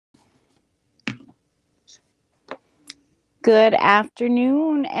Good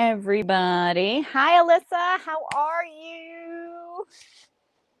afternoon, everybody. Hi, Alyssa. How are you?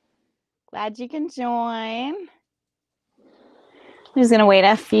 Glad you can join. I'm just going to wait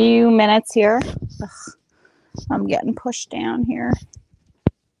a few minutes here. Ugh, I'm getting pushed down here.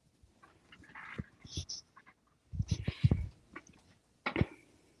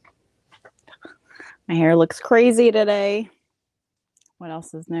 My hair looks crazy today. What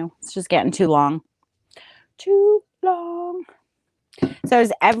else is new? It's just getting too long. Too long. So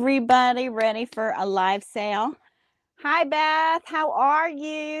is everybody ready for a live sale? Hi, Beth. How are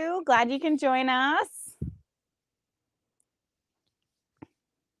you? Glad you can join us.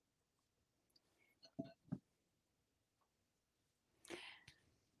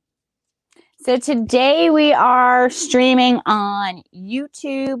 So today we are streaming on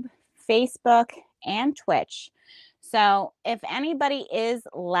YouTube, Facebook, and Twitch. So if anybody is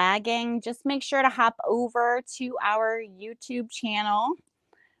lagging, just make sure to hop over to our YouTube channel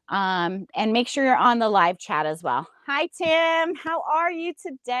and make sure you're on the live chat as well. Hi, Tim. How are you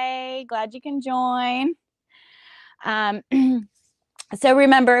today? Glad you can join. So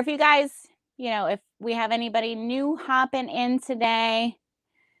remember, if you guys, if we have anybody new hopping in today,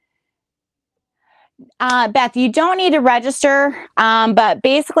 Beth, you don't need to register, but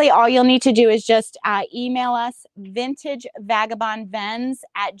basically all you'll need to do is just email us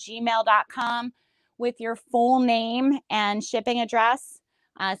vintagevagabondvends@gmail.com with your full name and shipping address.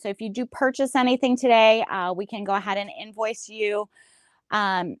 So if you do purchase anything today, we can go ahead and invoice you.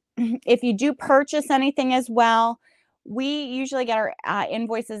 If you do purchase anything as well, we usually get our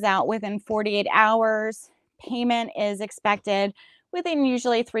invoices out within 48 hours. Payment is expected within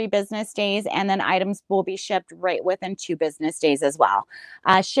usually 3 business days, and then items will be shipped right within 2 business days as well.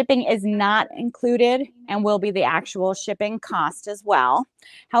 Shipping is not included and will be the actual shipping cost as well.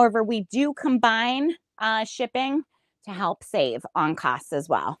 However, we do combine shipping to help save on costs as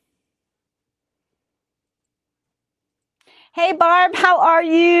well. Hey, Barb, how are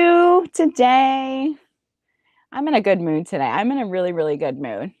you today? I'm in a good mood today. I'm in a really, really good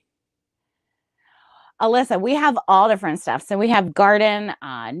mood. Alyssa, we have all different stuff. So we have garden,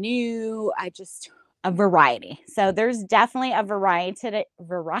 new, a variety. So there's definitely a variety today.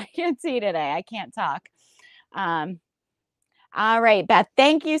 I can't talk. All right, Beth,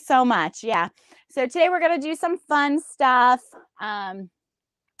 thank you so much. Yeah. So today we're going to do some fun stuff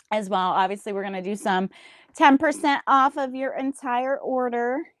as well. Obviously, we're going to do some 10% off of your entire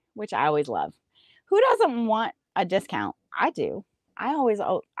order, which I always love. Who doesn't want a discount? I do.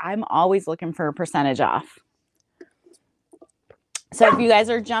 I'm always looking for a percentage off. So if you guys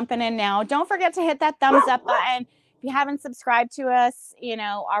are jumping in now, don't forget to hit that thumbs up button. If you haven't subscribed to us,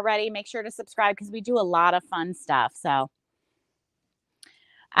 already, make sure to subscribe because we do a lot of fun stuff. So,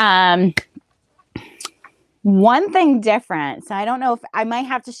 one thing different. So I don't know if I might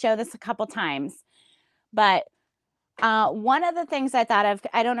have to show this a couple times, but one of the things I thought of,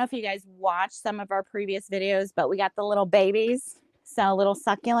 I don't know if you guys watched some of our previous videos, but we got the little babies, so little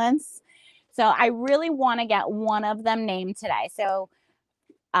succulents. So I really want to get one of them named today. So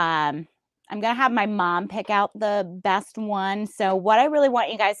I'm going to have my mom pick out the best one. So what I really want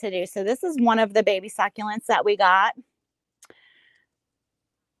you guys to do, so this is one of the baby succulents that we got.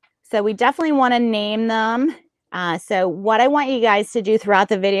 So we definitely want to name them. So what I want you guys to do throughout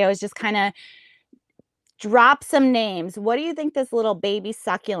the video is just kind of drop some names. What do you think this little baby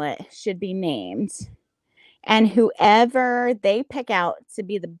succulent should be named? And whoever they pick out to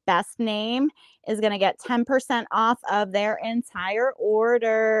be the best name is going to get 10% off of their entire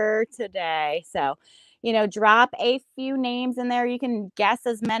order today. So, drop a few names in there. You can guess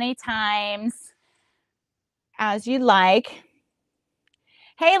as many times as you like.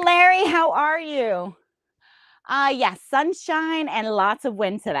 Hey, Larry, how are you? Yes, sunshine and lots of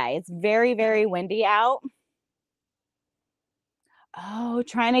wind today. It's very, very windy out. Oh,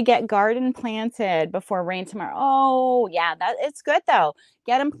 trying to get garden planted before rain tomorrow. Oh, yeah, it's good though.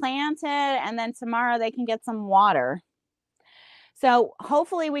 Get them planted and then tomorrow they can get some water. So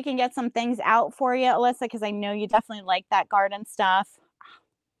hopefully we can get some things out for you, Alyssa, because I know you definitely like that garden stuff.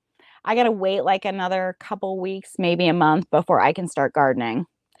 I got to wait like another couple weeks, maybe a month before I can start gardening.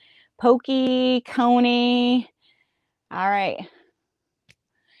 Pokey, Coney. All right.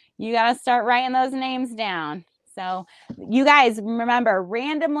 You got to start writing those names down. So you guys remember,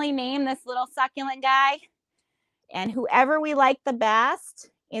 randomly name this little succulent guy, and whoever we like the best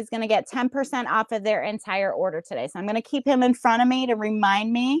is going to get 10% off of their entire order today. So I'm going to keep him in front of me to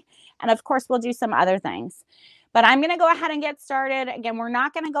remind me. And of course, we'll do some other things. But I'm going to go ahead and get started. Again, we're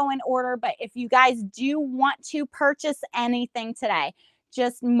not going to go in order, but if you guys do want to purchase anything today,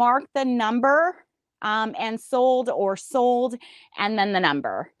 just mark the number and sold, or sold, and then the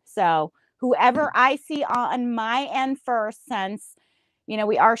number. So whoever I see on my end first, since, you know,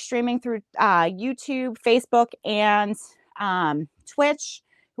 we are streaming through YouTube, Facebook, and Twitch,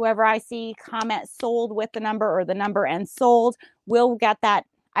 whoever I see comment sold with the number, or the number and sold, will get that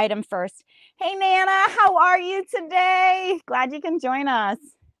item first. Hey, Nana, how are you today? Glad you can join us.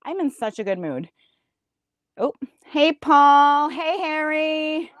 I'm in such a good mood. Oh, hey, Paul. Hey,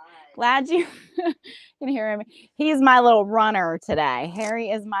 Harry. Glad you can hear him. He's my little runner today. Harry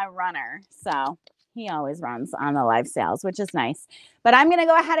is my runner. So he always runs on the live sales, which is nice. But I'm going to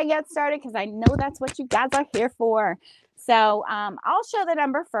go ahead and get started because I know that's what you guys are here for. So I'll show the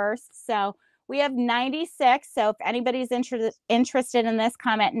number first. So we have 96. So if anybody's interested in this,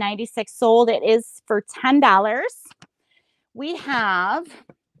 comment 96 sold. It is for $10. We have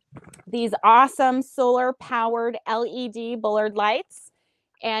these awesome solar powered LED Bullard lights.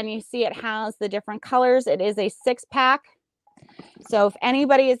 And you see it has the different colors. It is a 6-pack. So if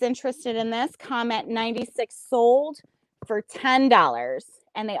anybody is interested in this, comment 96 sold for $10.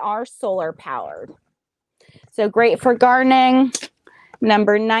 And they are solar powered. So great for gardening.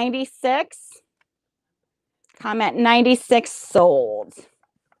 Number 96. Comment 96 sold.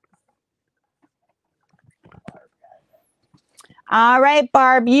 All right,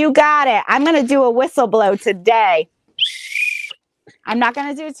 Barb, you got it. I'm going to do a whistle blow today. I'm not going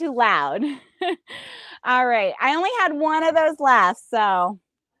to do it too loud. All right. I only had one of those left, so.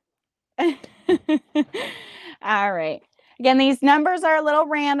 All right. Again, these numbers are a little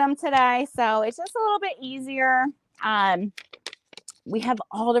random today, so it's just a little bit easier. We have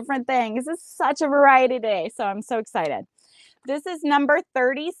all different things. This is such a variety day, so I'm so excited. This is number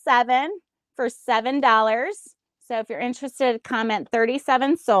 37 for $7. So if you're interested, comment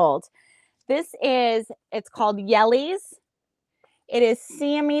 37 sold. This is, it's called Yellies. It is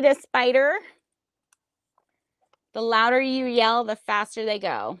Siamese spider. The louder you yell, the faster they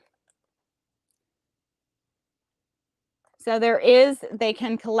go. So they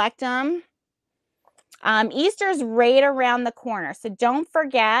can collect them. Easter's right around the corner. So don't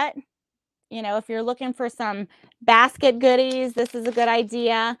forget, you know, if you're looking for some basket goodies, this is a good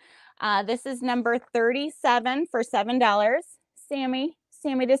idea. This is number 37 for $7. Sammy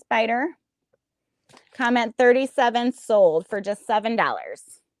the spider. Comment 37 sold for just $7.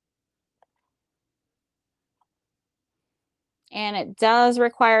 And it does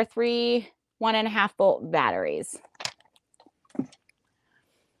require 3 1.5-volt batteries.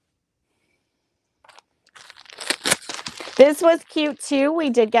 This was cute too. We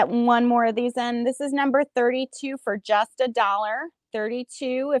did get one more of these in. This is number 32 for just $1.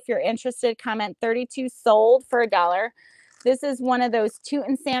 32. If you're interested, comment 32 sold for $1. This is one of those Toot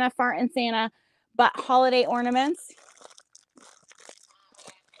and Santa, Fart and Santa, but holiday ornaments.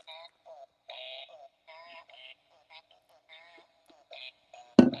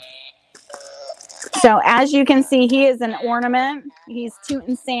 So as you can see, he is an ornament. He's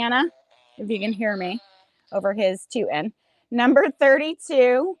Tootin' Santa, if you can hear me over his tootin'. Number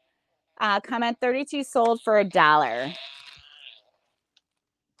 32, comment 32 sold for $1.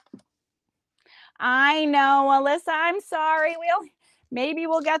 I know, Alyssa, I'm sorry. Maybe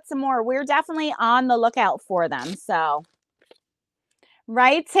we'll get some more. We're definitely on the lookout for them. So,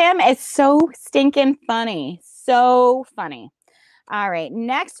 right, Tim? It's so stinking funny. So funny. All right,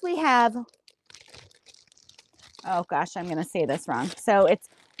 next we have, oh gosh, I'm going to say this wrong. So it's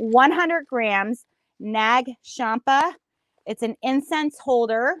 100 grams Nag Champa. It's an incense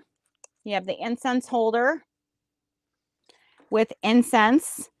holder. You have the incense holder with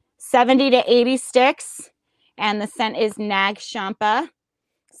incense, 70 to 80 sticks. And the scent is Nag Champa.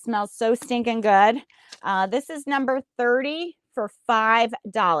 Smells so stinking good. This is number 30 for $5.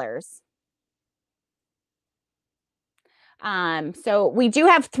 So we do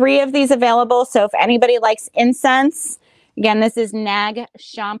have 3 of these available. So if anybody likes incense, again, this is Nag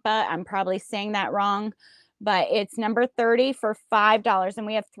Champa. I'm probably saying that wrong, but it's number 30 for $5, and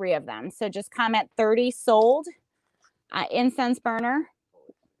we have 3 of them. So just comment 30 sold. Incense burner.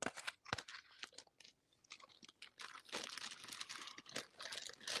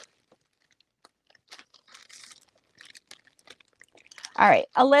 All right,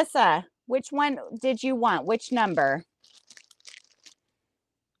 Alyssa, which one did you want? Which number?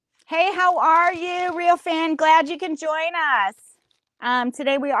 Hey, how are you, Real Fan? Glad you can join us.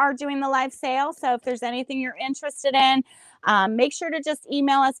 Today we are doing the live sale, so if there's anything you're interested in, make sure to just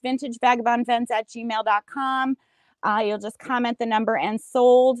email us vintagevagabondvends@gmail.com. You'll just comment the number and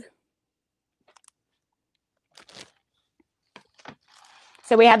sold.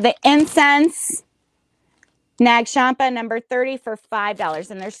 So we have the incense Nag Champa number 30 for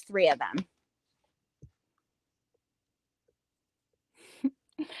 $5, and there's 3 of them.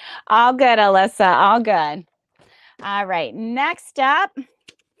 All good, Alyssa. All good. All right. Next up,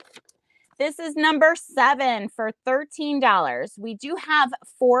 this is number 7 for $13. We do have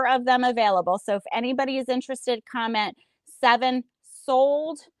 4 of them available. So if anybody is interested, comment 7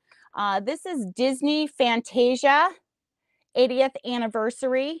 sold. This is Disney Fantasia 80th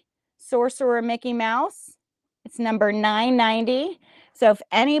anniversary Sorcerer Mickey Mouse. It's number $9.90. So if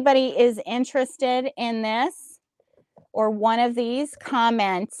anybody is interested in this or one of these,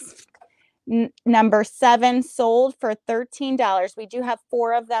 comments number 7 sold for $13. We do have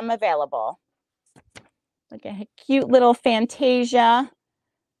 4 of them available. Look at a cute little Fantasia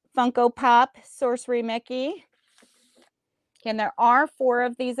Funko Pop Sorcery Mickey. And there are 4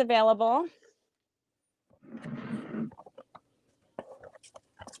 of these available.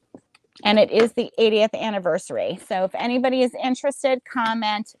 And it is the 80th anniversary. So if anybody is interested,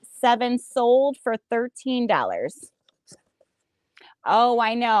 comment 7 sold for $13. Oh,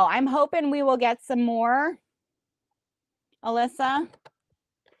 I know. I'm hoping we will get some more, Alyssa.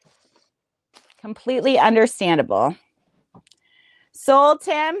 Completely understandable. Sold,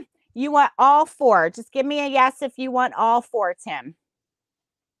 Tim. You want all 4. Just give me a yes if you want all 4, Tim.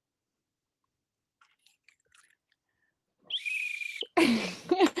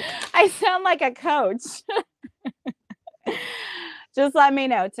 I sound like a coach. Just let me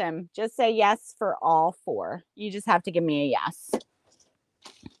know, Tim. Just say yes for all 4. You just have to give me a yes.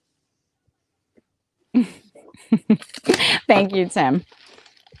 Thank you, Tim.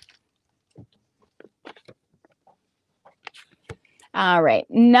 All right.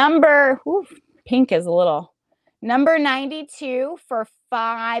 Pink is a little. Number 92 for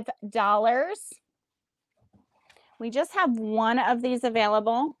 $5. We just have 1 of these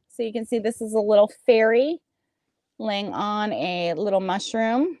available. So you can see this is a little fairy laying on a little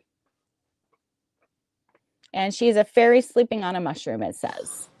mushroom. And she's a fairy sleeping on a mushroom, it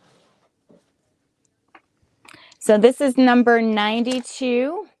says. So this is number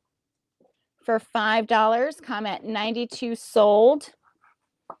 92 for $5. Comment 92 sold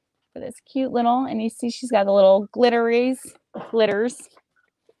for this cute little, and you see she's got the little glitters.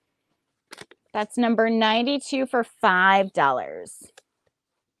 That's number 92 for $5.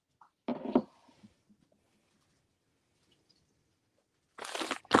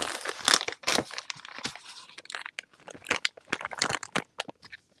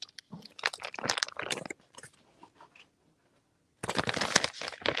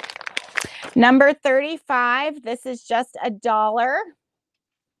 Number 35, this is just $1.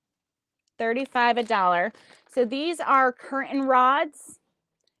 35 $1. So these are curtain rods.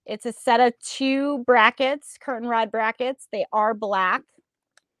 It's a set of 2 brackets, curtain rod brackets. They are black.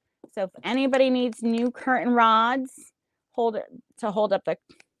 So if anybody needs new curtain rods, to hold up the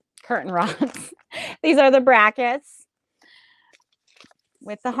curtain rods. These are the brackets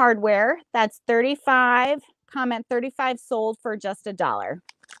with the hardware. That's 35. Comment 35 sold for just $1.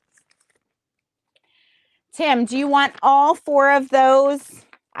 Tim, do you want all 4 of those?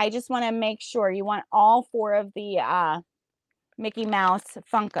 I just want to make sure you want all 4 of the Mickey Mouse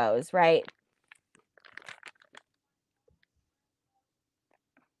Funkos, right?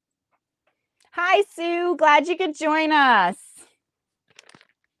 Hi, Sue. Glad you could join us.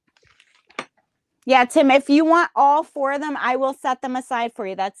 Yeah, Tim, if you want all 4 of them, I will set them aside for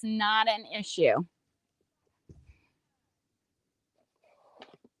you. That's not an issue.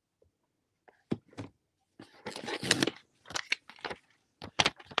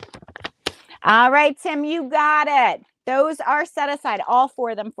 All right, Tim, you got it. Those are set aside, all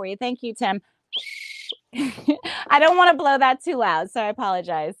 4 of them for you. Thank you, Tim. I don't want to blow that too loud, so I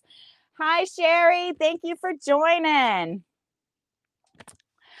apologize. Hi, Sherry. Thank you for joining.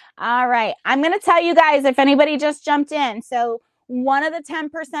 All right. I'm going to tell you guys if anybody just jumped in. So one of the 10%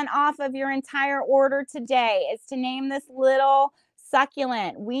 off of your entire order today is to name this little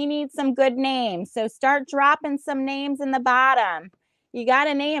succulent. We need some good names. So start dropping some names in the bottom. You got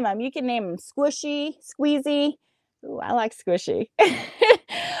to name them. You can name them Squishy, Squeezy. Ooh, I like Squishy.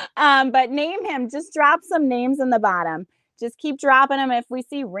 But name him. Just drop some names in the bottom. Just keep dropping them. If we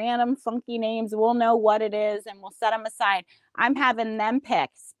see random funky names, we'll know what it is and we'll set them aside. I'm having them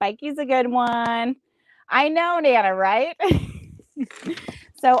pick. Spiky's a good one. I know, Nana, right?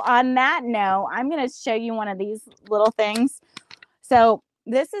 So on that note, I'm going to show you one of these little things. So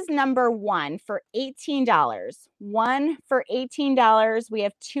this is number 1 for $18. 1 for $18. We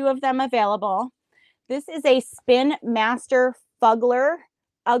have 2 of them available. This is a Spin Master Fuggler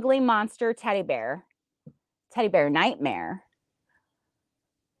Ugly Monster Teddy Bear. Teddy Bear Nightmare.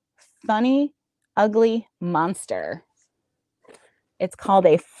 Funny, ugly monster. It's called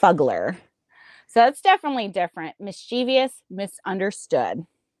a Fuggler. So it's definitely different. Mischievous, misunderstood.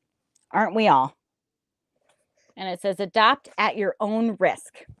 Aren't we all? And it says adopt at your own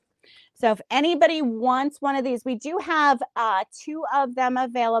risk. So if anybody wants one of these, we do have 2 of them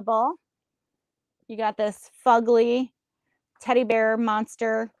available. You got this fugly teddy bear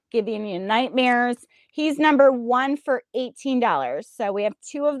monster giving you nightmares. He's number 1 for $18. So we have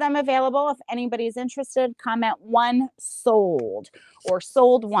 2 of them available. If anybody's interested, comment 1 sold or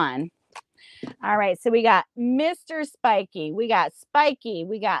sold 1. All right, so we got Mr. Spiky, we got Spiky,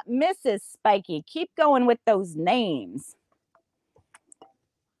 we got Mrs. Spiky. Keep going with those names.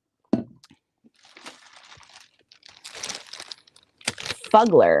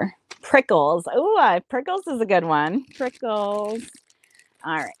 Fugler, Prickles. Oh, Prickles is a good one. Prickles.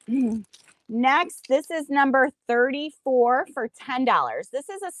 All right. Next, this is number 34 for $10. This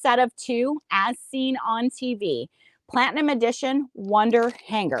is a set of 2 as seen on TV. Platinum Edition Wonder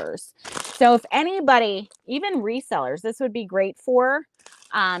Hangers. So if anybody, even resellers, this would be great for.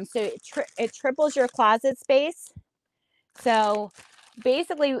 So it triples your closet space. So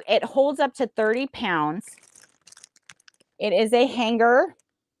basically it holds up to 30 pounds. It is a hanger.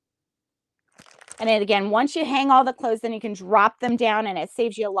 And then again, once you hang all the clothes, then you can drop them down and it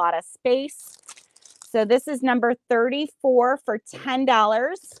saves you a lot of space. So this is number 34 for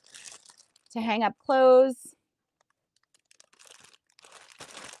 $10 to hang up clothes.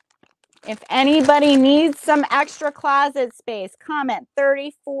 If anybody needs some extra closet space, comment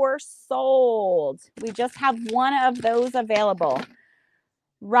 34 sold. We just have 1 of those available.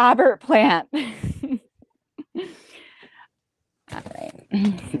 Robert Plant. All right.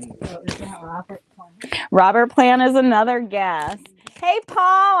 Robert Plant is another guess. Hey,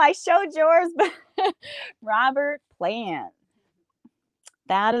 Paul, I showed yours, but Robert Plant.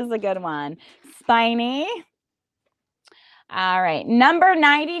 That is a good one. Spiny. All right, number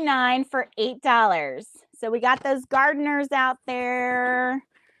 99 for $8. So we got those gardeners out there.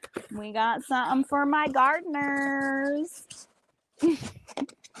 We got something for my gardeners.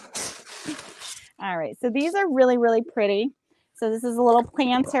 All right, so these are really, really pretty. So this is a little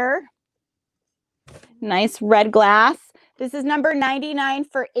planter. Nice red glass. This is number 99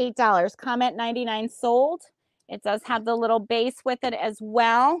 for $8. Comment 99 sold. It does have the little base with it as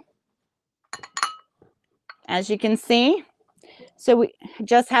well, as you can see. So we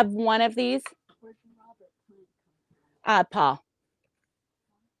just have 1 of these. Paul.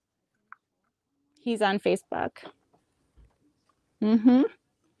 He's on Facebook.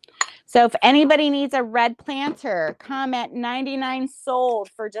 So if anybody needs a red planter, comment 99 sold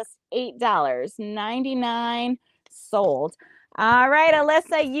for just $8. 99 sold. All right,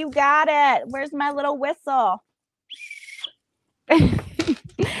 Alyssa, you got it. Where's my little whistle?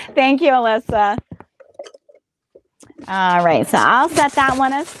 Thank you, Alyssa. All right, so I'll set that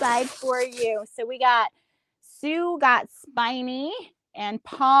one aside for you. So we got Sue got Spiny and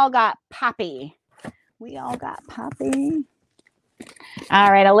Paul got Poppy. We all got Poppy.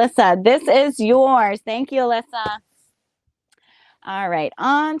 All right, Alyssa, this is yours. Thank you, Alyssa. All right,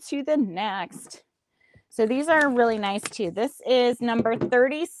 on to the next. So these are really nice too. This is number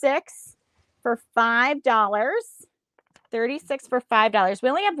 36 for $5. 36 for $5. We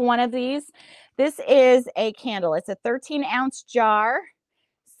only have 1 of these. This is a candle. It's a 13-ounce jar,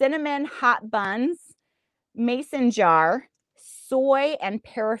 cinnamon hot buns, mason jar, soy and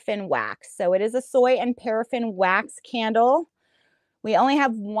paraffin wax. So it is a soy and paraffin wax candle. We only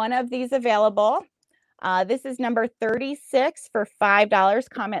have 1 of these available. This is number 36 for $5.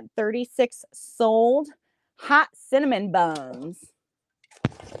 Comment 36 sold. Hot cinnamon buns.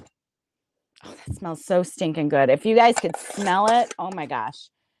 Oh, that smells so stinking good. If you guys could smell it, oh my gosh.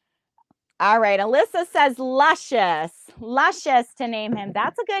 All right, Alyssa says Luscious. Luscious to name him.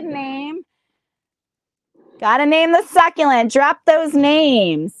 That's a good name. Got to name the succulent. Drop those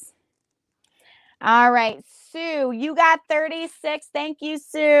names. All right, Sue, you got 36. Thank you,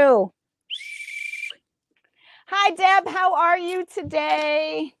 Sue. Hi, Deb. How are you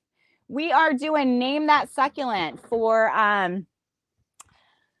today? We are doing Name That Succulent for,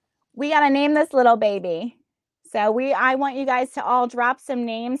 we got to name this little baby. So I want you guys to all drop some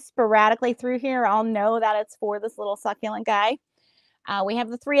names sporadically through here. I'll know that it's for this little succulent guy. We have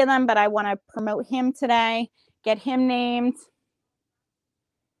the 3 of them, but I want to promote him today. Get him named.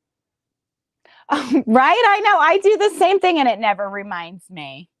 Right? I know. I do the same thing and it never reminds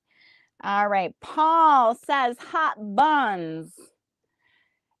me. All right. Paul says hot buns.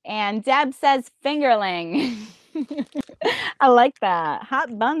 And Deb says fingerling. I like that.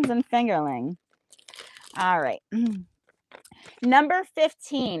 Hot buns and fingerling. All right. Number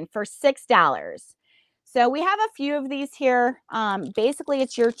 15 for $6. So we have a few of these here. Basically,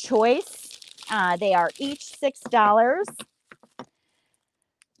 it's your choice. They are each $6.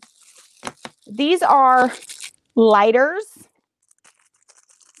 These are lighters.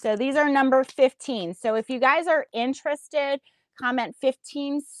 So these are number 15. So if you guys are interested, comment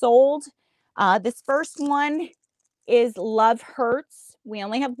 15 sold. This first one is Love Hurts. We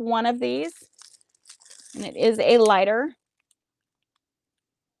only have one of these, and it is a lighter.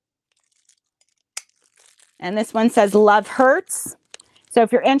 And this one says Love Hurts. So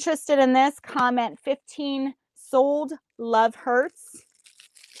if you're interested in this, comment 15 sold, Love Hurts.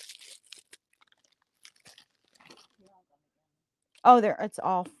 Oh, there, it's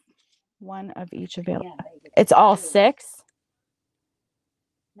all one of each available. It's all 6.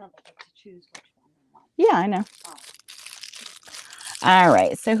 No, they get to choose which one they want. Yeah, I know. All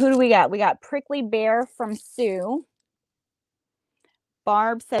right, so who do we got? We got Prickly Bear from Sue.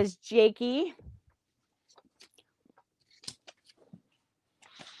 Barb says Jakey.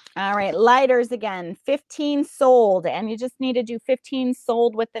 All right, lighters again, 15 sold, and you just need to do 15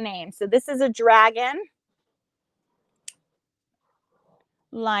 sold with the name. So this is a dragon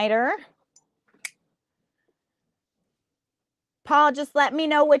lighter. Paul, just let me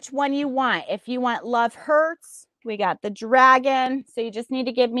know which one you want. If you want Love Hurts, we got the dragon. So you just need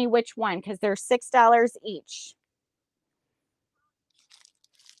to give me which one because they're $6 each.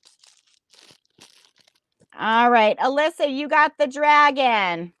 All right, Alyssa, you got the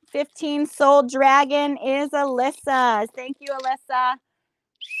dragon. 15 sold dragon is Alyssa's. Thank you, Alyssa.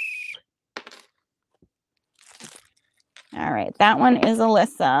 All right, that one is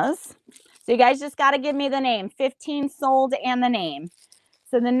Alyssa's. So you guys just got to give me the name. 15 sold and the name.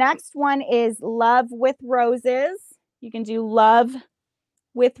 So the next one is Love with Roses. You can do Love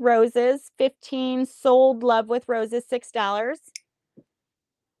with Roses. 15 sold Love with Roses, $6.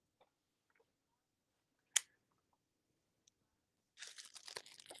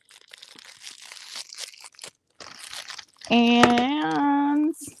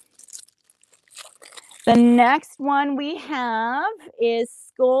 And the next one we have is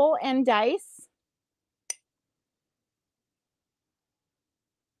Skull and Dice.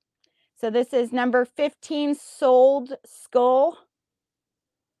 So this is number 15 sold Skull.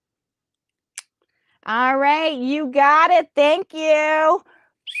 All right, you got it. Thank you.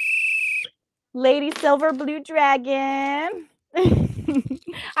 Lady Silver Blue Dragon.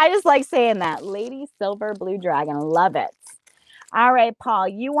 I just like saying that. Lady Silver Blue Dragon. Love it. All right, Paul,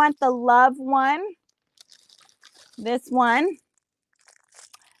 you want the love one? This one.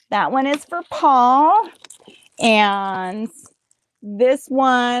 That one is for Paul. And this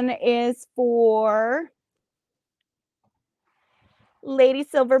one is for Lady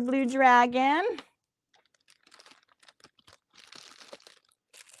Silver Blue Dragon.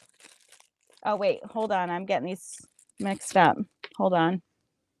 Oh, wait, hold on. I'm getting these mixed up. Hold on.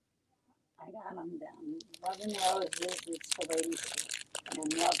 I got them down. Love and Roses is for Lady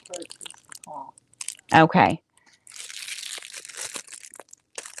and Love Hurts is for Paul. Okay.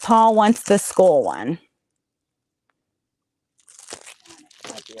 Paul wants the skull one.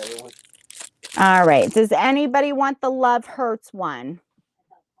 All right. Does anybody want the Love Hurts one?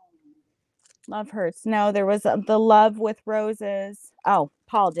 Love Hurts. No, there was the Love with Roses. Oh,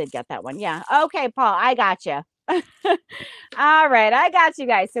 Paul did get that one. Yeah. Okay, Paul, I got you. All right, I got you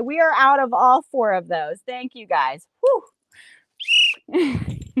guys. So we are out of all 4 of those. Thank you, guys. Whew.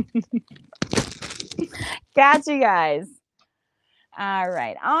 Got you guys. All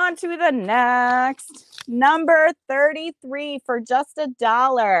right, on to the next. Number 33 for just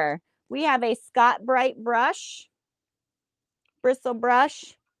 $1. We have a Scott Bright brush, bristle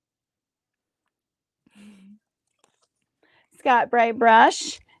brush. Scott Bright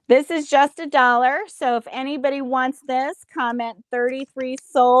brush. This is just $1. So if anybody wants this, comment 33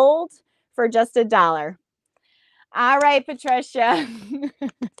 sold for just $1. All right, Patricia.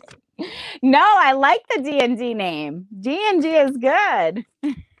 No, I like the D&D name. D&D is good.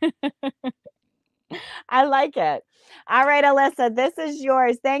 I like it. All right, Alyssa, this is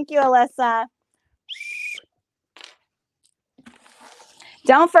yours. Thank you, Alyssa.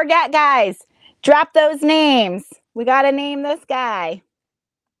 Don't forget, guys, drop those names. We got to name this guy.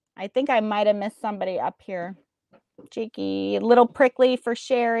 I think I might have missed somebody up here. Cheeky, little prickly for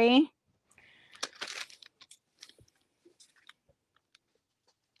Sherry.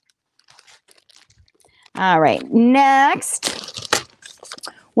 All right, next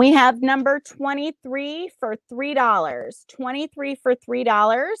we have number 23 for $3. 23 for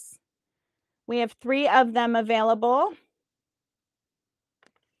 $3. We have 3 of them available.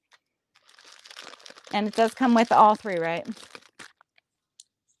 And it does come with all 3, right?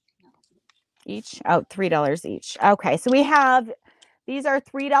 Each? Oh, $3 each. Okay, so we have, these are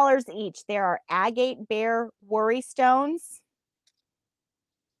 $3 each. There are agate bear worry stones.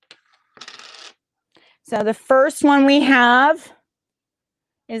 So the first one we have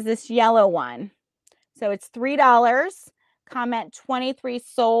is this yellow one. So it's $3. Comment 23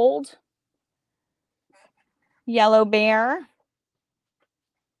 sold. Yellow bear.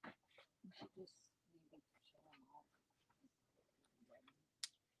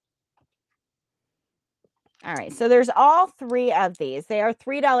 All right, so there's all three of these. They are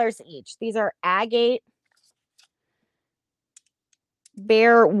 $3 each. These are agate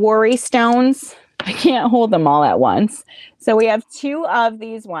bear worry stones. I can't hold them all at once. So we have two of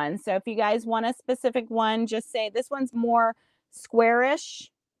these ones. So if you guys want a specific one, just say this one's more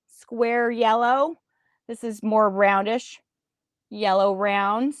squarish, square yellow. This is more roundish, yellow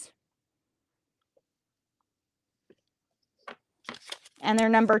rounds. And they're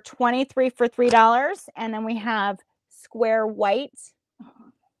number 23 for $3. And then we have square white.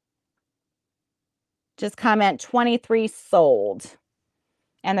 Just comment 23 sold.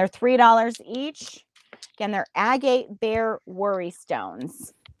 And they're $3 each. Again, they're agate bear worry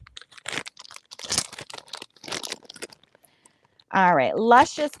stones. All right,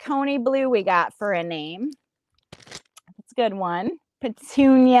 luscious Coney blue we got for a name. That's a good one.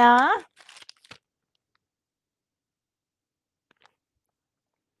 Petunia.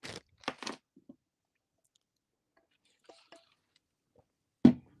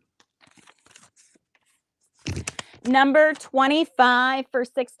 Number 25 for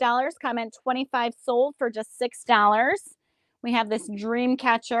 $6. Comment 25 sold for just $6. We have this dream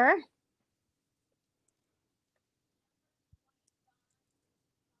catcher.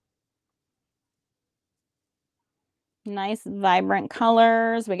 Nice vibrant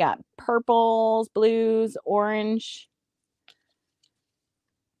colors. We got purples, blues, orange.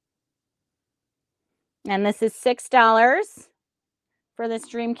 And this is $6 for this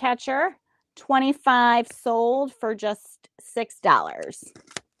dream catcher. 25 sold for just $6.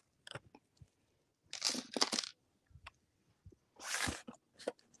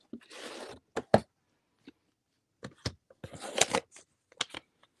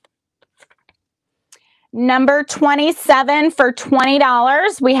 Number 27 for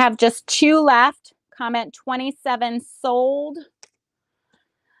 $20. We have just two left. Comment 27 sold.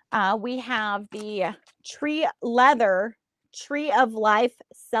 We have the tree leather Tree of Life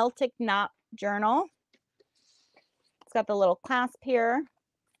Celtic Knot Journal. It's got the little clasp here.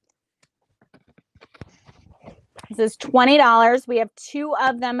 This is $20. We have two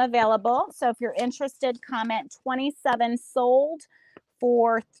of them available. So if you're interested, comment 27 sold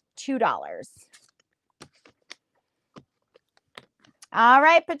for $2. All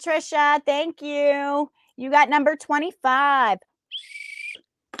right, Patricia, thank you. You got number 25.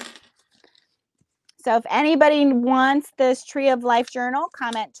 So if anybody wants this Tree of Life journal,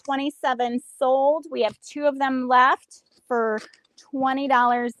 comment 27 sold. We have two of them left for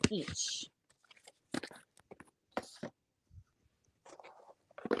 $20 each.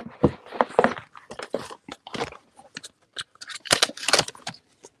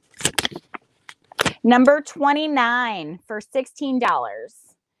 Number 29 for $16.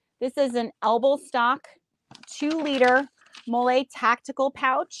 This is an elbow stock 2-liter Mole tactical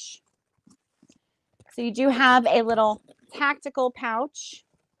pouch. So you do have a little tactical pouch.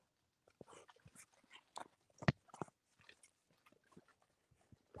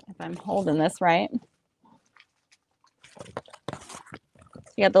 If I'm holding this right.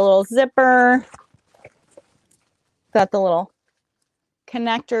 You got the little zipper. Got the little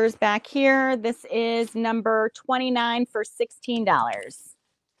connectors back here. This is number 29 for $16.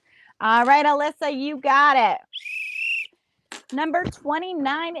 All right, Alyssa, you got it. Number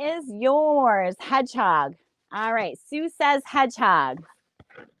 29 is yours, hedgehog. All right, Sue says hedgehog.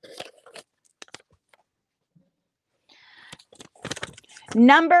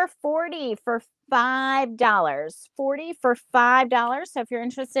 Number 40 for $5. 40 for $5. So if you're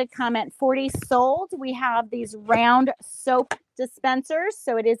interested, comment 40 sold. We have these round soap dispensers.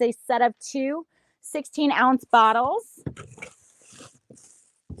 So it is a set of two 16-ounce bottles.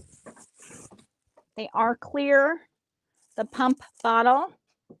 They are clear, the pump bottle.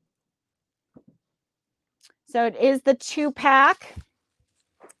 So it is the 2-pack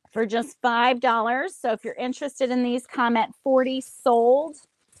for just $5. So if you're interested in these, comment 40 sold.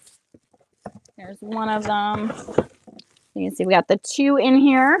 There's one of them. You can see we got the 2 in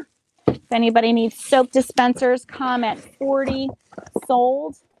here. If anybody needs soap dispensers, comment 40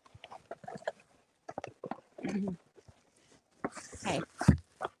 sold. Hey,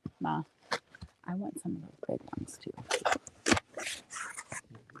 Ma, I want some of those big ones too.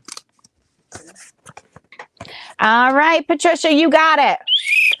 All right, Patricia, you got it.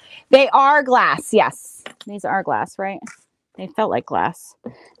 They are glass. Yes, these are glass, right? They felt like glass.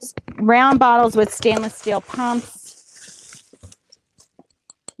 Round bottles with stainless steel pumps.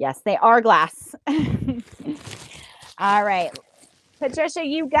 Yes, they are glass. All right. Patricia,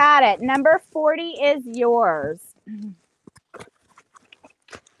 you got it. Number 40 is yours.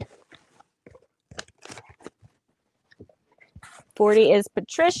 $40 is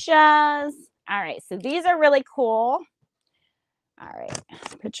Patricia's. All right, so these are really cool. All right,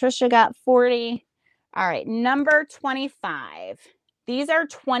 Patricia got 40. All right, number 25. These are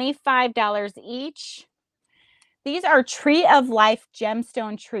 $25 each. These are Tree of Life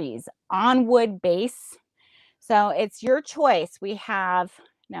gemstone trees on wood base. So it's your choice. We have,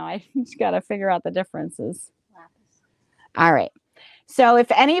 now I just got to figure out the differences. All right. So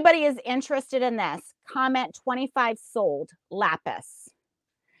if anybody is interested in this, comment 25 sold lapis.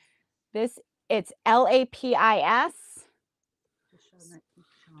 This, it's LAPIS.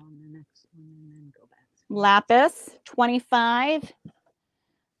 Lapis, 25.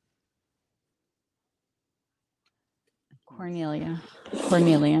 Cornelian.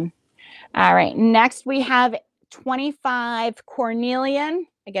 All right, next we have 25 cornelian.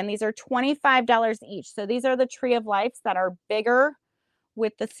 Again, these are $25 each. So these are the Tree of Lives that are bigger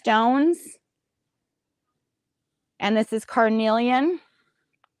with the stones. And this is carnelian.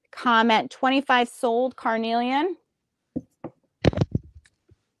 Comment 25 sold carnelian.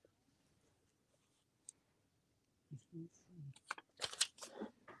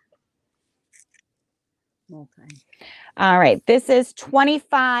 All right, this is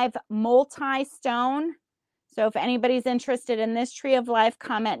 25 multi-stone. So if anybody's interested in this Tree of Life,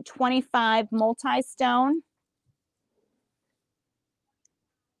 comment 25 multi-stone.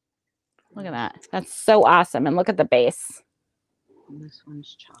 Look at that. That's so awesome. And look at the base. And this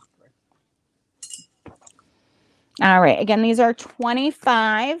one's chocolate. All right, again, these are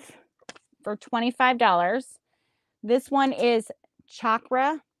 25 for $25. This one is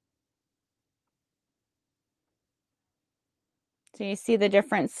chakra. So you see the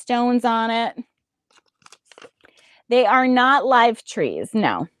different stones on it. They are not live trees,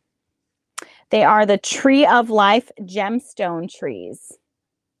 no. They are the Tree of Life gemstone trees.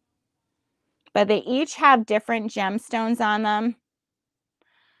 But they each have different gemstones on them.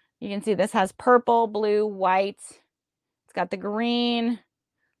 You can see this has purple, blue, white. It's got the green,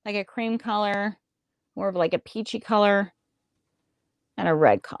 like a cream color, more of like a peachy color, and a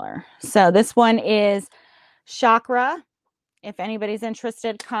red color. So this one is chakra. If anybody's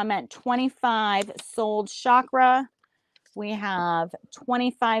interested, comment 25 sold chakra. We have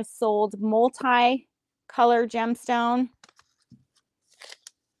 25 sold multi-color gemstone.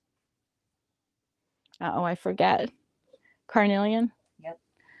 Uh-oh, I forget. Carnelian? Yep.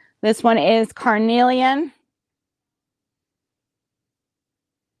 This one is carnelian.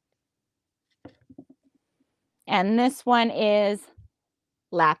 And this one is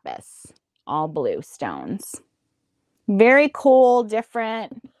lapis, all blue stones. Very cool,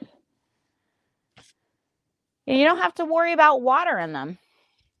 different. And you don't have to worry about water in them.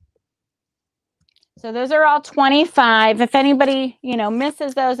 So those are all 25. If anybody,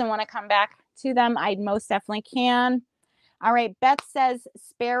 misses those and want to come back to them, I most definitely can. All right, Beth says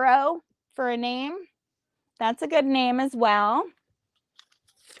Sparrow for a name. That's a good name as well.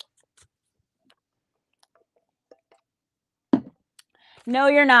 No,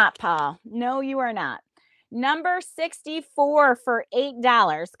 you're not, Paul. No, you are not. Number 64 for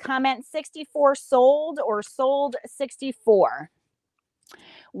 $8. Comment 64 sold or sold 64.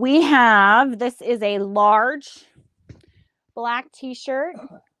 We have, this is a large black t-shirt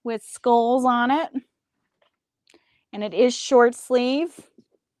with skulls on it. And it is short sleeve.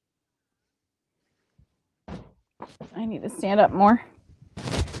 I need to stand up more.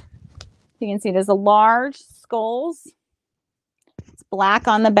 You can see there's a large skulls. It's black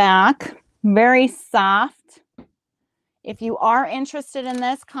on the back, very soft. If you are interested in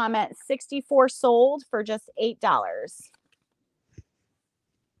this, comment 64 sold for just $8.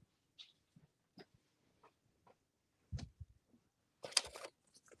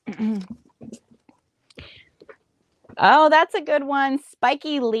 Oh, that's a good one.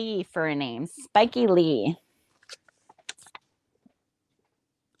 Spiky Lee for a name. Spiky Lee.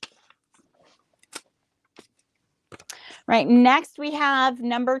 Right, next we have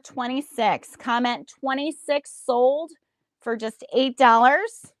number 26. Comment 26 sold for just $8.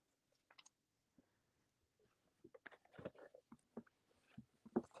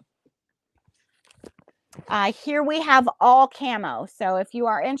 Here we have all camo. So if you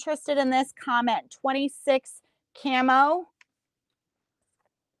are interested in this, comment 26 camo.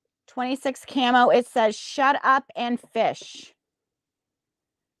 26 camo. It says shut up and fish.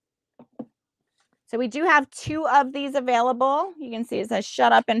 So we do have 2 of these available. You can see it says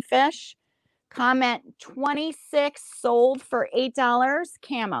shut up and fish. Comment 26 sold for $8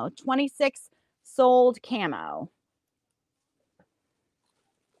 camo. 26 sold camo.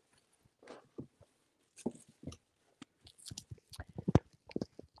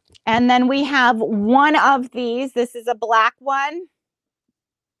 And then we have 1 of these. This is a black one.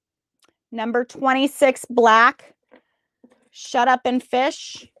 Number 26 black. Shut up and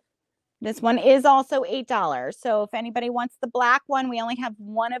fish. This one is also $8. So if anybody wants the black one, we only have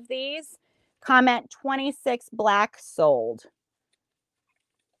 1 of these. Comment 26 black sold.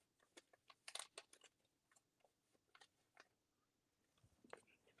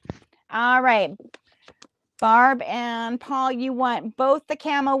 All right. Barb and Paul, you want both the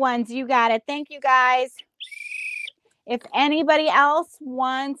camo ones. You got it. Thank you, guys. If anybody else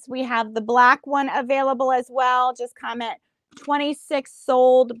wants, we have the black one available as well. Just comment 26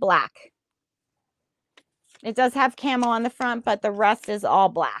 sold black. It does have camo on the front, but the rest is all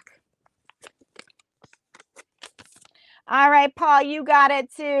black. All right, Paul, you got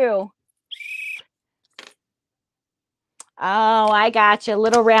it too. Oh, I got you.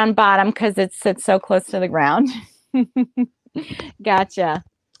 Little round bottom because it sits so close to the ground. Gotcha.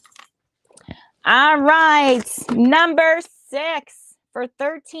 All right. Number 6 for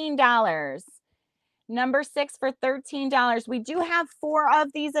 $13. Number 6 for $13. We do have 4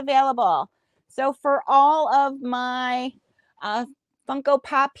 of these available. So for all of my Funko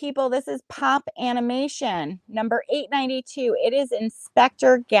Pop people, this is Pop Animation. Number 892. It is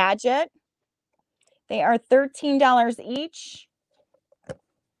Inspector Gadget. They are $13 each.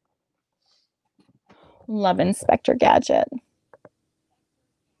 Love Inspector Gadget.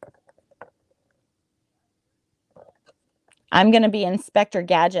 I'm going to be Inspector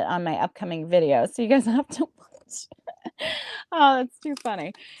Gadget on my upcoming video, so you guys have to watch. Oh, that's too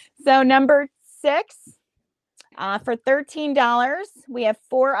funny. So number 6 for $13. We have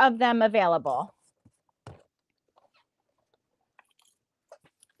 4 of them available.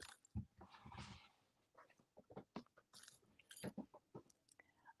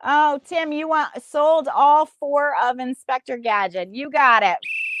 Oh, Tim, you sold all 4 of Inspector Gadget. You got it.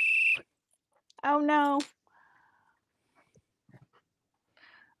 Oh, no.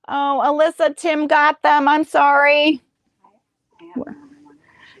 Oh, Alyssa, Tim got them. I'm sorry.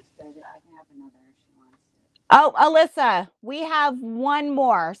 Oh, Alyssa, we have 1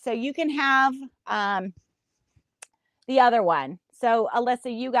 more. So you can have the other one. So,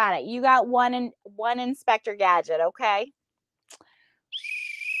 Alyssa, you got it. You got one Inspector Gadget, okay?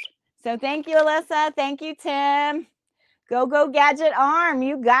 So thank you, Alyssa. Thank you, Tim. Go Gadget Arm.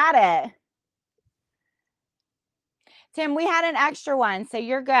 You got it. Tim, we had an extra one, so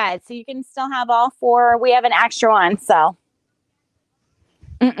you're good. So you can still have all 4. We have an extra one, so.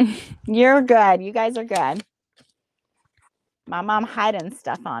 You're good. You guys are good. My mom hiding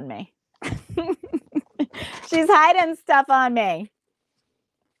stuff on me. She's hiding stuff on me.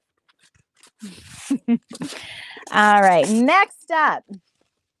 All right, next up,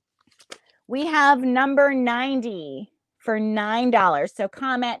 we have number 90 for $9. So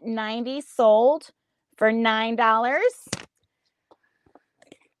comment 90 sold for $9.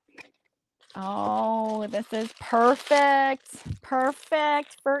 Oh, this is perfect.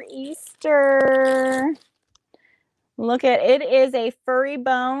 Perfect for Easter. Look at it. It is a Furry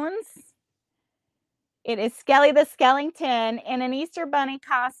Bones. It is Skelly the Skellington in an Easter Bunny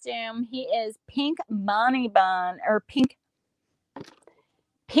costume. He is Pink Bunny Bun, or Pink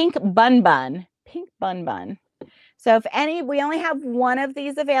Bun Bun. Pink Bun Bun. So if any, we only have 1 of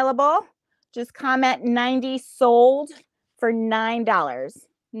these available. Just comment 90 sold for $9.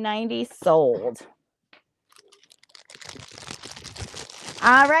 90 sold.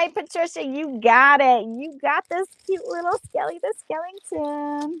 All right, Patricia, you got it. You got this cute little Skelly the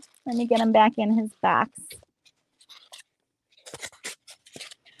Skellington. Let me get him back in his box.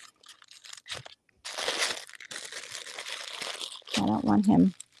 I don't want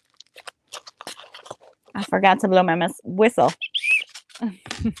him. I forgot to blow my whistle.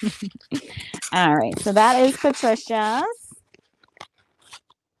 All right, so that is Patricia's.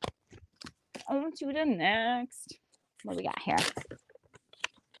 On to the next. What we got here?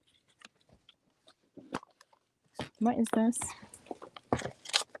 What is this?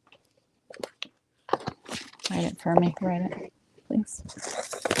 Write it for me. Write it, please.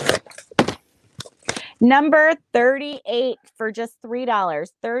 Number 38 for just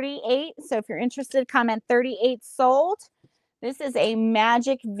 $3. 38. So if you're interested, comment 38 sold. This is a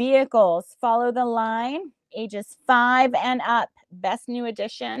Magic Vehicles. Follow the Line. Ages 5 and up. Best new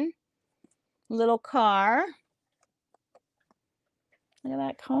edition. Little car. Look at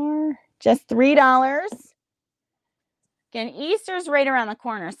that car. just $3. Again, Easter's right around the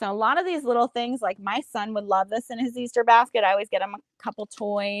corner. So a lot of these little things, like my son would love this in his Easter basket. I always get him a couple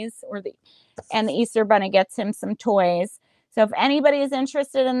toys, and the Easter Bunny gets him some toys. So if anybody is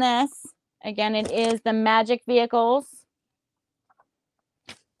interested in this, again, it is the Magic Vehicles.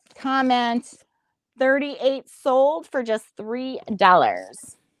 Comment 38 sold for just $3.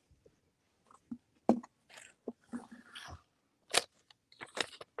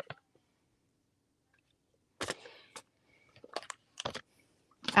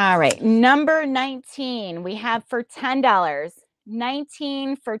 All right, number 19 we have for $10.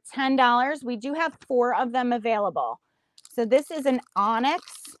 19 for $10. We do have 4 of them available. So this is an onyx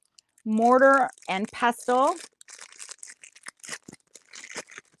mortar and pestle.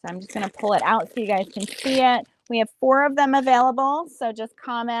 So I'm just going to pull it out so you guys can see it. We have 4 of them available. So just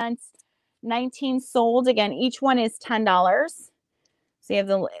comment 19 sold. Again, each one is $10. So you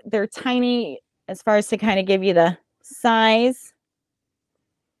have they're tiny as far as to kind of give you the size.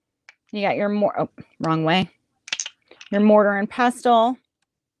 You got your wrong way. Your mortar and pestle.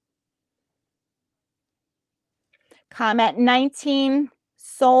 Comment 19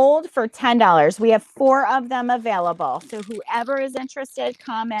 sold for $10. We have 4 of them available. So whoever is interested,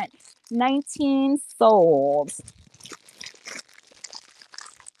 comment 19 sold.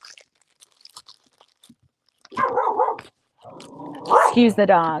 Excuse the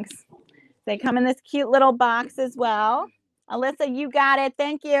dogs. They come in this cute little box as well. Alyssa, you got it.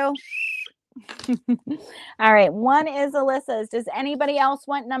 Thank you. All right, one is Alyssa's. Does anybody else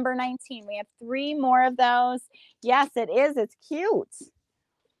want number 19? We have 3 more of those. Yes, it is. It's cute.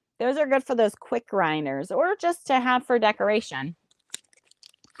 Those are good for those quick grinders or just to have for decoration.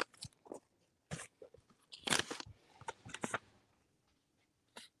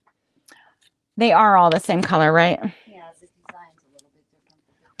 They are all the same color, right? Yeah, the design's a little bit different,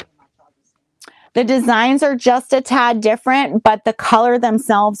 but they're pretty much all the same. The designs are just a tad different, but the color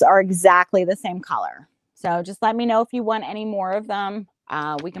themselves are exactly the same color. So just let me know if you want any more of them.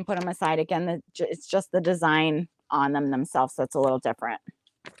 We can put them aside. Again, it's just the design on them themselves, so it's a little different.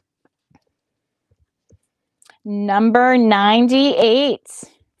 Number 98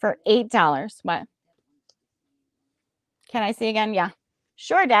 for $8. What? Can I see again? Yeah.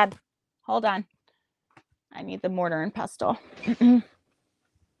 Sure, Dad. Hold on. I need the mortar and pestle. Give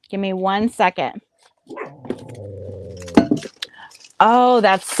me 1 second. Oh,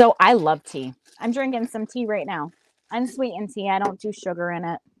 that's so, I love tea. I'm drinking some tea right now. Unsweetened tea. I don't do sugar in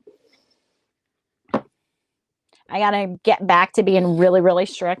it. I got to get back to being really, really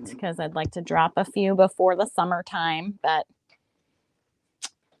strict because I'd like to drop a few before the summertime, but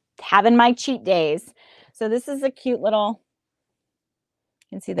having my cheat days. So this is a cute little,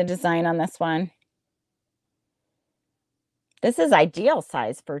 you can see the design on this one. This is ideal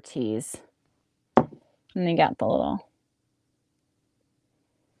size for teas. And they got the little.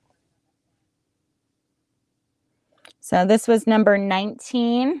 So this was number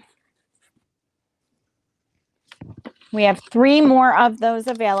 19. We have 3 more of those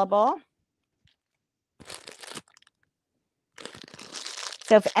available.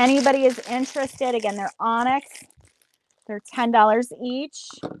 So if anybody is interested, again, they're onyx. They're $10 each.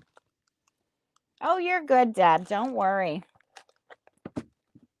 Oh, you're good, Dad. Don't worry.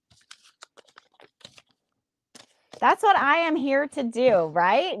 That's what I am here to do,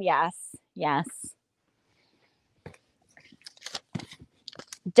 right? Yes, yes.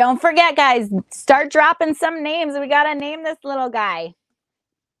 Don't forget, guys, start dropping some names. We got to name this little guy.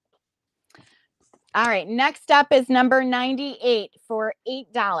 All right, next up is number 98 for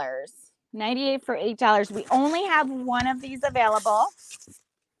 $8. 98 for $8. We only have 1 of these available.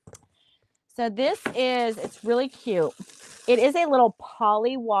 So this is, it's really cute. It is a little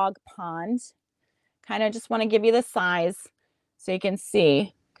pollywog pond. Kind of just want to give you the size so you can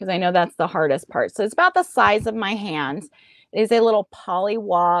see, because I know that's the hardest part. So it's about the size of my hand. It is a little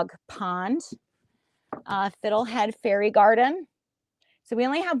pollywog pond, fiddlehead fairy garden. So we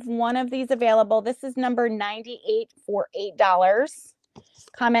only have 1 of these available. This is number 98 for $8.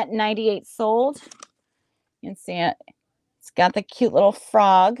 Comment 98 sold. You can see it. It's got the cute little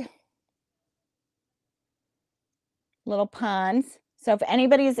frog. Little ponds. So if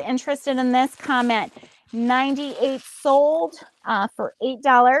anybody is interested in this, comment 98 sold for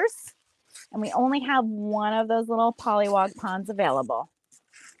 $8. And we only have 1 of those little pollywog ponds available.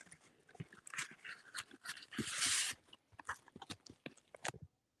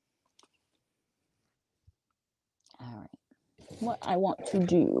 All right. What I want to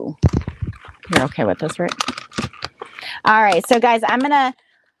do. You're okay with this, right? All right. So guys,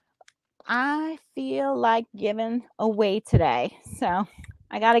 I feel like giving away today. So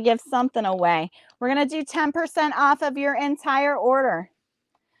I got to give something away. We're going to do 10% off of your entire order.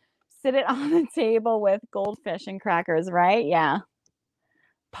 Sit it on the table with goldfish and crackers, right? Yeah.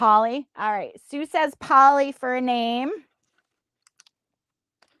 Polly. All right. Sue says Polly for a name.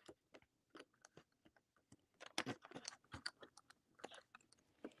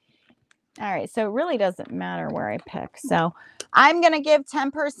 All right, so it really doesn't matter where I pick. So I'm going to give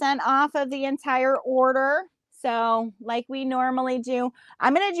 10% off of the entire order. So like we normally do,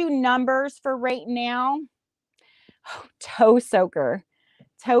 I'm going to do numbers for right now. Oh, toe soaker.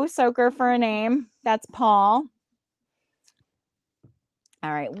 Toe soaker for a name. That's Paul.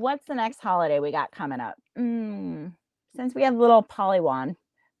 All right, what's the next holiday we got coming up? Since we have little pollywog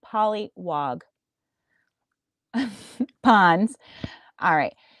ponds. All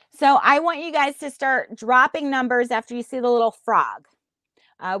right. So I want you guys to start dropping numbers after you see the little frog.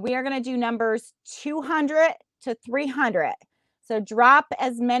 We are going to do numbers 200 to 300. So drop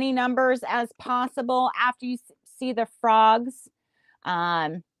as many numbers as possible after you see the frogs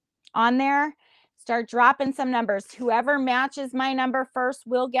on there. Start dropping some numbers. Whoever matches my number first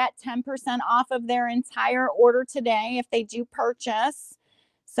will get 10% off of their entire order today if they do purchase.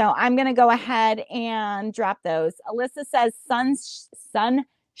 So I'm going to go ahead and drop those. Alyssa says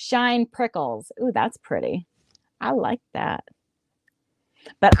sunshine prickles. Ooh, that's pretty. I like that.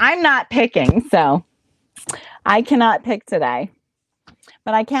 But I'm not picking, so I cannot pick today.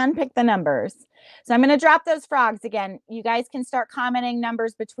 But I can pick the numbers. So I'm going to drop those frogs again. You guys can start commenting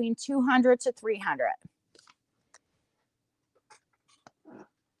numbers between 200 to 300.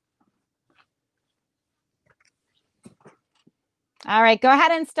 All right, go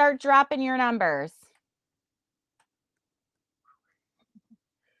ahead and start dropping your numbers.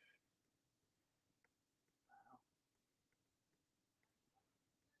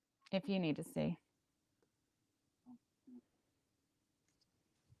 If you need to see.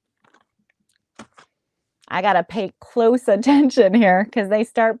 I got to pay close attention here because they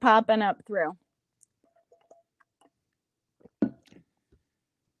start popping up through.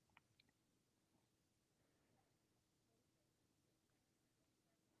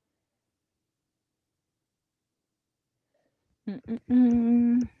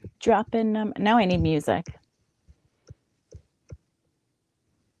 Drop in number. Now I need music.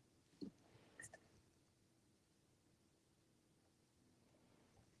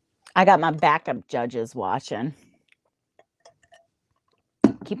 I got my backup judges watching.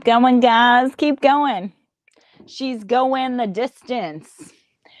 Keep going, guys. Keep going. She's going the distance.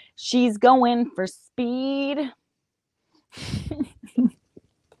 She's going for speed.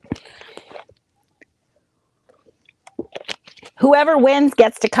 Whoever wins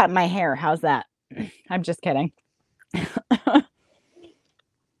gets to cut my hair. How's that? I'm just kidding. Because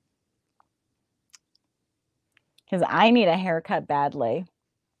I need a haircut badly.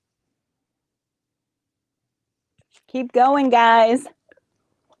 Keep going, guys.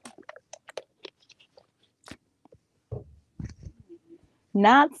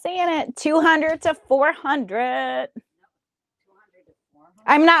 Not seeing it. 200 to 400.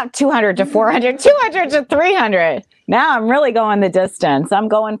 I'm not 200 to 400. 200 to 300. Now I'm really going the distance. I'm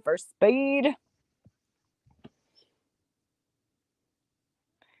going for speed.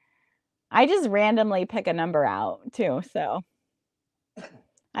 I just randomly pick a number out too, so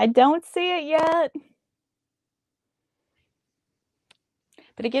I don't see it yet.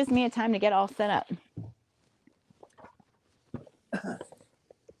 But it gives me a time to get all set up.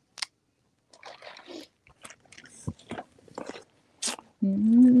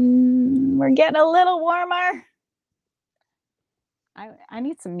 We're getting a little warmer. I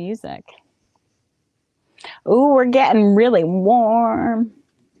need some music. Ooh, we're getting really warm.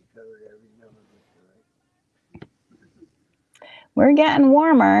 We're getting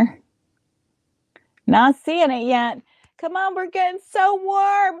warmer. Not seeing it yet. Come on, we're getting so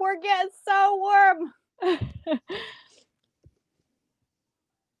warm. We're getting so warm.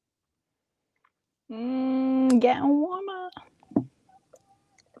 Getting warmer.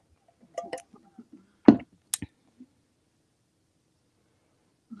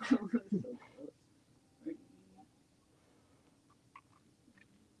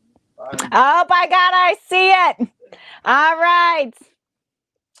 Oh my God, I see it. All right.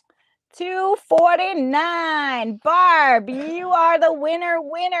 249. Barb, you are the winner,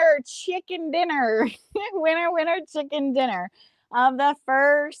 chicken dinner. winner, chicken dinner of the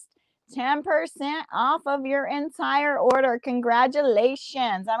first 10% off of your entire order.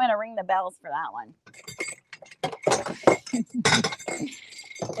 Congratulations. I'm going to ring the bells for that one.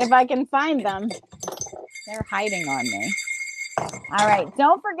 If I can find them. They're hiding on me. All right.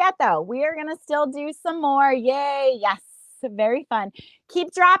 Don't forget, though, we are going to still do some more. Yay. Yes. very fun.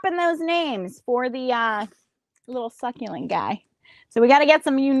 Keep dropping those names for the little succulent guy. So we got to get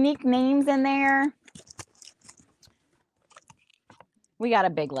some unique names in there. We got a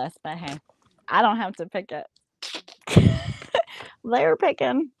big list, but hey, I don't have to pick it. They're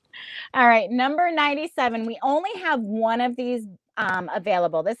picking. All right, number 97. We only have one of these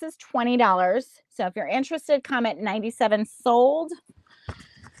available. This is $20. So if you're interested, comment 97 sold.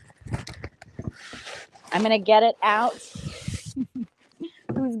 I'm going to get it out.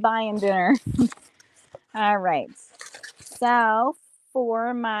 Who's buying dinner? All right. So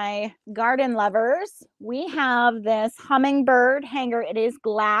for my garden lovers, we have this hummingbird hanger. It is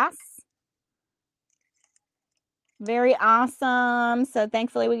glass. Very awesome. So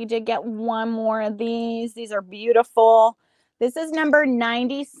thankfully we did get one more of these. These are beautiful. This is number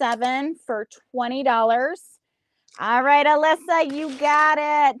 97 for $20. All right, Alyssa, you got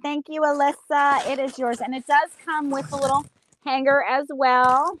it. Thank you, Alyssa. It is yours. And it does come with a little hanger as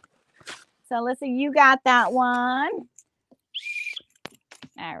well. So Alyssa, you got that one.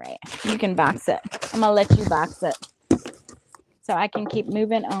 All right, you can box it. I'm gonna let you box it so I can keep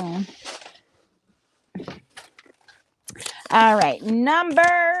moving on. All right,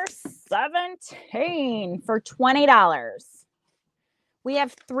 number 17 for $20. We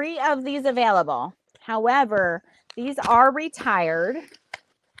have 3 of these available. However, these are retired,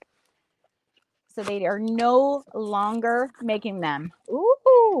 so they are no longer making them.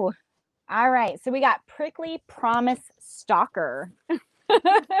 Ooh, all right, so we got Prickly Promise Stalker.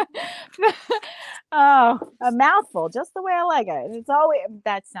 Oh, a mouthful, just the way I like it. It's always,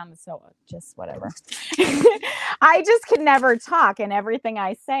 that sounds so, just whatever. I just can never talk, and everything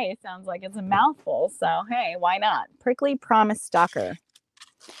I say sounds like it's a mouthful. So, hey, why not? Prickly Promise Stalker.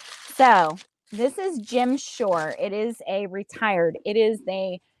 So, this is Jim Shore. It is a retired. It is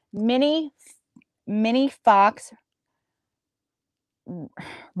a mini fox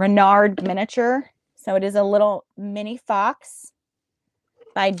Renard miniature. So, it is a little mini fox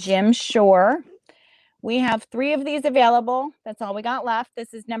by Jim Shore. We have 3 of these available. That's all we got left.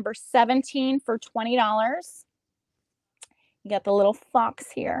 This is number 17 for $20. You got the little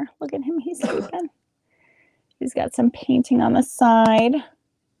fox here. Look at him. He's sleeping. He's got some painting on the side.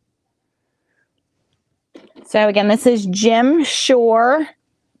 So again, this is Jim Shore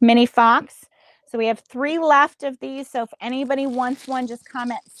Mini Fox. So we have 3 left of these. So if anybody wants one, just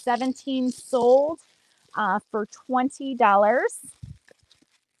comment 17 sold for $20.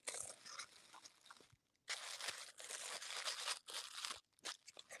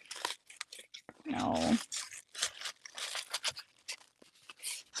 No.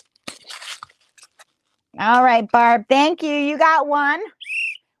 All right, Barb. Thank you. You got one.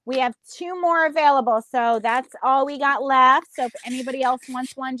 We have 2 more available. So that's all we got left. So if anybody else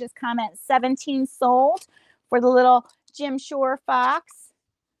wants one, just comment 17 sold for the little Jim Shore Fox.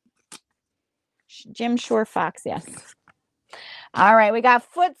 Jim Shore Fox, yes. All right, we got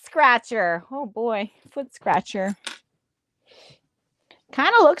Foot Scratcher. Oh boy, Foot Scratcher.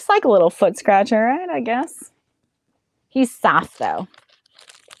 Kind of looks like a little foot scratcher, right? I guess. He's soft though.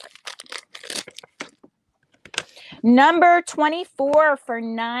 Number 24 for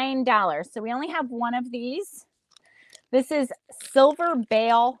 $9. So we only have one of these. This is Silver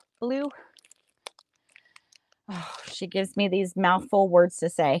Bale Blue. Oh, she gives me these mouthful words to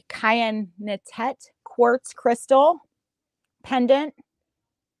say. Kyanite Quartz Crystal Pendant.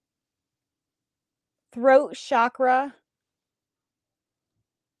 Throat Chakra.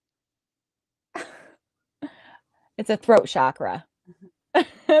 It's a throat chakra.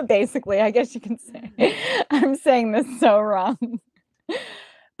 Basically, I guess you can say. I'm saying this so wrong.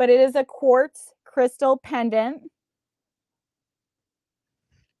 But it is a quartz crystal pendant.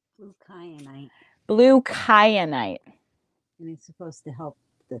 Blue kyanite. Blue kyanite. And it's supposed to help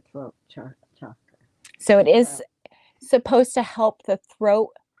the throat chakra. So it is supposed to help the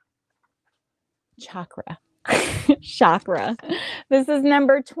throat chakra. Chakra. This is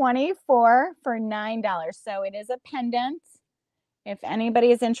number 24 for $9. So it is a pendant. If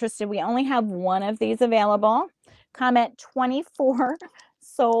anybody is interested, we only have one of these available. Comment 24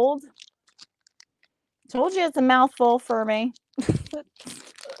 sold. Told you it's a mouthful for me.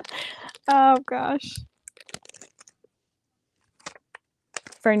 Oh gosh.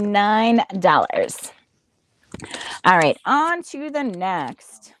 For $9. All right, on to the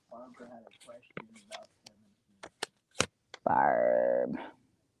next. Barbara had a question about 17. Barb.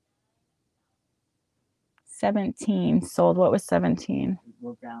 17 sold. What was 17?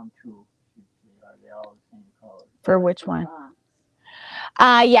 Go down to, are they all the same color? For which one?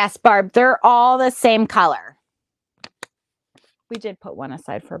 Yes, Barb. They're all the same color. We did put one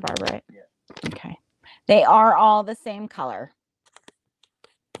aside for Barb, right? Yeah. Okay. They are all the same color.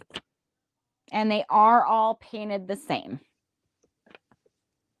 And they are all painted the same.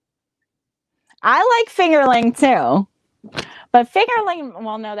 I like fingerling too. But fingerling,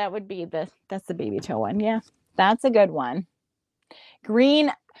 well, no, that would be that's the baby toe one. Yeah, that's a good one.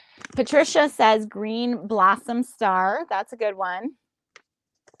 Green, Patricia says green blossom star. That's a good one.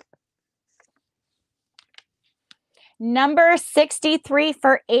 Number 63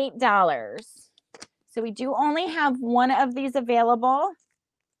 for $8. So we do only have one of these available.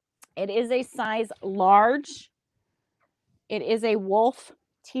 It is a size large. It is a wolf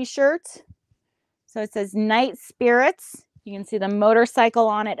t-shirt. So it says Night Spirits. You can see the motorcycle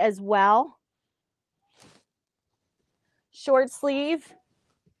on it as well. Short sleeve.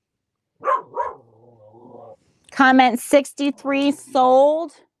 Comment 63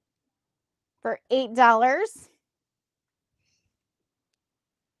 sold for $8.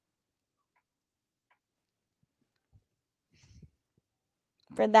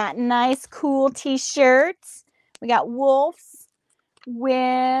 For that nice, cool t-shirt. We got wolves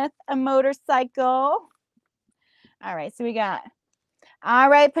with a motorcycle. All right, so we got, all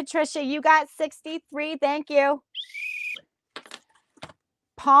right, Patricia, you got 63. Thank you.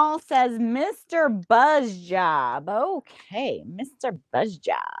 Paul says, Mr. Buzz Job. Okay, Mr. Buzz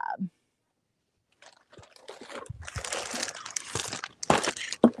Job.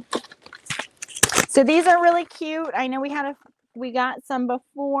 So these are really cute. I know we got some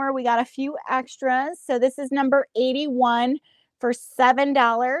before. We got a few extras. So this is number 81 for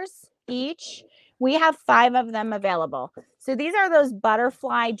 $7 each. We have 5 of them available. So these are those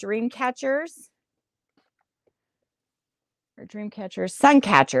butterfly dream catchers. Or dream catchers, sun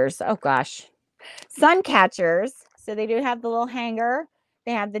catchers. Oh gosh. Sun catchers. So they do have the little hanger.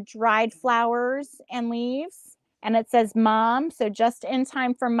 They have the dried flowers and leaves. And it says mom. So just in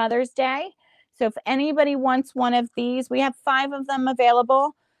time for Mother's Day. So if anybody wants one of these, we have 5 of them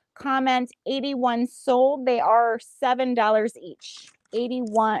available. Comment 81 sold. They are $7 each.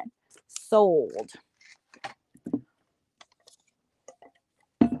 81 sold.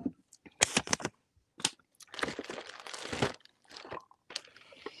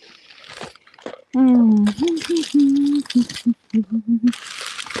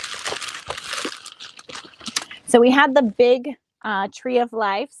 So we had the big Tree of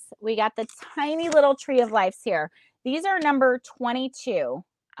Lives. We got the tiny little Tree of Lives here. These are number 22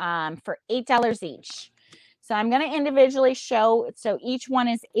 for $8 each. So I'm going to individually show. So each one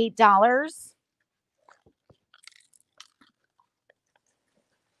is $8.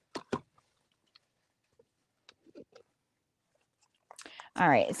 All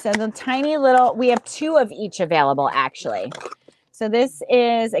right. So the tiny little, we have 2 of each available actually. So this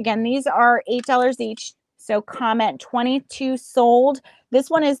is, again, these are $8 each. So comment 22 sold. This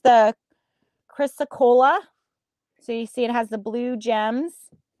one is the Chrysocolla. So you see it has the blue gems.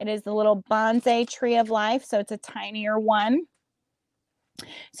 It is the little bonsai Tree of Life. So it's a tinier one.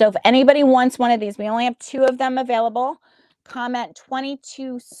 So if anybody wants one of these, we only have 2 of them available. Comment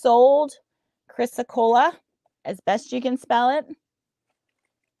 22 sold. Chrysocolla, as best you can spell it.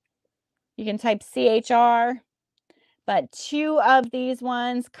 You can type CHR. But 2 of these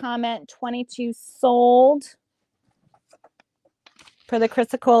ones, comment 22 sold for the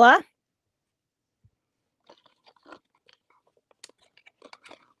Chrysocolla.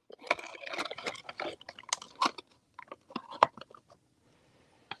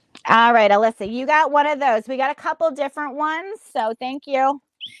 All right, Alyssa, you got one of those. We got a couple different ones, so thank you.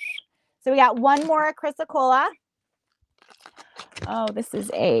 So we got one more Chrysocolla. Oh, this is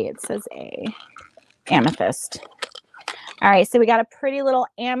A. It says A. Amethyst. All right, so we got a pretty little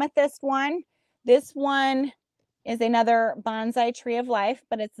amethyst one. This one is another bonsai Tree of Life,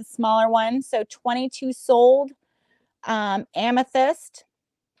 but it's a smaller one. So 22 sold. Amethyst.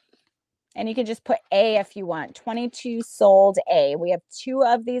 And you can just put A if you want. 22 sold A. We have 2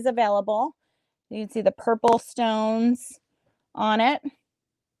 of these available. You can see the purple stones on it.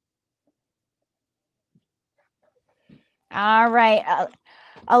 All right.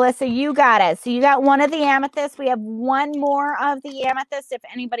 Alyssa, you got it. So you got one of the amethyst. We have one more of the amethyst if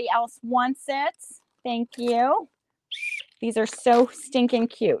anybody else wants it. Thank you. These are so stinking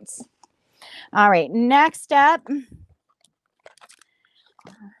cute. All right. Next up,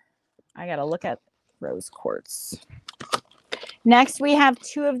 I got to look at rose quartz. Next, we have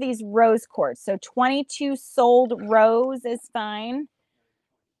 2 of these rose quartz. So 22 sold rose is fine.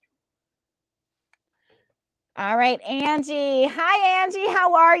 All right, Angie. Hi, Angie.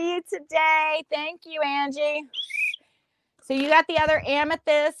 How are you today? Thank you, Angie. So you got the other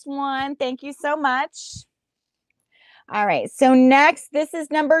amethyst one. Thank you so much. All right, so next, this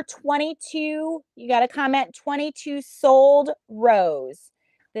is number 22. You got to comment 22 sold rose.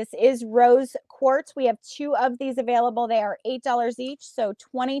 This is rose quartz. We have 2 of these available. They are $8 each, so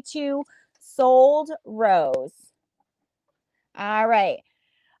 22 sold rose. All right.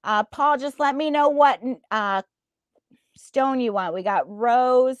 Paul, just let me know what stone you want. We got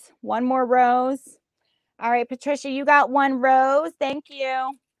rose, 1 more rose. All right, Patricia, you got 1 rose. Thank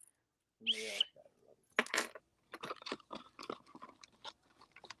you.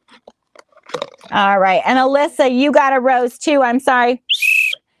 All right. And Alyssa, you got a rose too. I'm sorry.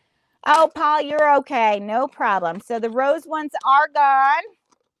 Oh, Paul, you're okay. No problem. So the rose ones are gone.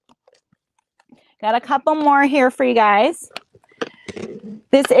 Got a couple more here for you guys.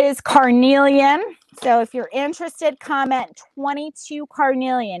 This is carnelian. So if you're interested, comment 22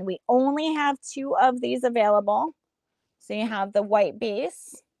 carnelian. We only have 2 of these available. So you have the white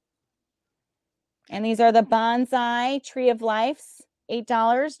base. And these are the bonsai tree of lives.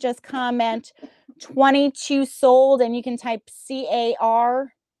 $8. Just comment 22 sold, and you can type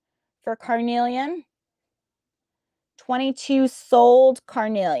CAR for carnelian. 22 sold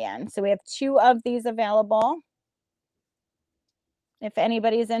carnelian. So we have 2 of these available. If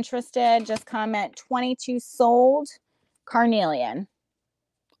anybody's interested, just comment 22 sold carnelian,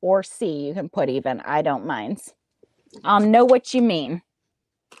 or C, you can put even, I don't mind. Know what you mean.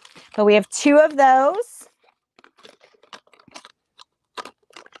 But we have 2 of those.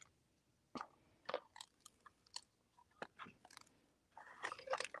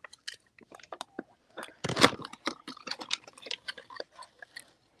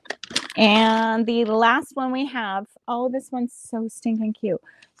 And the last one we have, oh, this one's so stinking cute.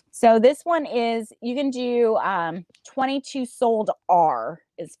 So this one is, you can do 22 sold R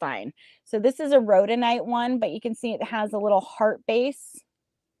is fine. So this is a rhodonite one, but you can see it has a little heart base.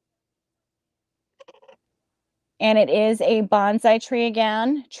 And it is a bonsai tree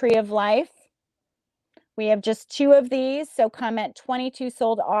again, tree of life. We have just 2 of these, so comment 22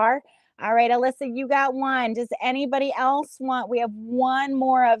 sold R. All right, Alyssa, you got 1. Does anybody else want? We have 1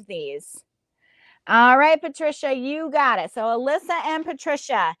 more of these. All right, Patricia, you got it. So Alyssa and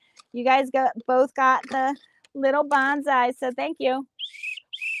Patricia, you guys both got the little bonsai, so thank you.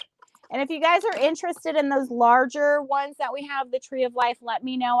 And if you guys are interested in those larger ones that we have, the tree of life, let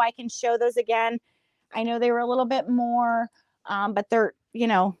me know. I can show those again. I know they were a little bit more, but they're, you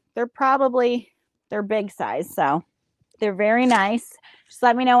know, they're big size, so they're very nice. Just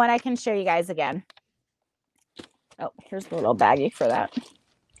let me know when I can show you guys again. Oh, here's the little baggie for that.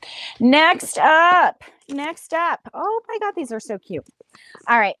 Next up. Oh my God, these are so cute.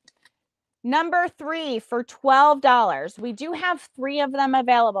 All right. Number 3 for $12. We do have 3 of them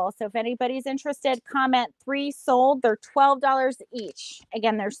available. So if anybody's interested, comment 3 sold. They're $12 each.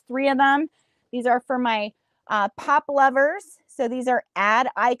 Again, there's 3 of them. These are for my pop lovers. So these are ad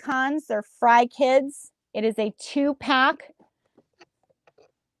icons. They're Fry Kids. It is a 2-pack.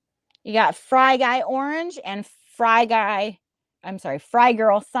 You got Fry Guy Orange and Fry Girl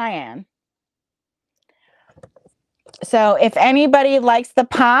Cyan. So if anybody likes the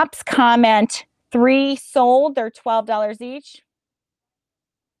pops, comment 3 sold. They're $12 each.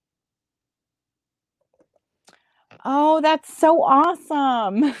 Oh, that's so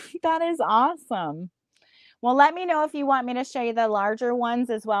awesome. That is awesome. Well, let me know if you want me to show you the larger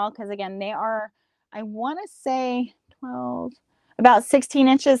ones as well, because again, they are, I want to say 12, about 16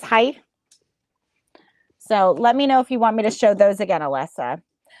 inches height. So let me know if you want me to show those again, Alyssa.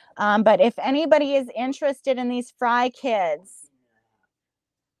 But if anybody is interested in these Fry Kids,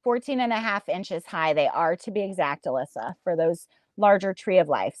 14.5 inches high, they are, to be exact, Alyssa, for those larger tree of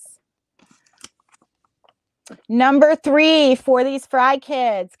lives. Number 3 for these Fry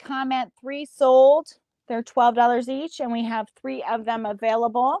Kids, comment 3 sold. They're $12 each, and we have 3 of them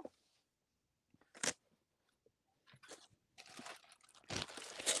available.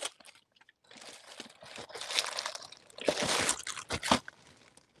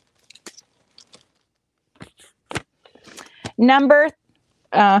 Number,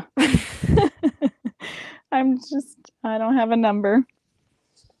 I don't have a number.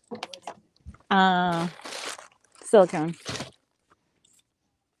 Silicone.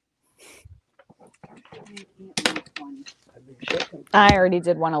 I already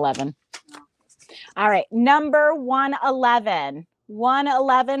did 111. All right, number 111.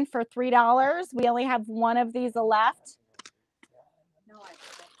 111 for $3. We only have 1 of these left.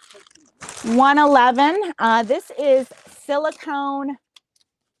 111. This is silicone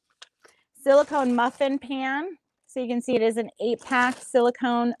muffin pan. So you can see it is an 8-pack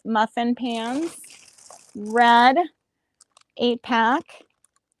silicone muffin pans. Red 8-pack.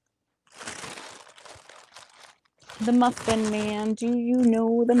 The Muffin Man. Do you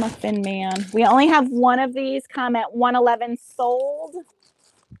know the Muffin Man? We only have one of these. Comment 111 sold.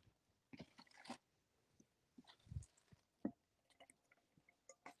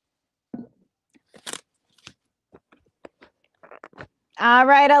 All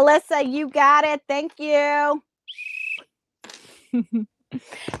right, Alyssa, you got it. Thank you.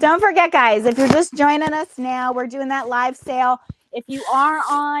 Don't forget, guys, if you're just joining us now, we're doing that live sale. If you are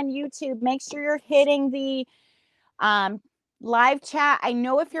on YouTube, make sure you're hitting the live chat. I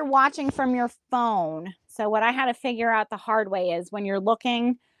know if you're watching from your phone. So what I had to figure out the hard way is when you're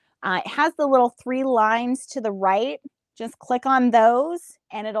looking, it has the little 3 lines to the right. Just click on those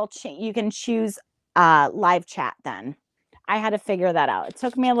and it'll you can choose live chat then. I had to figure that out. It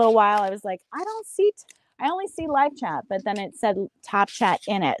took me a little while. I was like, I only see live chat, but then it said top chat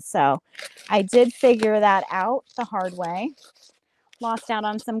in it. So I did figure that out the hard way. Lost out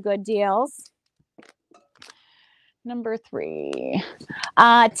on some good deals. Number 3.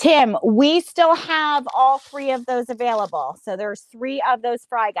 Tim, we still have all 3 of those available. So there's 3 of those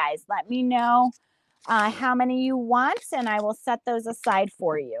fry guys. Let me know how many you want and I will set those aside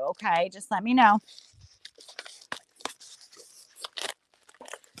for you. Okay, just let me know.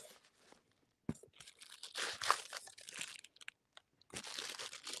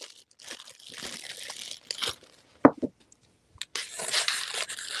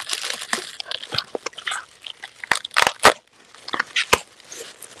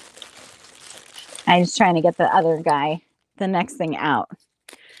 I was trying to get the other guy, the next thing out.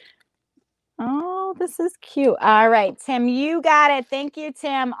 Oh, this is cute. All right, Tim, you got it. Thank you,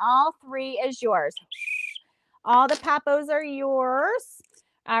 Tim. All 3 is yours. All the papos are yours.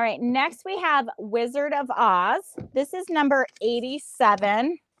 All right, next we have Wizard of Oz. This is number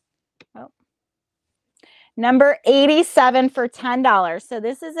 87. Oh. Number 87 for $10. So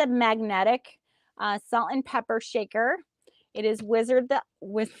this is a magnetic salt and pepper shaker. It is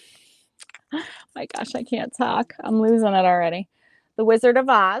my gosh, I can't talk. I'm losing it already. The Wizard of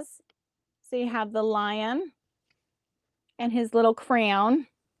Oz. So you have the lion and his little crown.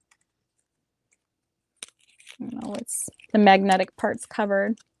 I don't know, it's the magnetic parts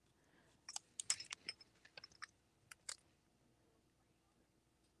covered.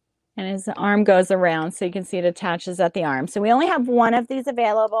 And his arm goes around, so you can see it attaches at the arm. So we only have one of these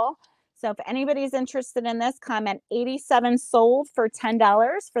available. So if anybody's interested in this, comment 87 sold for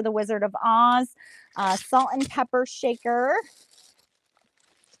 $10 for the Wizard of Oz. Salt and pepper shaker.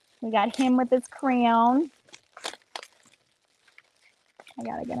 We got him with his crown. I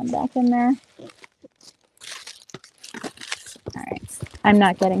gotta get him back in there. All right, I'm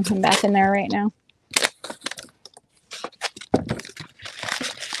not getting him back in there right now.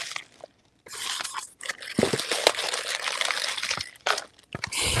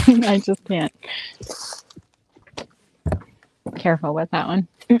 I just can't. Careful with that one.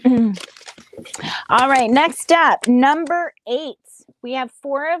 All right, next up, number 8. We have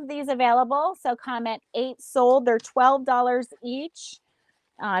 4 of these available. So comment 8 sold. They're $12 each.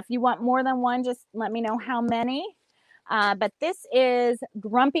 If you want more than one, just let me know how many. But this is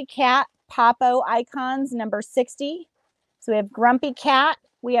Grumpy Cat Popo Icons number 60. So we have Grumpy Cat.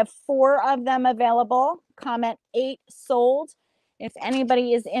 We have 4 of them available. Comment 8 sold. If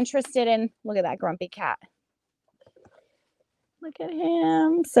anybody is interested in, look at that Grumpy Cat. Look at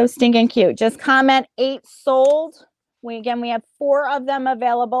him. So stinking cute. Just comment 8 sold. We have 4 of them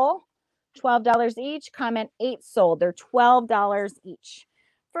available. $12 each. Comment 8 sold. They're $12 each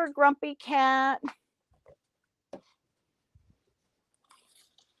for Grumpy Cat.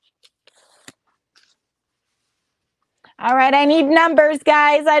 All right, I need numbers,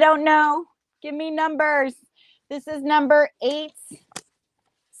 guys. I don't know. Give me numbers. This is number 8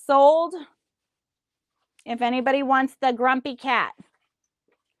 sold. If anybody wants the Grumpy Cat.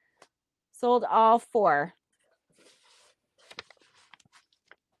 Sold all 4.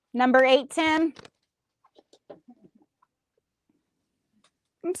 Number 8, Tim.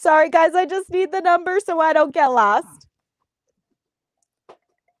 I'm sorry, guys. I just need the number so I don't get lost.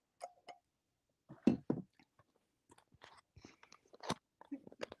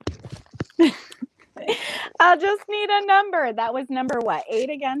 I'll just need a number. That was number what? 8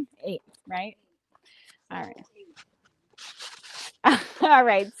 again? 8, right? All right. All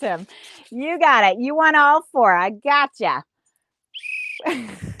right, Tim. You got it. You want all 4. I gotcha.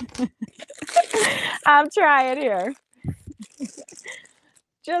 I'm trying here.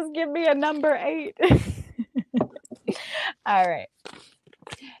 Just give me a number 8. All right.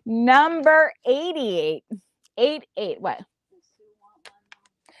 Number 88. 88. What?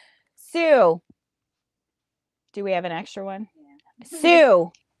 Sue. Do we have an extra one? Yeah.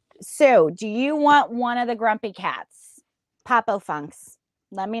 Sue. Sue, do you want one of the grumpy cats? Popo Funks.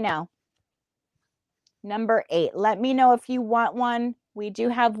 Let me know. Number 8. Let me know if you want one. We do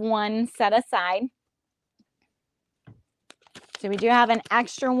have one set aside. So we do have an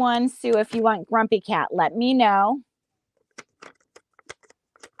extra one. Sue, if you want grumpy cat, let me know.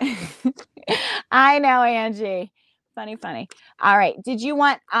 I know, Angie. Funny, funny. All right. Did you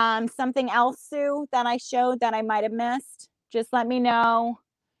want something else, Sue, that I showed that I might have missed? Just let me know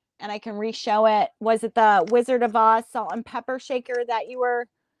and I can re-show it. Was it the Wizard of Oz salt and pepper shaker that you were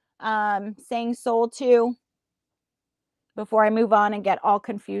saying sold to? Before I move on and get all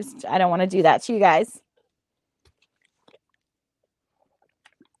confused. I don't want to do that to you guys.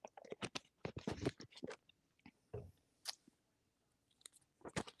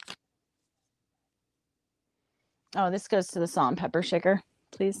 Oh, this goes to the salt and pepper shaker,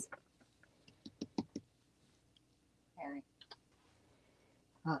 please.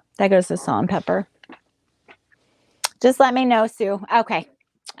 That goes to salt and pepper. Just let me know, Sue. Okay.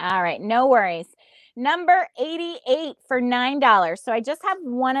 All right. No worries. Number 88 for $9. So I just have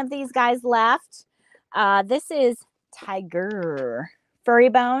one of these guys left. This is Tiger Furry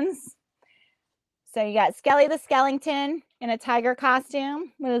Bones. So you got Skelly the Skellington in a tiger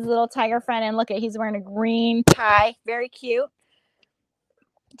costume with his little tiger friend. And look at, he's wearing a green tie. Very cute.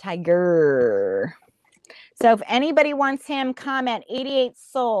 Tiger. So if anybody wants him, comment 88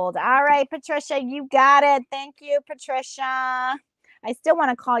 sold. All right, Patricia, you got it. Thank you, Patricia. I still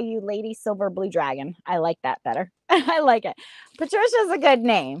want to call you Lady Silver Blue Dragon. I like that better. I like it. Patricia's a good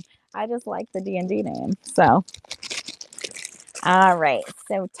name. I just like the D&D name. So, all right.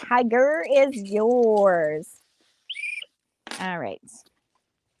 So Tiger is yours. All right.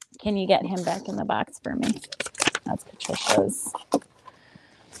 Can you get him back in the box for me? That's Patricia's.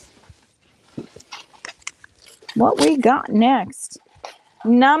 What we got next?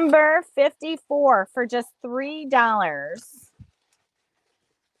 Number 54 for just $3. Is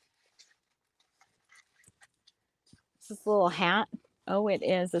this a little hat? Oh, it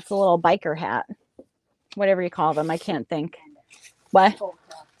is. It's a little biker hat. Whatever you call them. I can't think. What?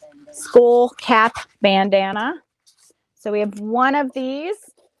 Skull cap bandana. So we have one of these.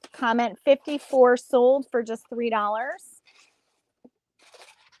 Comment 54 sold for just $3.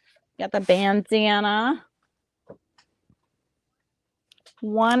 Got the bandana.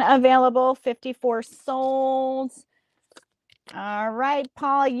 One available, 54 sold. All right,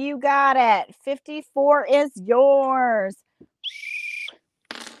 Paul, you got it. 54 is yours.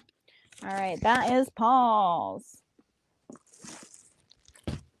 All right, that is Paul's.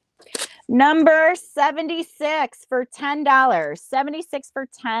 Number 76 for $10. 76 for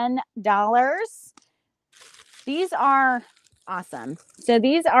 $10. These are awesome. So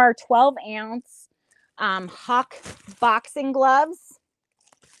these are 12-ounce Hawk boxing gloves.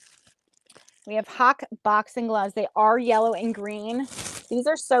 We have Hawk boxing gloves. They are yellow and green. These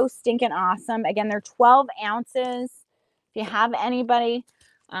are so stinking awesome. Again, they're 12 ounces. If you have anybody,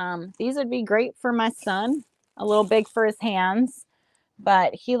 these would be great for my son. A little big for his hands,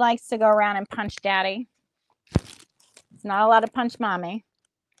 but he likes to go around and punch daddy. It's not a lot of punch mommy.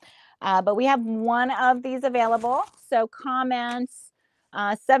 But we have one of these available. So comments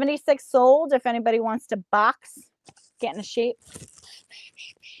 76 sold if anybody wants to box, get in a shape.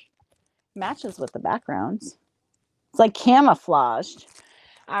 Matches with the backgrounds. It's like camouflaged.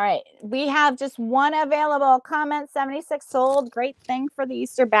 All right. We have just one available. Comment 76 sold. Great thing for the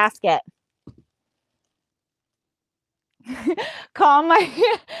Easter basket. Call my,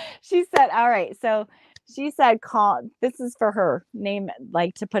 she said, all right. So she said, call, this is for her name,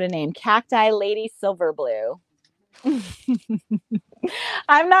 like to put a name, Cacti Lady Silver Blue.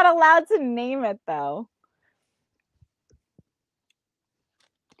 I'm not allowed to name it though.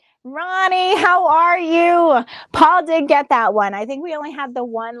 Ronnie, how are you? Paul did get that one. I think we only had the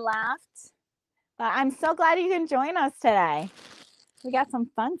one left. But I'm so glad you can join us today. We got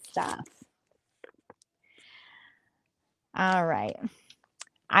some fun stuff. All right.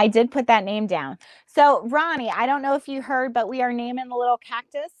 I did put that name down. So, Ronnie, I don't know if you heard, but we are naming the little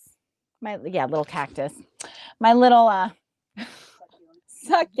cactus. Little cactus. My little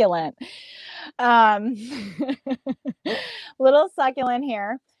succulent. Little succulent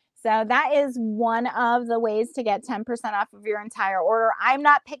here. So that is one of the ways to get 10% off of your entire order. I'm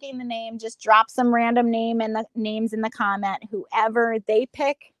not picking the name. Just drop some random names in the comment. Whoever they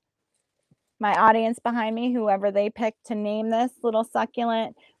pick, my audience behind me, whoever they pick to name this little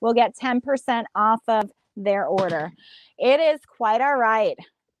succulent will get 10% off of their order. It is quite all right.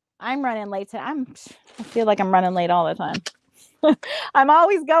 I'm running late today. I feel like I'm running late all the time. I'm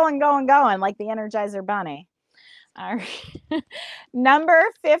always going like the Energizer Bunny. All right. Number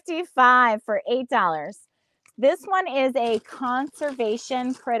 55 for $8. This one is a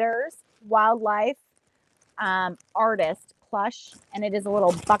conservation critters wildlife artist plush, and it is a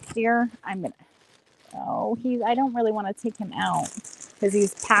little buck deer. I don't really want to take him out because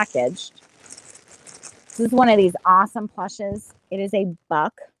he's packaged. This is one of these awesome plushes. It is a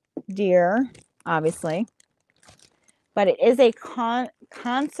buck deer, obviously, but it is a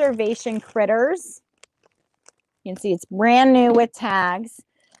conservation critters. You can see it's brand new with tags.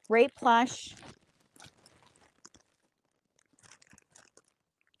 Great plush.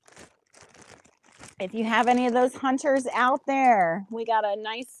 If you have any of those hunters out there, we got a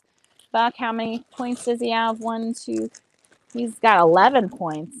nice buck. How many points does he have? 1, 2. He's got 11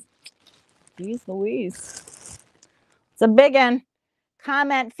 points. Jeez Louise. It's a big one.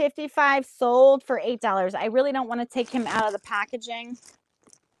 Comment 55 sold for $8. I really don't want to take him out of the packaging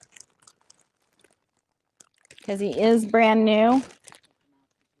because he is brand new.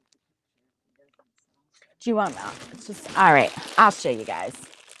 Do you want it's just all right? I'll show you guys.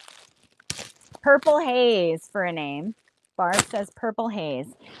 Purple Haze for a name. Barb says Purple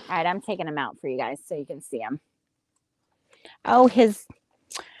Haze. All right, I'm taking him out for you guys so you can see him. Oh, his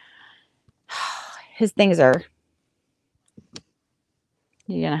things are.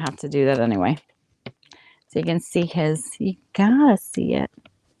 You're gonna have to do that anyway. So you can see his. You gotta see it.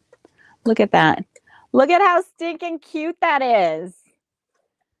 Look at that. Look at how stinking cute that is.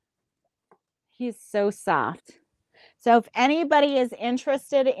 He's so soft. So if anybody is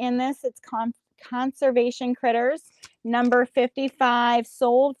interested in this, it's Conservation Critters, number 55,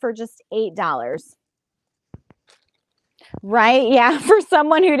 sold for just $8. Right? Yeah, for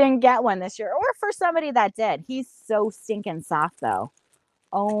someone who didn't get one this year, or for somebody that did. He's so stinking soft, though.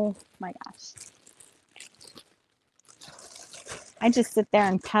 Oh, my gosh. I just sit there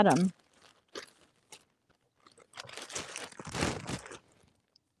and pet him.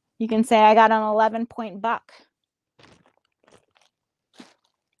 You can say I got an 11-point buck.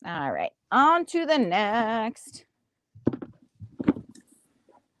 All right, on to the next.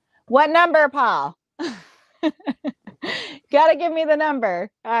 What number, Paul? Gotta give me the number.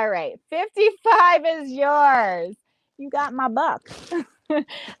 All right, 55 is yours. You got my buck.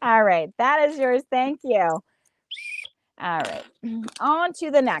 All right, that is yours. Thank you. All right, on to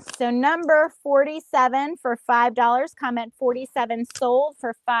the next. So number 47 for $5. Comment 47 sold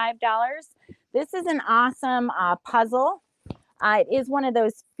for $5. This is an awesome puzzle. It is one of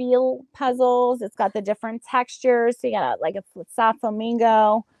those feel puzzles. It's got the different textures. So you got like a soft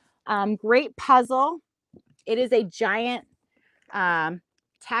flamingo. Great puzzle. It is a giant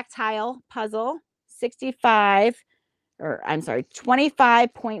tactile puzzle.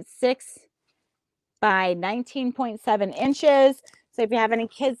 25.6 by 19.7 inches. So if you have any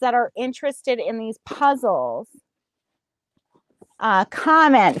kids that are interested in these puzzles,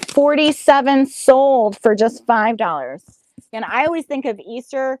 comment 47 sold for just $5. And I always think of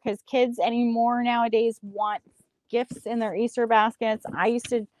Easter because kids anymore nowadays want gifts in their Easter baskets. I used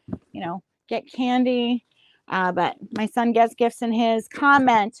to, get candy, but my son gets gifts in his.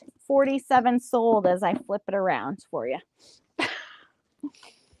 Comment 47 sold as I flip it around for you. It's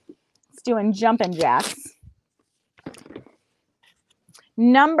doing jumping jacks.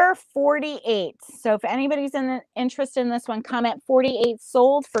 Number 48. So if anybody's interested in this one, comment 48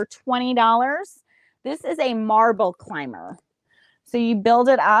 sold for $20. This is a marble climber. So you build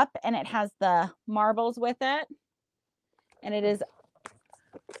it up and it has the marbles with it. And it is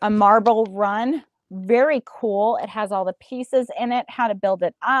a marble run. Very cool. It has all the pieces in it, how to build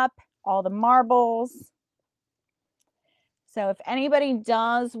it up, all the marbles. So if anybody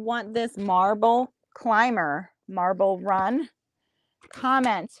does want this marble climber, marble run,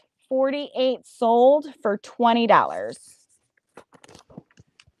 comment 48 sold for $20.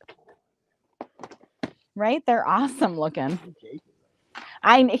 Right? They're awesome looking.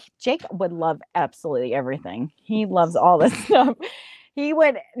 Jake would love absolutely everything. He loves all this stuff. He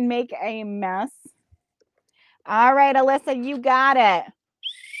would make a mess. All right, Alyssa, you got it.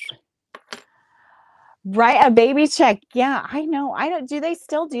 Right, a baby check. Yeah, I know. Do they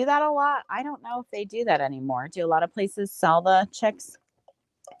still do that a lot? I don't know if they do that anymore. Do a lot of places sell the chicks?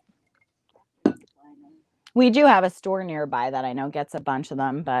 We do have a store nearby that I know gets a bunch of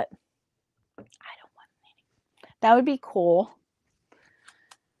them, but I don't want any. That would be cool.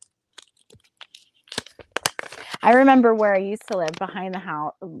 I remember where I used to live behind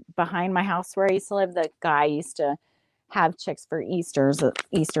my house where I used to live, the guy used to have chicks for Easter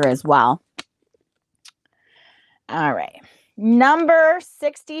as well. All right. Number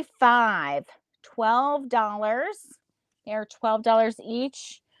 65, $12. They're $12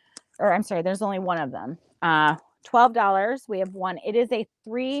 each. Or I'm sorry, there's only one of them. $12. We have one. It is a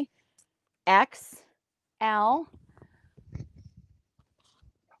 3XL.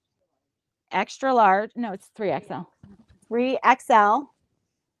 Extra large. No, it's 3XL. 3XL.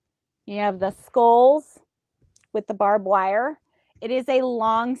 You have the skulls with the barbed wire. It is a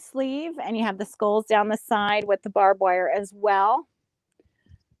long sleeve, and you have the skulls down the side with the barbed wire as well.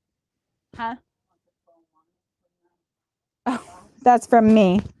 Huh? Oh, that's from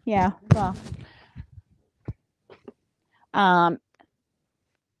me. Yeah. Well. All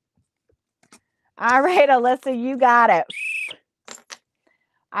right, Alyssa, you got it.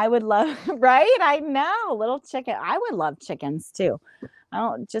 I would love, right? I know, little chicken. I would love chickens too. I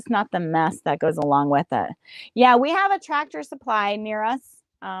don't, just not the mess that goes along with it. Yeah, we have a Tractor Supply near us,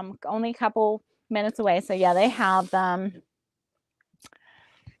 only a couple minutes away. So yeah, they have them.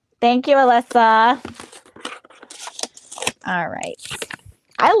 Thank you, Alyssa. All right.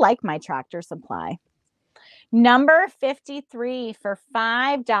 I like my Tractor Supply. Number 53 for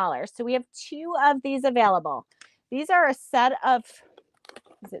 $5. So we have 2 of these available. These are a set of,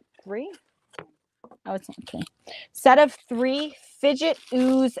 is it 3? Oh, it's not 3. Set of 3 Fidget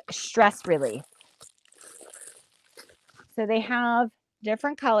Ooze Stress Relief. So they have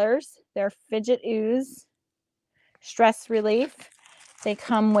different colors. They're Fidget Ooze Stress Relief. They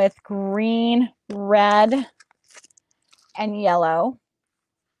come with green, red, and yellow.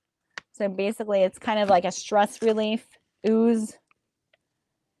 So basically, it's kind of like a stress relief ooze.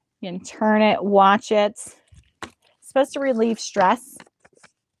 You can turn it, watch it. It's supposed to relieve stress.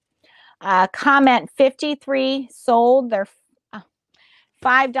 Comment 53 sold. They're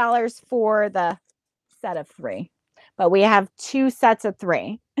 $5 for the set of 3. But we have 2 sets of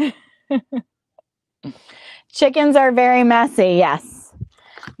 3. Chickens are very messy. Yes.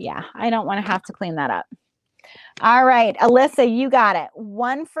 Yeah, I don't want to have to clean that up. All right, Alyssa, you got it.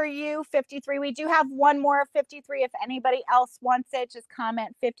 1 for you, 53. We do have one more of 53. If anybody else wants it, just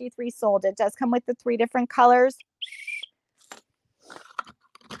comment 53 sold. It does come with the 3 different colors.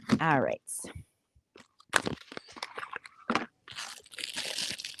 All right.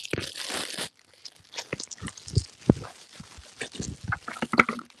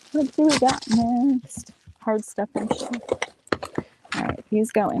 What do we got next? Hard stuff and shit. All right,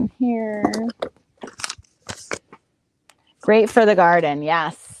 these go in here. Great for the garden,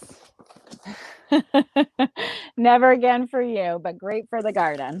 yes. Never again for you, but great for the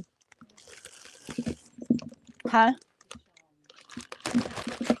garden. Huh?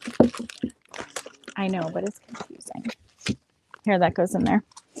 I know, but it's confusing. Here, that goes in there.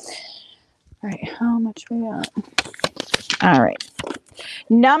 All right, how much we got? All right.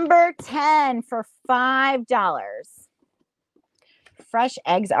 Number 10 for $5. Fresh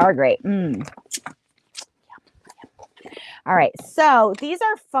eggs are great. All right, so these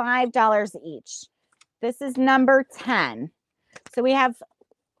are $5 each. This is number 10. So we have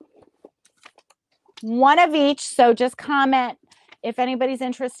 1 of each. So just comment, if anybody's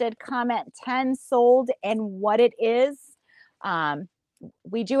interested, comment 10 sold and what it is.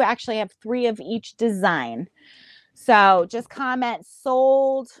 We do actually have 3 of each design. So just comment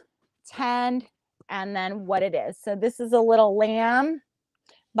sold, 10, and then what it is. So this is a little lamb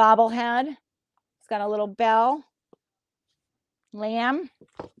bobblehead. It's got a little bell. Lamb.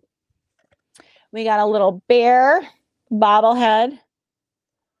 We got a little bear bobblehead.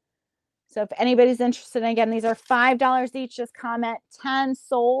 So if anybody's interested, again, these are $5 each. Just comment 10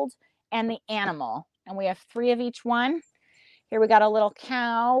 sold and the animal. And we have 3 of each one. Here we got a little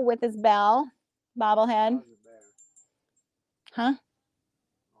cow with his bell bobblehead. Huh?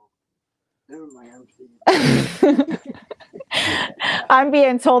 I'm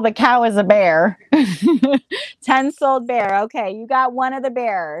being told the cow is a bear. 10 sold bear. Okay, you got 1 of the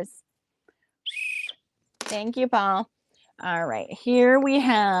bears. Thank you, Paul. All right, here we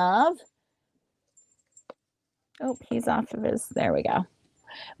have, oh, he's off of his, there we go.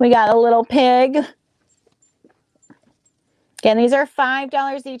 We got a little pig. Again, these are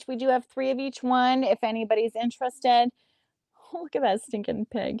 $5 each. We do have 3 of each one if anybody's interested. Oh, look at that stinking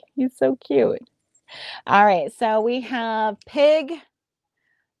pig. He's so cute. All right, so we have pig,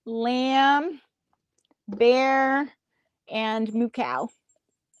 lamb, bear, and moo cow.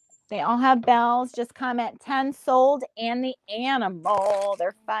 They all have bells. Just comment 10 sold and the animal.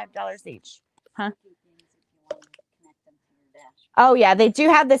 They're $5 each. Huh? Oh, yeah. They do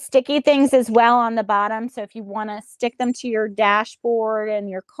have the sticky things as well on the bottom. So if you want to stick them to your dashboard and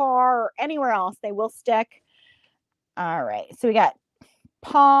your car or anywhere else, they will stick. All right. So we got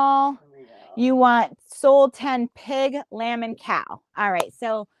Paul. You want sold 10 pig, lamb, and cow. All right.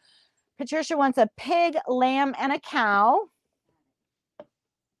 So Patricia wants a pig, lamb, and a cow.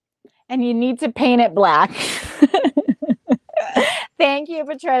 And you need to paint it black. Thank you,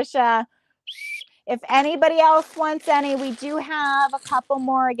 Patricia. If anybody else wants any, we do have a couple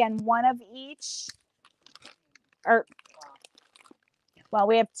more. Again, one of each. Or, well,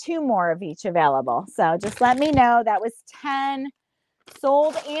 we have 2 more of each available. So just let me know. That was 10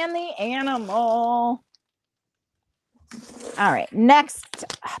 sold and the animal. All right, next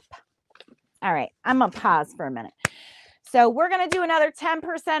up. All right, I'm going to pause for a minute. So we're going to do another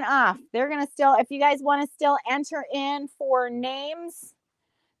 10% off. They're going to still, if you guys want to still enter in for names,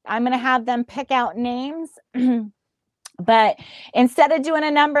 I'm going to have them pick out names. But instead of doing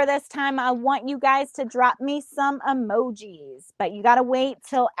a number this time, I want you guys to drop me some emojis. But you got to wait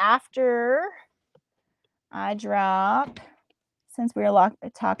till after I drop, since we were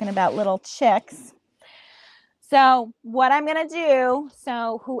talking about little chicks. So what I'm going to do,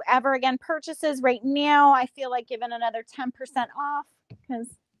 so whoever, again, purchases right now, I feel like giving another 10% off because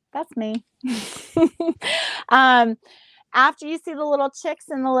that's me. After you see the little chicks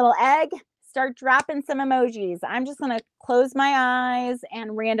and the little egg, start dropping some emojis. I'm just going to close my eyes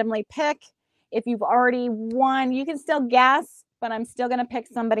and randomly pick. If you've already won, you can still guess, but I'm still going to pick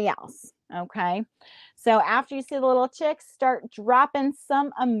somebody else. Okay. So after you see the little chicks, start dropping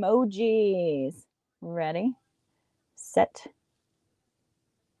some emojis. Ready? Set.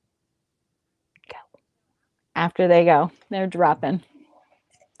 Go. After they go, they're dropping.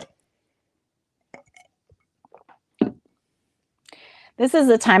 This is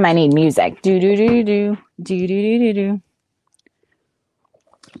the time I need music. Do do do do do do do do do.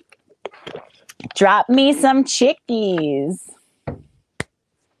 Drop me some chickies.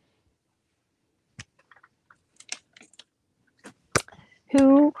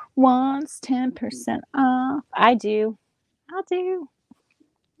 Who wants 10% off? I do. I'll do.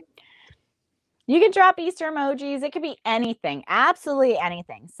 You can drop Easter emojis. It could be anything. Absolutely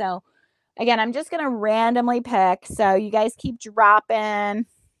anything. So again, I'm just going to randomly pick. So you guys keep dropping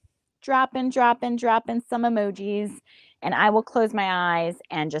some emojis, and I will close my eyes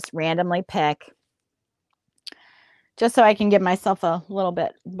and just randomly pick, just so I can give myself a little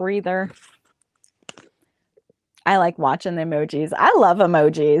bit breather. I like watching the emojis. I love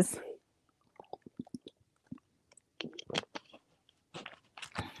emojis.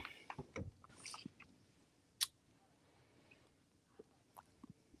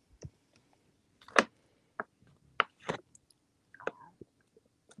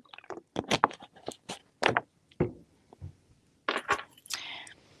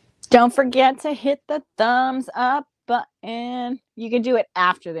 Don't forget to hit the thumbs up button. You can do it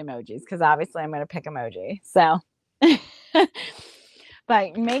after the emojis because obviously I'm going to pick emoji. So,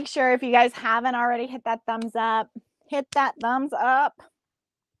 but make sure if you guys haven't already hit that thumbs up, hit that thumbs up.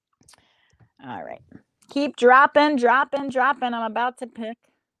 All right. Keep dropping. I'm about to pick,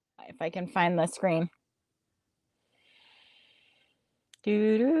 if I can find the screen.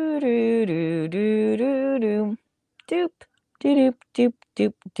 Do do do do do do do. Doop doop doop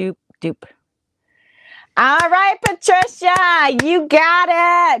doop doop doop. All right, Patricia, you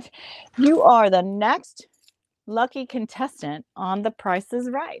got it. You are the next lucky contestant on The Price is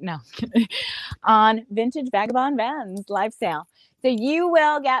Right. No, on Vintage Vagabond Vends live sale. So you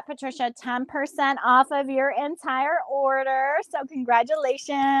will get, Patricia, 10% off of your entire order. So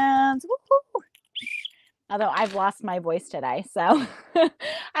congratulations. Woo-hoo. Although I've lost my voice today, so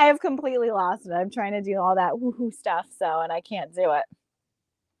I have completely lost it. I'm trying to do all that woohoo stuff, and I can't do it.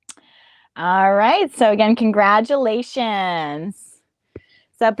 All right. So again, congratulations.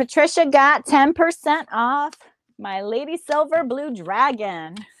 So Patricia got 10% off my Lady Silver Blue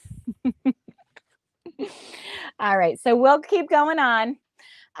Dragon. All right. So we'll keep going on.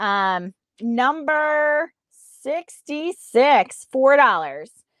 Number 66, $4.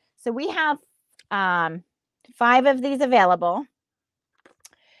 So we have 5 of these available.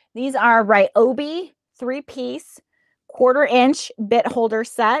 These are Ryobi 3-piece 1/4-inch bit holder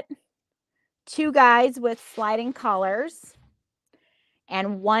set. 2 guides with sliding collars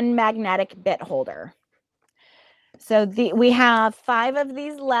and 1 magnetic bit holder. So we have 5 of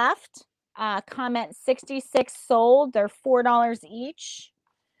these left. Comment 66 sold. They're $4 each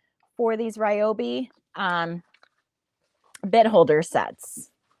for these Ryobi bit holder sets.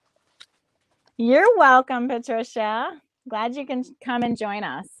 You're welcome, Patricia. Glad you can come and join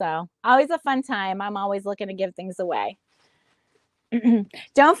us. So always a fun time. I'm always looking to give things away.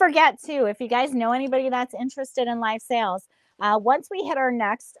 Don't forget too, if you guys know anybody that's interested in live sales, once we hit our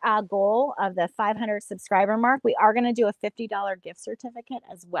next goal of the 500 subscriber mark, we are going to do a $50 gift certificate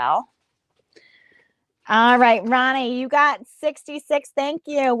as well. All right, Ronnie, you got 66. Thank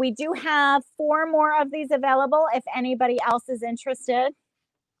you. We do have 4 more of these available if anybody else is interested.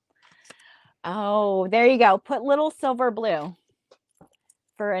 Oh, there you go. Put little silver blue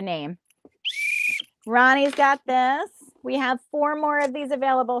for a name. Ronnie's got this. We have 4 more of these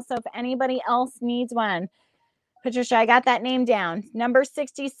available. So if anybody else needs one, Patricia, I got that name down. Number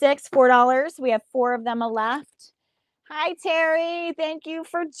 66, $4. We have 4 of them left. Hi, Terry. Thank you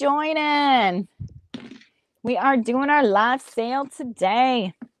for joining. We are doing our live sale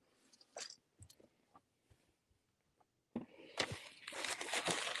today.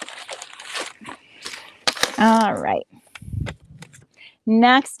 All right.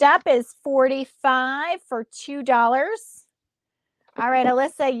 Next up is 45 for $2. All right,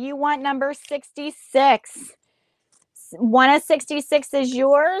 Alyssa, you want number 66. One of 66 is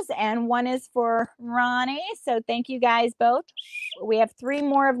yours and one is for Ronnie. So thank you guys both. We have 3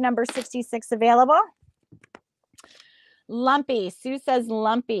 more of number 66 available. Lumpy. Sue says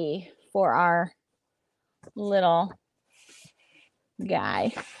Lumpy for our little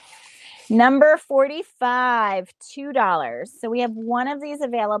guy. Number 45, $2. So we have 1 of these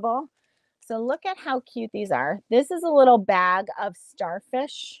available. So look at how cute these are. This is a little bag of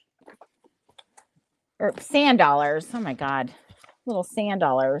starfish or sand dollars. Oh my God. Little sand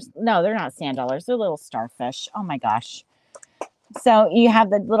dollars. No, they're not sand dollars. They're little starfish. Oh my gosh. So you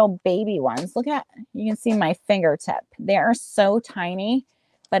have the little baby ones. Look at, you can see my fingertip. They are so tiny,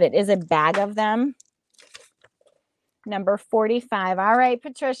 but it is a bag of them. Number 45. All right,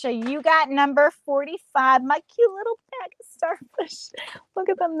 Patricia, you got number 45. My cute little bag of starfish. Look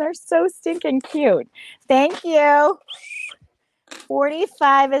at them. They're so stinking cute. Thank you.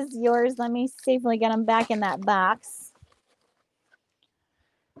 45 is yours. Let me safely get them back in that box.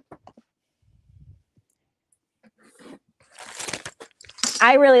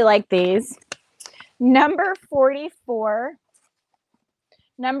 I really like these. Number 44.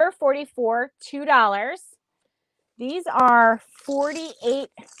 Number 44, $2. These are 48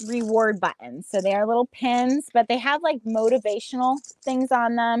 reward buttons. So they are little pins, but they have like motivational things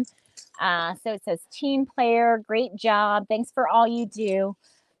on them. So it says team player, great job. Thanks for all you do.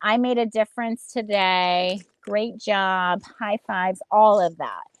 I made a difference today. Great job. High fives, all of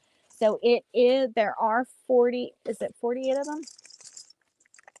that. So it is, there are 40, is it 48 of them?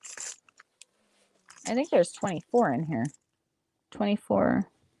 I think there's 24 in here. 24.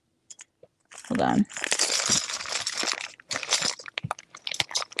 Hold on.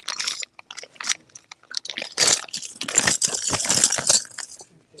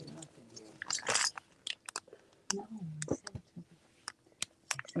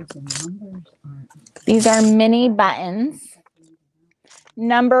 These are mini buttons.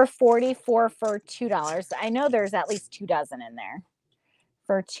 Number 44 for $2. I know there's at least 2 dozen in there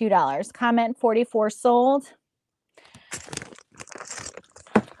for $2. Comment 44 sold.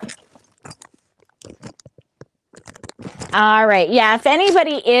 All right. Yeah, if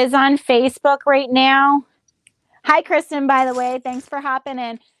anybody is on Facebook right now, hi, Kristen, by the way. Thanks for hopping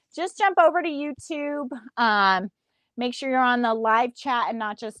in. Just jump over to YouTube. Make sure you're on the live chat and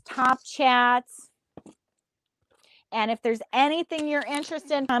not just top chats. And if there's anything you're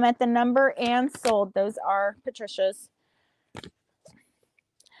interested in, comment the number and sold. Those are Patricia's.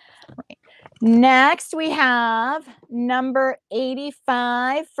 Right. Next, we have number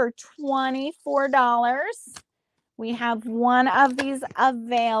 85 for $24. We have 1 of these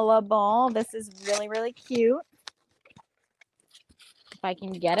available. This is really, really cute. If I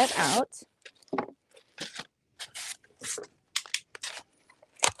can get it out.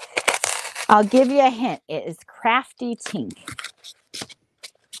 I'll give you a hint. It is Crafty Tink.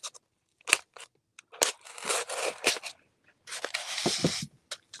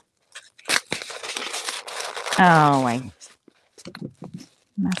 Oh, I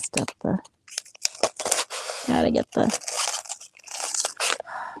messed up the, gotta get the,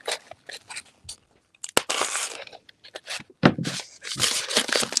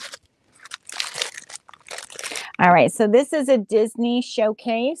 all right, so this is a Disney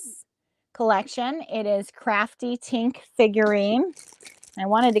Showcase collection. It is Crafty Tink figurine. I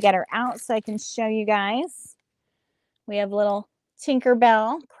wanted to get her out so I can show you guys. We have little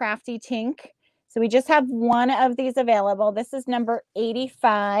Tinkerbell, Crafty Tink. So we just have 1 of these available. This is number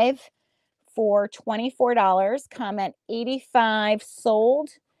 85 for $24. Comment 85 sold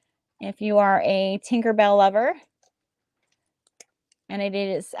if you are a Tinkerbell lover. And it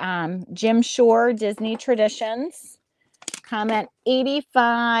is Jim Shore Disney Traditions. Comment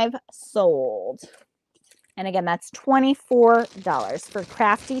 85 sold. And again, that's $24 for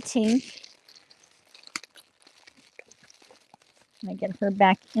Crafty Tink. Let me get her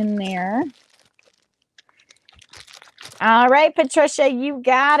back in there. All right, Patricia, you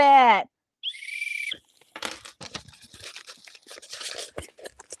got it.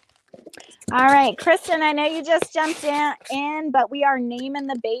 All right, Kristen, I know you just jumped in, but we are naming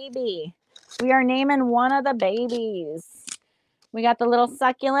the baby. We are naming one of the babies. We got the little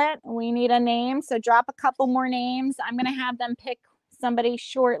succulent. We need a name, so drop a couple more names. I'm going to have them pick somebody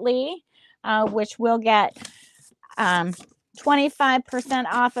shortly, which will get 25%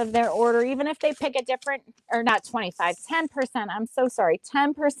 off of their order, even if they pick a different, or not 25, 10%. I'm so sorry.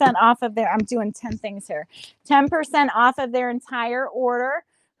 10% off of their, I'm doing 10 things here. 10% off of their entire order.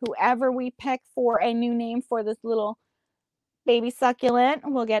 Whoever we pick for a new name for this little baby succulent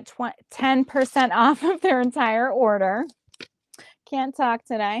will get 10% off of their entire order. Can't talk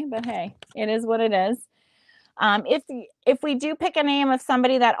today, but hey, it is what it is. If we do pick a name of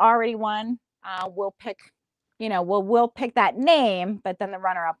somebody that already won, we'll pick, we'll pick that name, but then the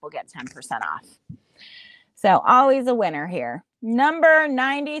runner-up will get 10% off. So always a winner here. Number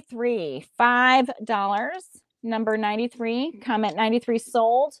 93, $5. Number 93, comment 93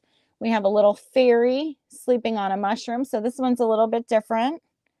 sold. We have a little fairy sleeping on a mushroom. So this one's a little bit different.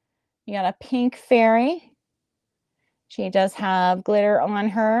 You got a pink fairy. She does have glitter on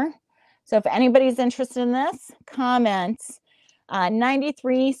her. So if anybody's interested in this, comment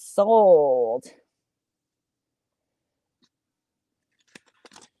 93 sold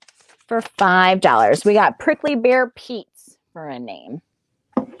for $5. We got Prickly Bear Pete's for a name.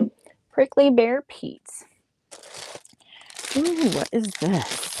 Prickly Bear Pete's. Ooh, what is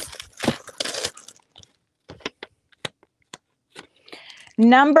this?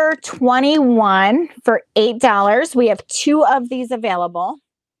 Number 21 for $8. We have 2 of these available.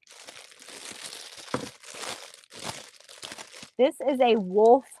 This is a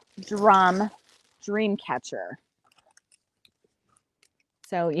wolf drum dream catcher.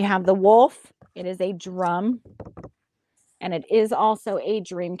 So you have the wolf. It is a drum. And it is also a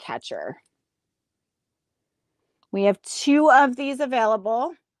dream catcher. We have 2 of these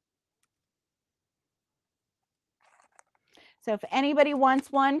available. So if anybody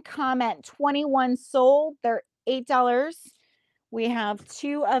wants one, comment 21 sold. They're $8. We have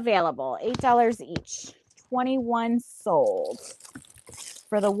 2 available, $8 each. 21 sold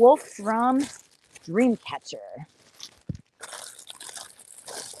for the wolf drum dream catcher.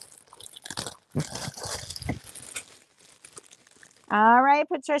 All right,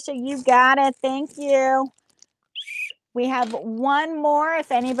 Patricia, you got it. Thank you. We have one more.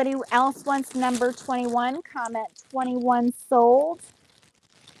 If anybody else wants number 21, comment 21 sold.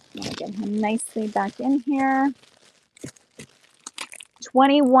 I'm going to get him nicely back in here.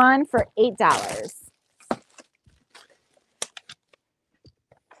 21 for $8.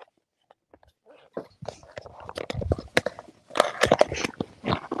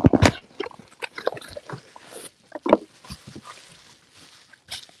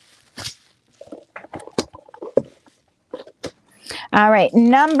 All right,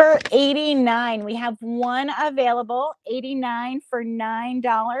 number 89. We have one available, 89 for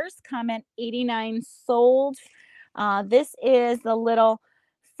 $9. Comment 89 sold. This is the little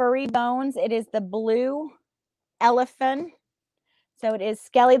furry bones. It is the blue elephant. So it is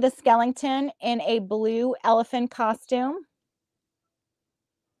Skelly the Skellington in a blue elephant costume.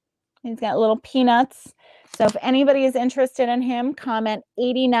 He's got little peanuts. So if anybody is interested in him, comment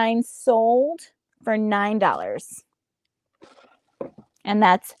 89 sold for $9. And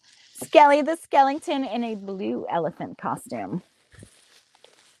that's Skelly the Skellington in a blue elephant costume.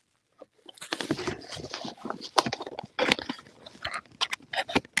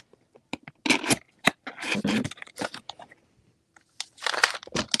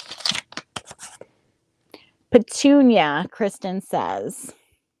 Petunia, Kristen says.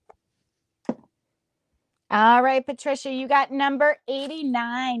 All right, Patricia, you got number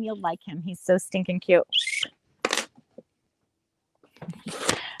 89. You'll like him. He's so stinking cute.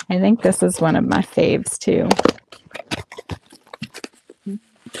 I think this is one of my faves too.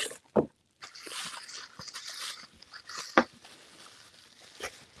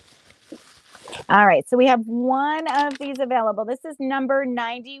 All right, so we have one of these available. This is number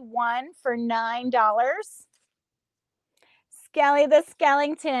 91 for $9. Skelly the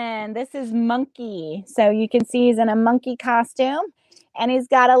Skellington. This is Monkey. So you can see he's in a monkey costume and he's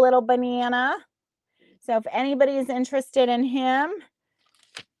got a little banana. So if anybody is interested in him,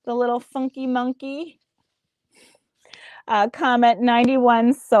 the little funky monkey, comment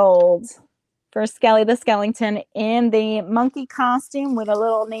 91 sold for Skelly the Skellington in the monkey costume with a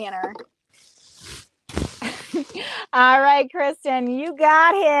little nanner. All right, Kristen, you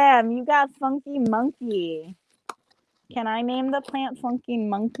got him. You got Funky Monkey. Can I name the plant Funky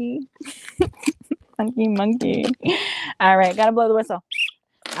Monkey? Funky Monkey. All right, gotta blow the whistle.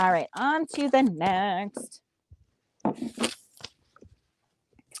 All right, on to the next.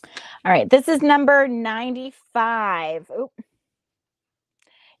 All right, this is number 95. Oop.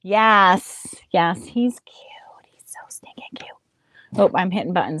 Yes, he's cute. He's so stinking cute. Oh, I'm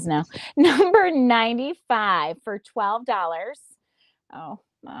hitting buttons now. Number 95 for $12. Oh,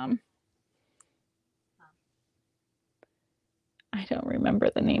 I don't remember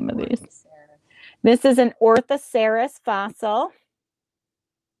the name of these. This is an Orthoceras fossil.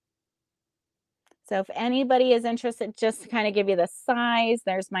 So if anybody is interested, just to kind of give you the size,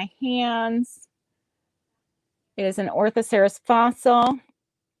 there's my hands. It is an Orthoceras fossil.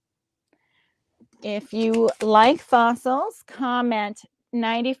 If you like fossils, comment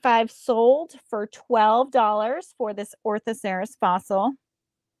 95 sold for $12 for this Orthoceras fossil.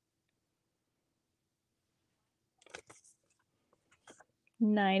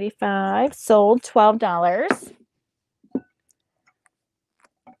 $95 sold, $12.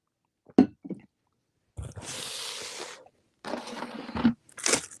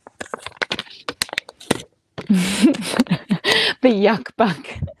 The yuck bug.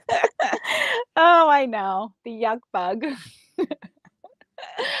 Oh, I know. The yuck bug.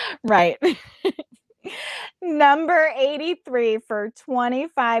 Right. Number 83 for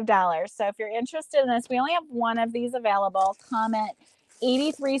 $25. So if you're interested in this, we only have one of these available. Comment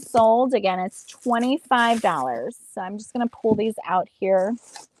 83 sold. Again, it's $25. So I'm just going to pull these out here.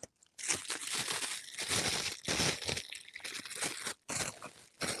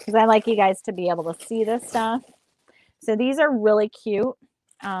 Because I like you guys to be able to see this stuff. So these are really cute.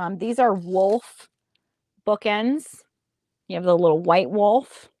 These are wolf bookends. You have the little white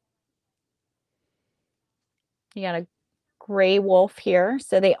wolf. You got a gray wolf here.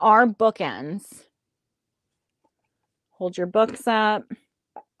 So they are bookends. Hold your books up.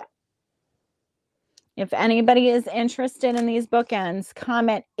 If anybody is interested in these bookends,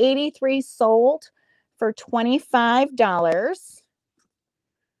 comment 83 sold for $25.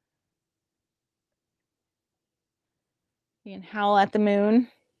 You can howl at the moon.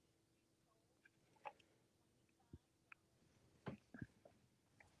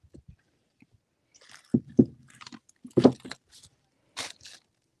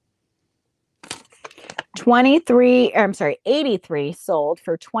 $83 sold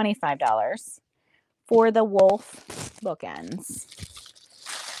for $25 for the wolf bookends.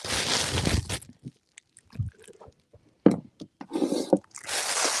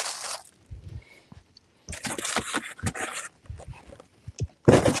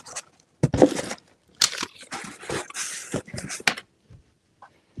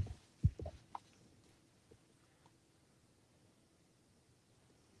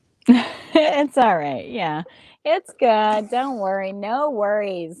 It's all right. Yeah, it's good. Don't worry. No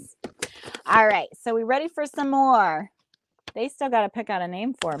worries. All right. So we ready for some more? They still got to pick out a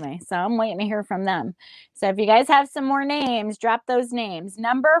name for me. So I'm waiting to hear from them. So if you guys have some more names, drop those names.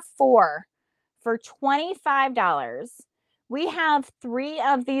 Number 4 for $25. We have 3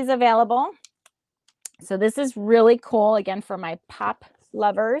 of these available. So this is really cool. Again, for my pop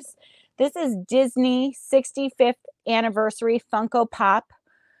lovers. This is Disney 65th anniversary Funko Pop.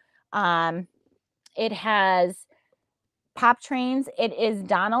 It has pop trains. It is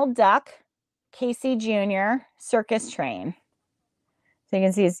Donald Duck, Casey Jr. circus train. So you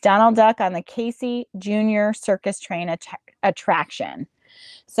can see it's Donald Duck on the Casey Jr. circus train attraction.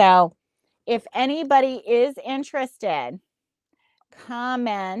 So if anybody is interested,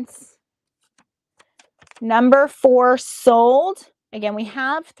 comment number 4 sold. Again, we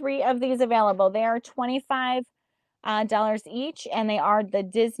have 3 of these available. They are $25 each, and they are the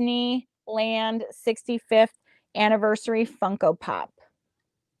Disneyland 65th anniversary Funko Pop.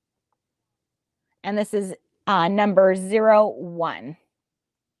 And this is number 01.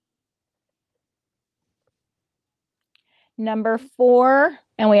 Number 4,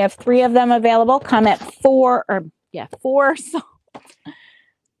 and we have 3 of them available. Comment 4, or yeah, 4 sold.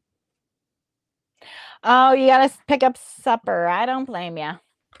 Oh, you got to pick up supper. I don't blame you.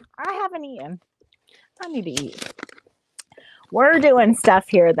 I haven't eaten. I need to eat. We're doing stuff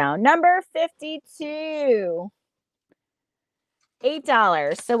here, though. Number 52.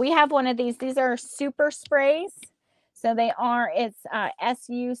 $8. So we have one of these. These are super sprays. So they are, it's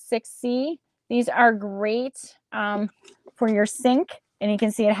SU6C. These are great for your sink. And you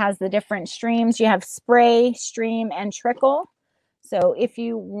can see it has the different streams. You have spray, stream, and trickle. So if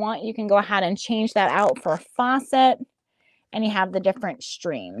you want, you can go ahead and change that out for a faucet. And you have the different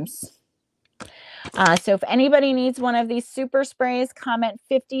streams. So if anybody needs one of these super sprays, comment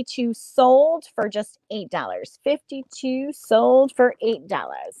 52 sold for just $8. 52 sold for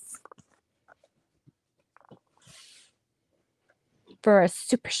 $8. For a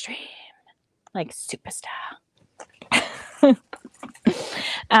super stream, like Superstar.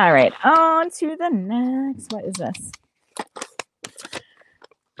 All right, on to the next. What is this?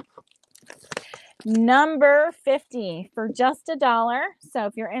 Number 50 for just $1. So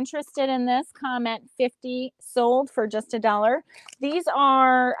if you're interested in this, comment 50 sold for just $1. These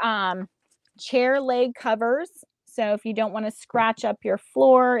are chair leg covers. So if you don't want to scratch up your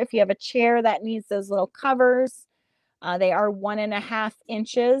floor, if you have a chair that needs those little covers, they are 1.5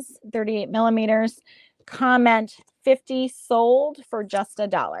 inches, 38 millimeters. Comment 50 sold for just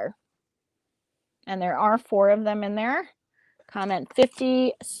 $1. And there are 4 of them in there. Comment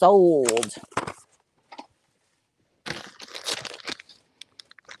 50 sold.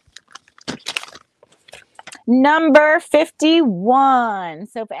 Number 51.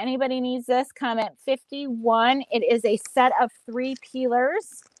 So if anybody needs this, comment 51. It is a set of 3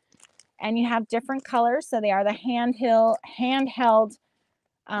 peelers, and you have different colors. So they are the handheld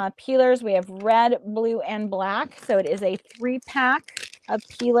peelers. We have red, blue, and black. So it is a 3-pack of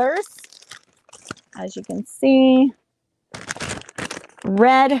peelers. As you can see,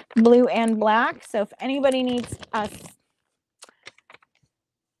 red, blue, and black. So if anybody needs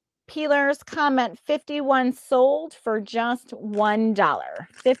peelers, comment 51 sold for just $1.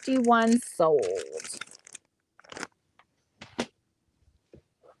 51 sold.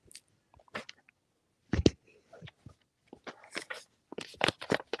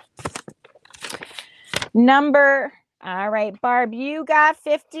 All right, Barb, you got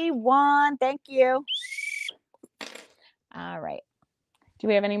 51. Thank you. All right. Do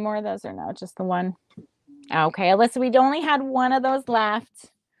we have any more of those or no? Just the one? Okay, Alyssa, we only had one of those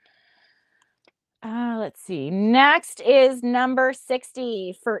left. Let's see. Next is number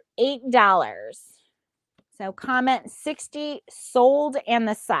 60 for $8. So comment 60 sold and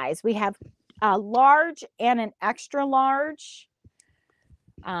the size. We have a large and an extra large.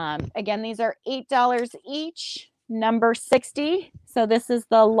 Again, these are $8 each. Number 60. So this is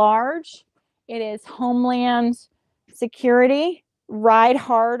the large. It is Homeland Security. Ride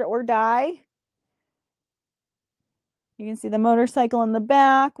hard or die. You can see the motorcycle in the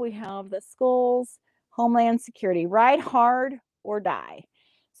back. We have the skulls. Homeland Security. Ride hard or die.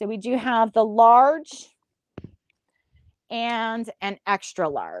 So we do have the large and an extra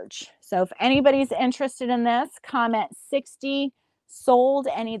large. So if anybody's interested in this, comment 60 sold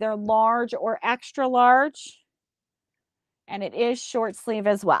and either large or extra large. And it is short sleeve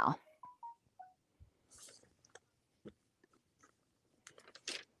as well.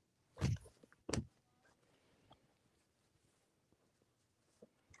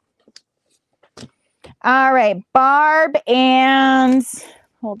 All right, Barb and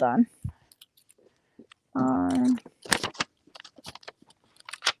hold on. I'm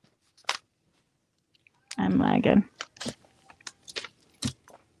lagging.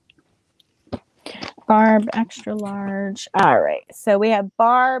 Barb extra large. All right, so we have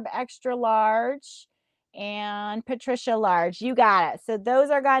Barb extra large and Patricia large. You got it. So those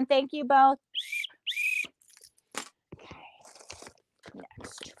are gone. Thank you both. Okay.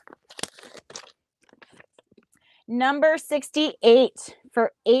 Next. Number 68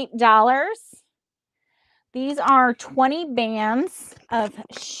 for $8. These are 20 bands of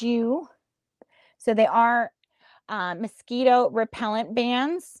shoe. So they are mosquito repellent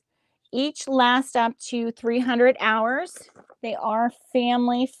bands. Each last up to 300 hours. They are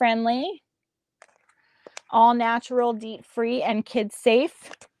family friendly, all natural, DEET free, and kid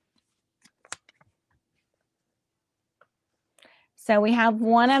safe. So we have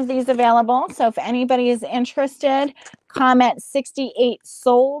one of these available. So if anybody is interested, comment 68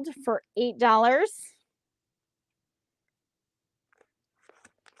 sold for $8.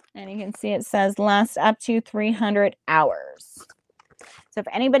 And you can see it says last up to 300 hours. So if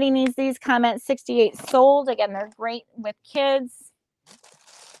anybody needs these, comment 68 sold. Again, they're great with kids.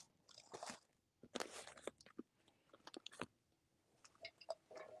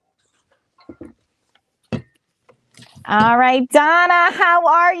 All right, Donna, how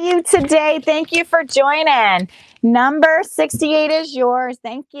are you today? Thank you for joining. Number 68 is yours.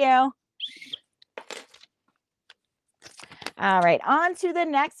 Thank you. All right, on to the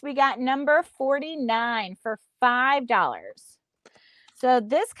next. We got number 49 for $5. So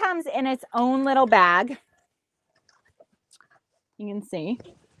this comes in its own little bag. You can see.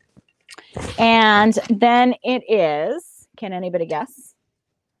 And then it is, can anybody guess?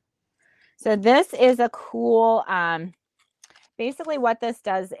 So this is a cool, basically what this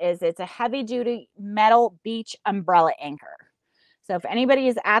does is it's a heavy duty metal beach umbrella anchor. So if anybody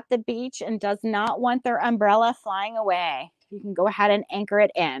is at the beach and does not want their umbrella flying away, you can go ahead and anchor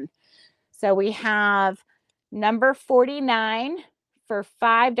it in. So we have number 49 for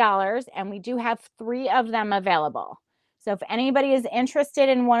 $5, and we do have 3 of them available. So if anybody is interested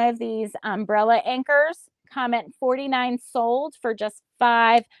in one of these umbrella anchors, comment 49 sold for just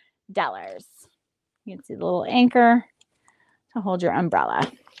 $5. You can see the little anchor to hold your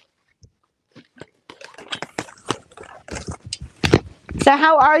umbrella. So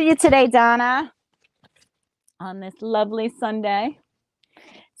how are you today, Donna? On this lovely Sunday.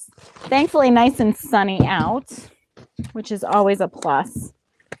 Thankfully nice and sunny out, which is always a plus.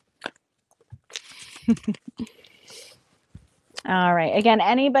 All right. Again,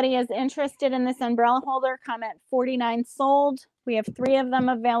 anybody is interested in this umbrella holder, comment 49 sold. We have 3 of them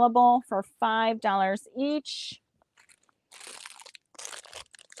available for $5 each.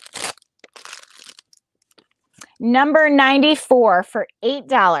 Number 94 for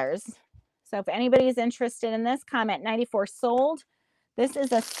 $8. So if anybody is interested in this, comment 94 sold. This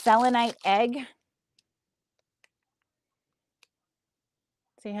is a selenite egg.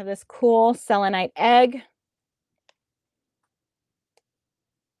 So you have this cool selenite egg.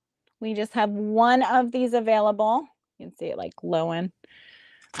 We just have 1 of these available. You can see it like glowing.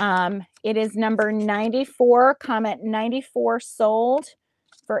 It is number 94. Comment 94 sold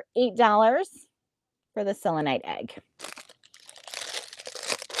for $8 for the selenite egg.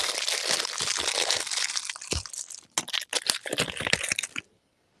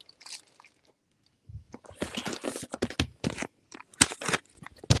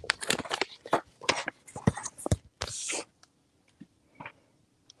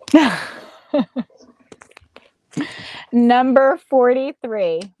 Number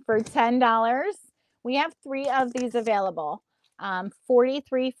 43 for $10. We have 3 of these available.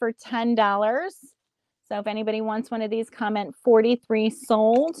 43 for $10. So if anybody wants one of these, comment 43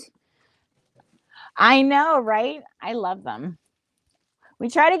 sold. I know, right? I love them. We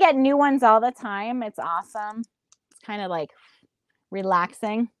try to get new ones all the time. It's awesome. It's kind of like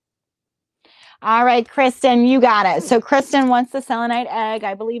relaxing. All right, Kristen, you got it. So Kristen wants the selenite egg.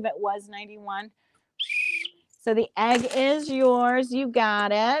 I believe it was 91. So the egg is yours. You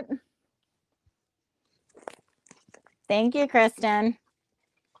got it. Thank you, Kristen.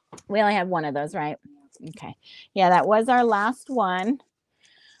 We only have 1 of those, right? Okay. Yeah, that was our last one.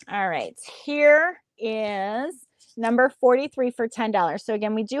 All right. Here is number 43 for $10. So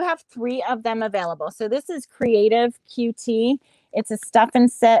again, we do have 3 of them available. So this is Creative QT. It's a stuff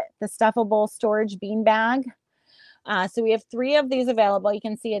and sit, the stuffable storage bean bag. So we have 3 of these available. You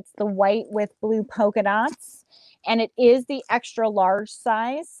can see it's the white with blue polka dots, and it is the extra large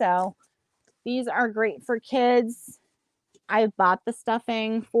size. So these are great for kids. I bought the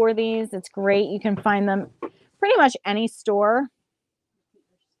stuffing for these. It's great. You can find them pretty much any store.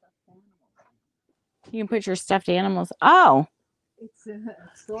 You can put your stuffed animals. Oh, It's a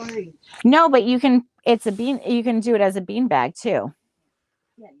storage. no, but you can. It's a bean. You can do it as a bean bag too.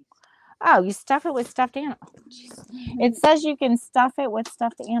 Yeah. Oh, you stuff it with stuffed animals. It says you can stuff it with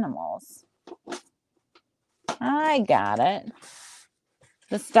stuffed animals. I got it.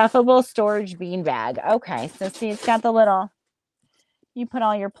 The stuffable storage bean bag. Okay, so see, it's got the little. You put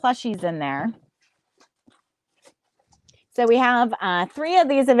all your plushies in there. So we have 3 of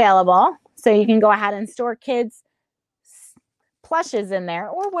these available. So you can go ahead and store kids' plushes in there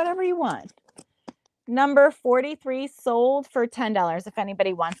or whatever you want. Number 43 sold for $10 if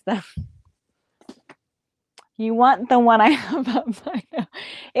anybody wants them. You want the one I have up.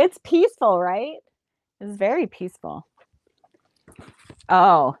 It's peaceful, right? It's very peaceful.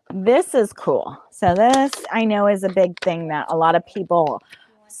 Oh, this is cool. So this I know is a big thing that a lot of people.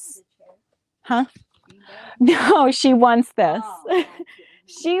 Huh? No, she wants this. Oh,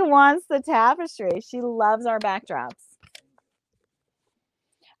 She wants the tapestry. She loves our backdrops.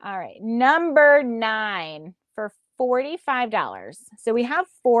 All right, number 9 for $45. So we have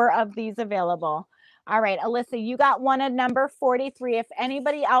 4 of these available. All right, Alyssa, you got one at number 43. If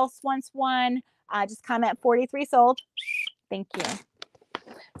anybody else wants one, just comment 43 sold. Thank you.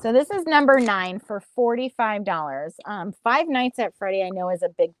 So this is number 9 for $45. 5 Nights at Freddy I know is a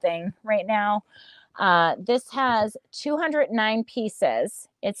big thing right now. This has 209 pieces.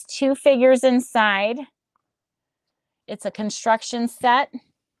 It's 2 figures inside. It's a construction set.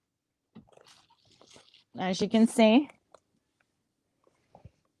 As you can see,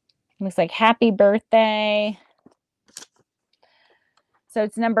 looks like happy birthday. So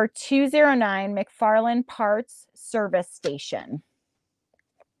it's number 209 McFarland Parts Service Station.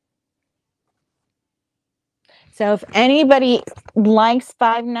 So if anybody likes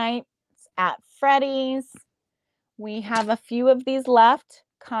 5 Nights at Freddy's, we have a few of these left.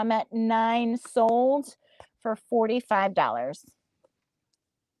 Comment 9 sold for $45.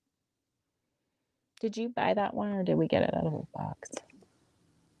 Did you buy that one or did we get it out of a box?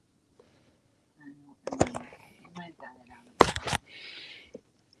 I might got it out.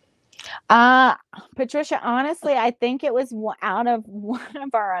 Patricia, honestly, I think it was out of one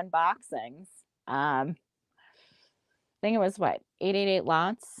of our unboxings. I think it was what, 888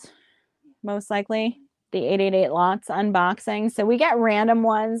 lots, most likely. The 888 lots unboxing. So we get random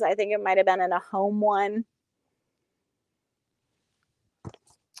ones. I think it might have been in a home one.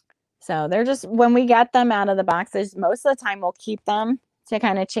 So they're just, when we get them out of the boxes, most of the time we'll keep them to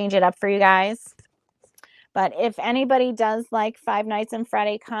kind of change it up for you guys. But if anybody does like Five Nights and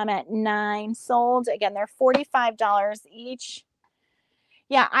Freddy, comment 9 sold. Again, they're $45 each.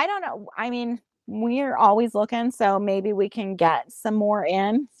 Yeah, I don't know. I mean, we're always looking, so maybe we can get some more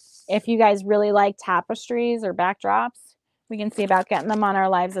in. If you guys really like tapestries or backdrops, we can see about getting them on our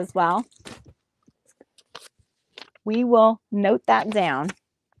lives as well. We will note that down.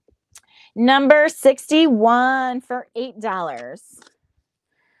 Number 61 for $8.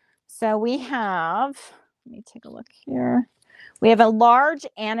 So we have, let me take a look here. We have a large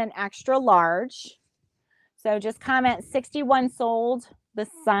and an extra large. So just comment 61 sold, the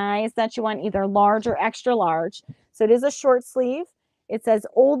size that you want, either large or extra large. So it is a short sleeve. It says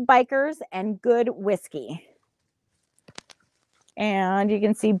Old Bikers and Good Whiskey. And you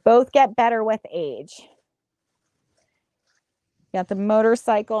can see both get better with age. You got the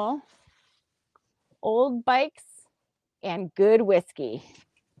motorcycle, Old Bikes, and Good Whiskey.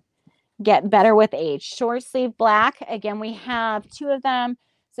 Get better with age. Short sleeve black. Again, we have 2 of them.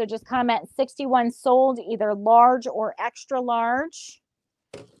 So just comment 61 sold, either large or extra large.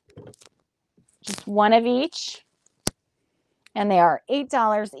 Just one of each. And they are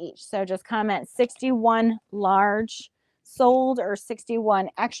 $8 each. So just comment 61 large sold or 61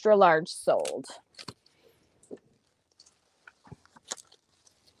 extra large sold.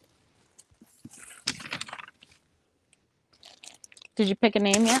 Did you pick a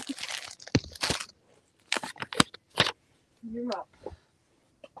name yet? You're up.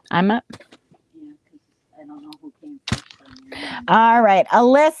 I'm up. Yeah, because I don't know who came first. All right,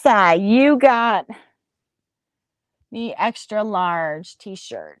 Alyssa, you got the extra large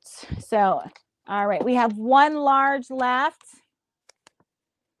t-shirts. So, all right, we have 1 large left.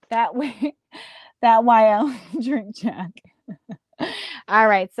 That way, that YL drink check. All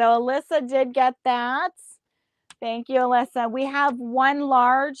right, so Alyssa did get that. Thank you, Alyssa. We have 1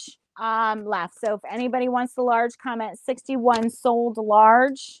 large left. So if anybody wants the large, comment 61 sold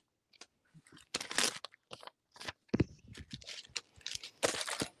large.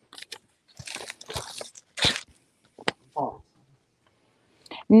 Oh.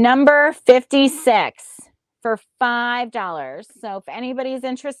 Number 56 for $5. So if anybody's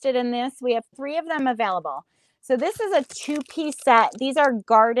interested in this, we have 3 of them available. So this is a 2-piece set. These are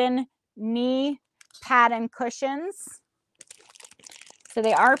garden knee pad and cushions. So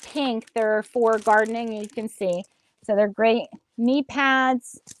they are pink. They're for gardening, you can see. So they're great knee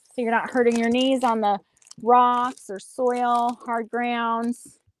pads, so you're not hurting your knees on the rocks or soil, hard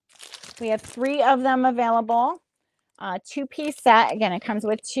grounds. We have 3 of them available. 2-piece set. Again, it comes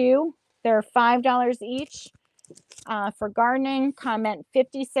with 2. They're $5 each. For gardening, comment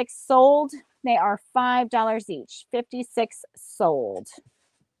 56 sold. They are $5 each. 56 sold.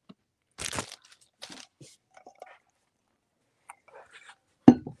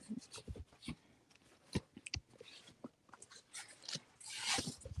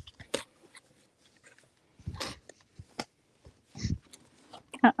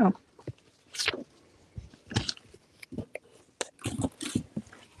 Uh-oh.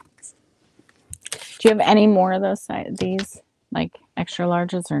 Do you have any more of those these like extra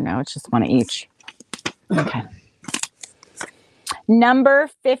larges, or no? It's just 1 each. Okay. Number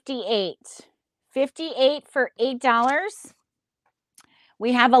 58. 58 for $8.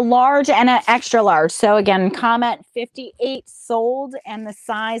 We have a large and an extra large. So again, comment 58 sold and the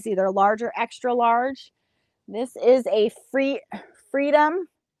size either large or extra large. This is a Freedom.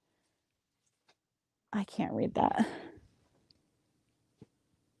 I can't read that.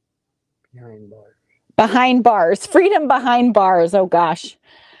 Behind bars. Behind bars. Freedom behind bars. Oh gosh.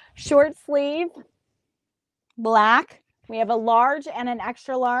 Short sleeve, black. We have a large and an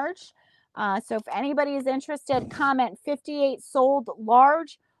extra large. So if anybody is interested, comment 58 sold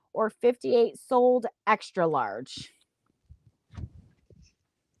large or 58 sold extra large.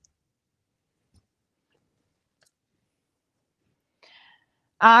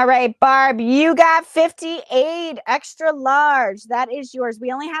 All right, Barb, you got 58 extra large. That is yours.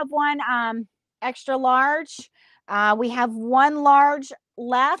 We only have 1 extra large. We have 1 large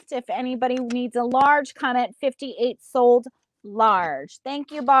left. If anybody needs a large, comment 58 sold large. Thank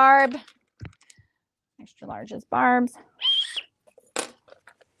you, Barb. Extra large is Barb's.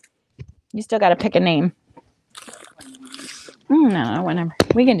 You still got to pick a name. No, whenever.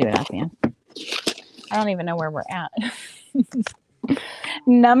 We can do it at the end. I don't even know where we're at.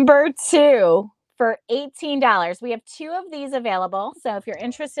 Number 2 for $18. We have 2 of these available. So if you're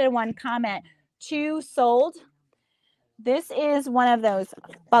interested in one, comment 2 sold. This is one of those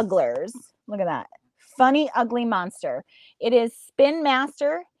bugglers. Look at that. Funny, ugly monster. It is Spin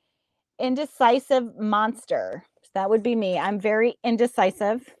Master, Indecisive Monster. So that would be me. I'm very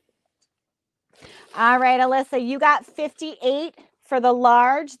indecisive. All right, Alyssa, you got 58 for the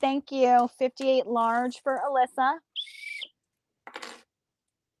large. Thank you. 58 large for Alyssa.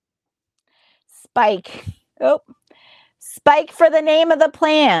 Spike. Oh, Spike for the name of the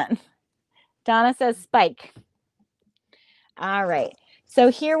plant. Donna says Spike. All right. So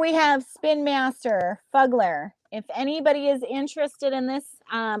here we have Spin Master, Fuggler. If anybody is interested in this,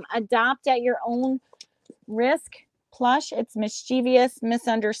 adopt at your own risk plush. It's mischievous,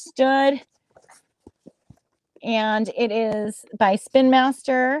 misunderstood. And it is by Spin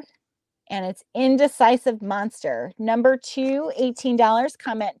Master. And it's Indecisive Monster. Number 2, $18.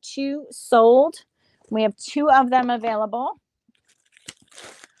 Comment 2 sold. We have 2 of them available.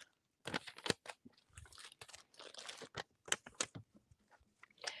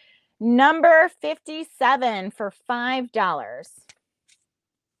 Number 57 for $5.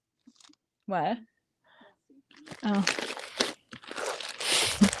 What? Oh.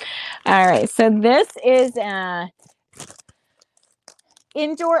 All right. So this is a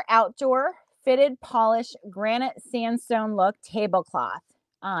indoor outdoor fitted polished granite sandstone look tablecloth.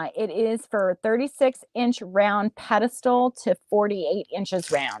 It is for 36-inch round pedestal to 48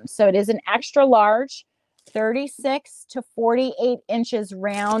 inches round. So it is an extra large, 36 to 48 inches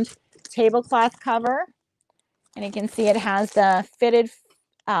round tablecloth cover. And you can see it has the fitted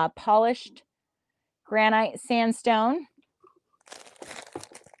polished granite sandstone.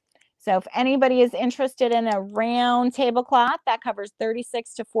 So if anybody is interested in a round tablecloth that covers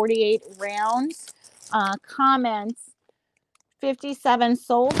 36 to 48 rounds, comments 57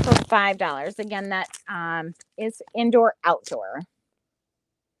 sold for $5. Again, that is indoor outdoor.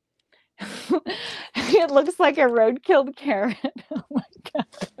 It looks like a road-killed carrot. Oh my god.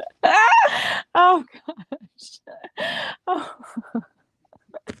 Oh gosh. Oh.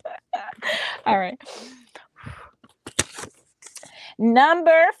 All right.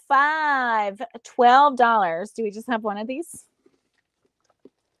 Number 5, $12. Do we just have one of these?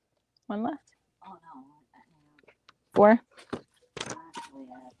 One left? Oh, no. 4? Actually,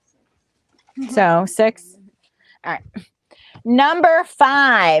 I have 6. So 6. All right. Number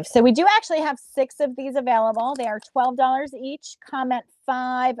 5. So we do actually have 6 of these available. They are $12 each. Comment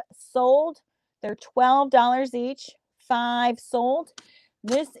 5 sold. They're $12 each. 5 sold.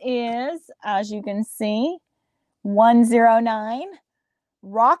 This is, as you can see, 109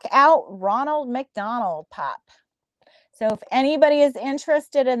 Rock Out Ronald McDonald Pop. So if anybody is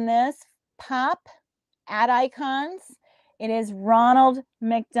interested in this pop, add icons. It is Ronald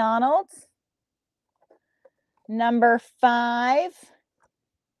McDonald. Number 5.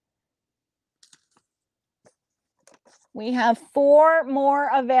 We have 4 more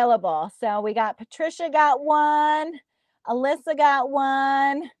available. So we got Patricia got 1, Alyssa got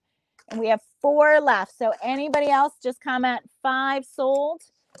 1, and we have 4 left. So anybody else, just comment 5 sold.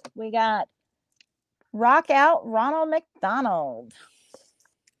 We got Rock Out Ronald McDonald.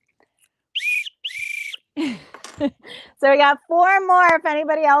 So we got 4 more. If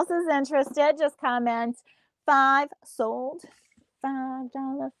anybody else is interested, just comment 5 sold.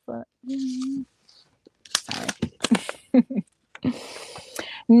 $5 foot. Sorry.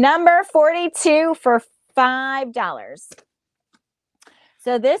 Number 42 for $5.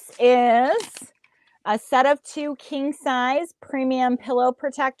 So this is a set of 2 king size premium pillow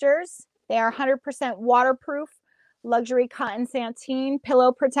protectors. They are 100% waterproof luxury cotton sateen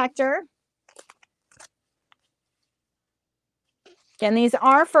pillow protector. Again, these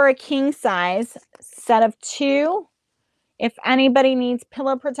are for a king size set of 2. If anybody needs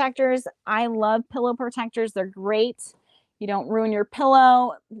pillow protectors, I love pillow protectors. They're great. You don't ruin your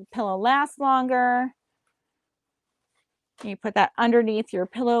pillow. The pillow lasts longer. You put that underneath your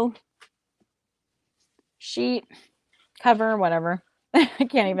pillow sheet, cover, whatever. I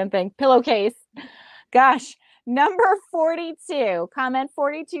can't even think. Pillowcase. Gosh. Number 42. Comment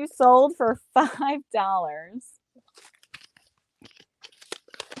 42 sold for $5.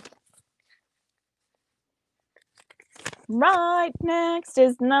 Right, next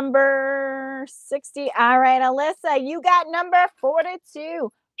is number 60. All right, Alyssa, you got number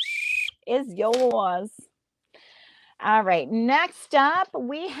 42. Is yours. All right, next up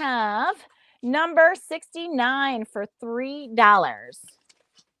we have number 69 for $3.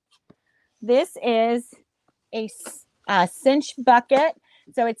 This is a cinch bucket.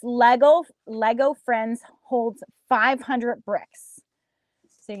 So it's Lego Friends holds 500 bricks.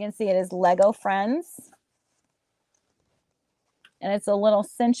 So you can see it is Lego Friends. And it's a little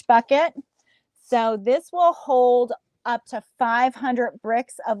cinch bucket. So this will hold up to 500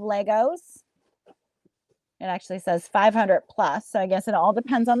 bricks of Legos. It actually says 500 plus. So I guess it all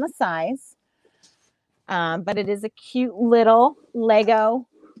depends on the size. But it is a cute little Lego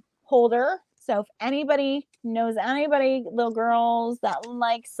holder. So if anybody knows anybody, little girls that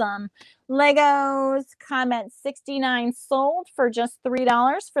like some Legos, comment 69 sold for just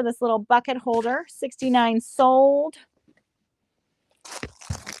 $3 for this little bucket holder. 69 sold.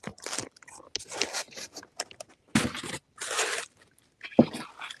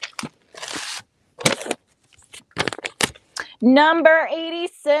 Number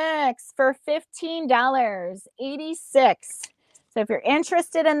 86 for $15. 86. So if you're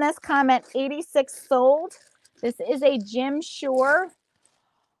interested in this, comment 86 sold. This is a Jim Shore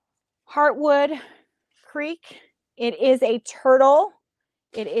Heartwood Creek. It is a turtle.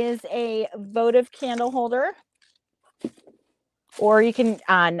 It is a votive candle holder. Or you can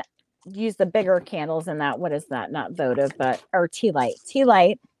use the bigger candles in that. What is that? Not votive, but or tea light. Tea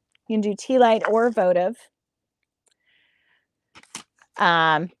light. You can do tea light or votive.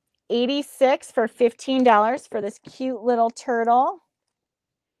 86 for $15 for this cute little turtle.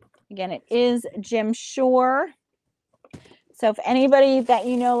 Again, it is Jim Shore. So if anybody that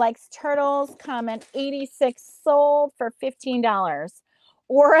you know likes turtles, comment 86 sold for $15.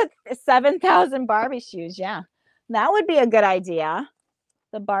 Or 7,000 Barbie shoes. Yeah, that would be a good idea.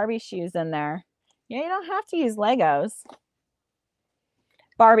 The Barbie shoes in there. Yeah, you don't have to use Legos.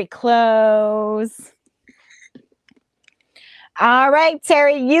 Barbie clothes. All right,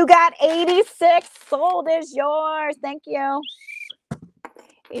 Terry, you got 86 sold is yours. Thank you.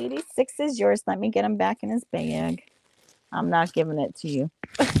 86 is yours. Let me get him back in his bag. I'm not giving it to you.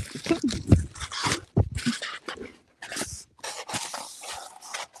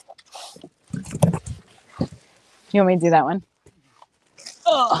 You want me to do that one?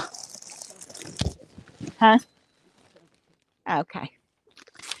 Oh. Huh? Okay.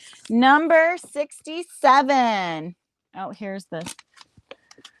 Number 67. Oh, here's this.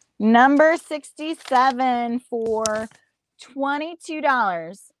 Number 67 for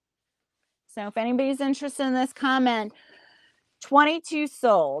 $22. So if anybody's interested in this, comment 22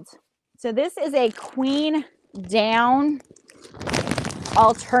 sold. So this is a queen down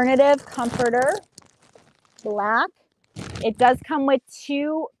alternative comforter, black. It does come with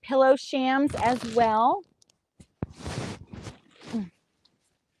 2 pillow shams as well.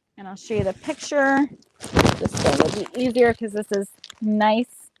 And I'll show you the picture. This way will be easier because this is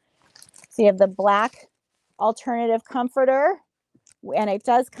nice. So you have the black alternative comforter, and it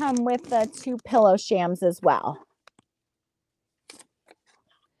does come with the 2 pillow shams as well.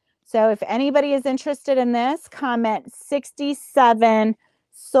 So if anybody is interested in this, comment 67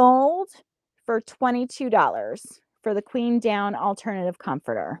 sold for $22 for the queen down alternative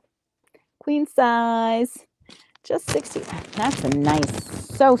comforter. Queen size, just 60. That's a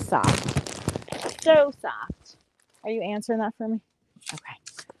nice, so soft, so soft. Are you answering that for me? Okay.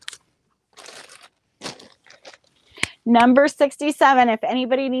 Number 67, if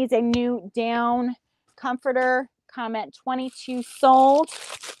anybody needs a new down comforter, comment 22 sold.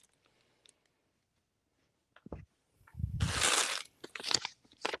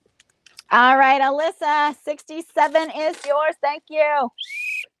 All right, Alyssa, 67 is yours. Thank you.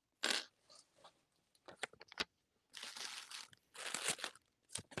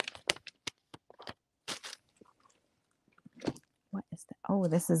 What is that? Oh,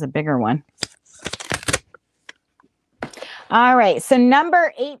 this is a bigger one. All right, so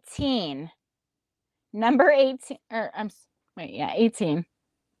number 18. Number 18, or wait, yeah, 18.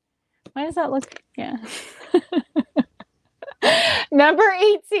 Why does that look, yeah. Number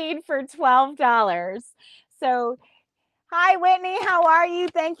 18 for $12. So, hi, Whitney. How are you?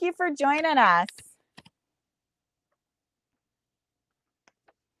 Thank you for joining us.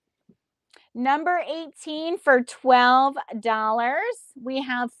 Number 18 for $12. We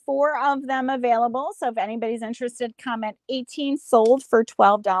have 4 of them available. So if anybody's interested, comment 18 sold for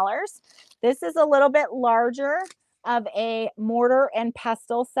 $12. This is a little bit larger of a mortar and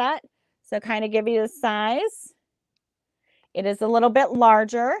pestle set. So kind of give you the size. It is a little bit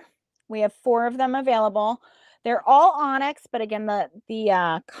larger. We have 4 of them available. They're all onyx, but again,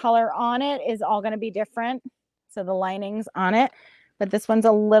 the color on it is all going to be different. So the linings on it, but this one's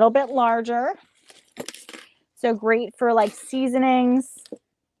a little bit larger. So great for like seasonings.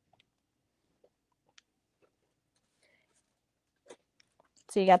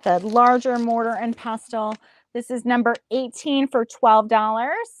 So you got the larger mortar and pestle. This is number 18 for $12.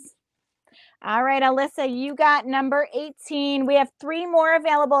 All right, Alyssa, you got number 18. We have 3 more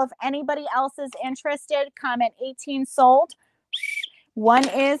available. If anybody else is interested, comment 18 sold. One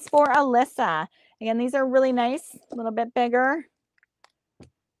is for Alyssa. Again, these are really nice, a little bit bigger.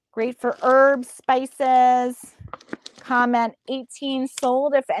 Great for herbs, spices. Comment 18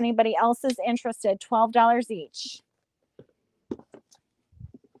 sold if anybody else is interested. $12 each.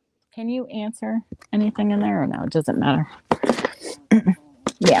 Can you answer anything in there or no? It doesn't matter.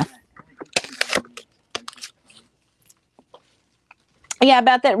 Yeah. Yeah,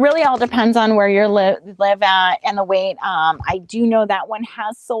 Beth, it really all depends on where you live at and the weight. I do know that one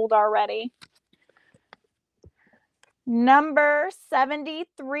has sold already. Number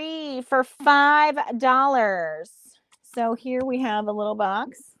 73 for $5. So here we have a little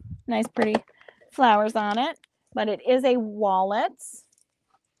box. Nice, pretty flowers on it. But it is a wallet.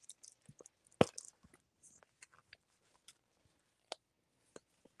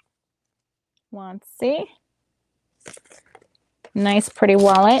 Let's see. Nice, pretty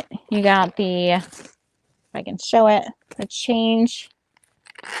wallet. You got the, if I can show it, the change.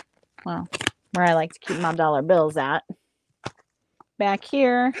 Well, where I like to keep my dollar bills at. Back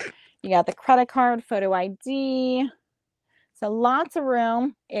here, you got the credit card, photo ID. So lots of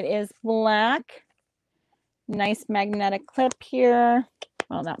room. It is black. Nice magnetic clip here.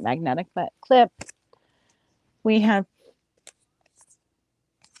 Well, not magnetic, but clip. We have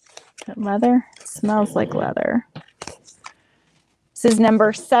leather. It smells like leather. This is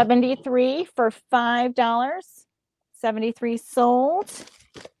number 73 for $5. 73 sold.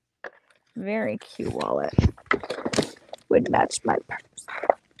 Very cute wallet. Would match my purse.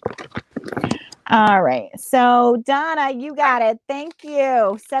 All right. So, Donna, you got it. Thank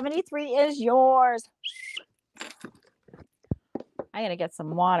you. 73 is yours. I got to get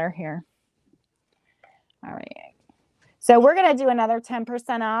some water here. All right. So, we're going to do another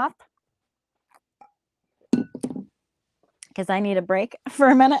 10% off because I need a break for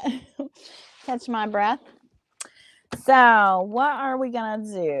a minute. Catch my breath. So what are we going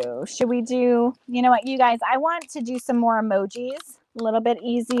to do? Should we do, you know what, you guys, I want to do some more emojis, a little bit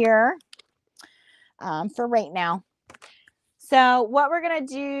easier for right now. So what we're going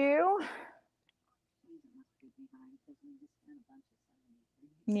to do.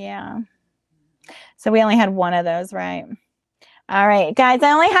 Yeah. So we only had one of those, right? All right, guys,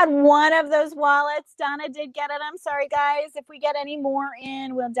 I only had one of those wallets. Donna did get it. I'm sorry, guys. If we get any more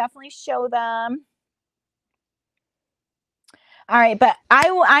in, we'll definitely show them. All right, but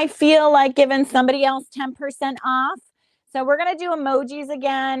I feel like giving somebody else 10% off. So we're going to do emojis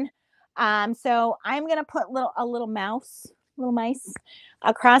again. So I'm going to put a little mice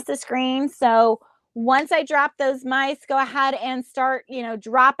across the screen. So once I drop those mice, go ahead and start,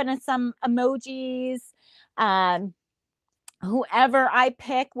 dropping in some emojis. Whoever I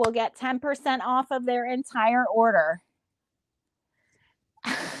pick will get 10% off of their entire order.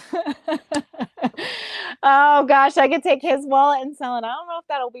 Oh gosh, I could take his wallet and sell it. I don't know if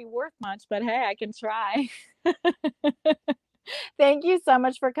that'll be worth much, but hey, I can try. Thank you so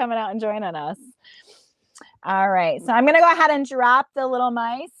much for coming out and joining us. All right, so I'm going to go ahead and drop the little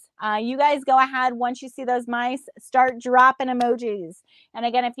mice. You guys go ahead, once you see those mice, start dropping emojis. And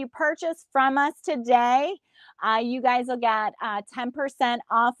again, if you purchase from us today, you guys will get 10%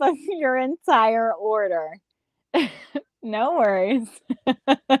 off of your entire order. No worries.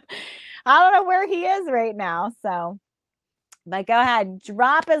 I don't know where he is right now, so, but go ahead,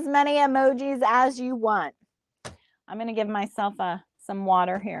 drop as many emojis as you want. I'm going to give myself some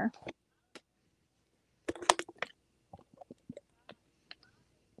water here.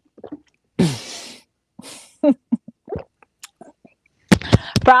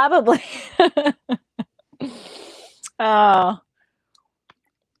 Probably. Oh,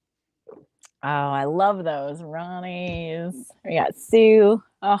 I love those Ronnie's. We got Sue.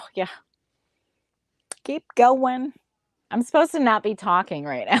 Oh, yeah. Keep going. I'm supposed to not be talking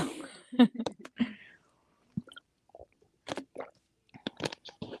right now.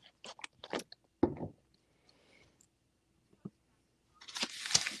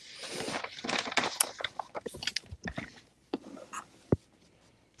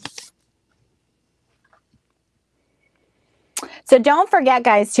 So don't forget,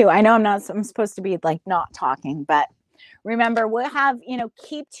 guys, too. I know I'm supposed to be like not talking, but remember, we'll have,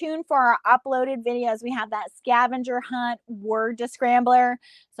 keep tuned for our uploaded videos. We have that scavenger hunt word descrambler.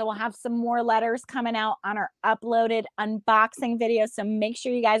 So we'll have some more letters coming out on our uploaded unboxing video. So make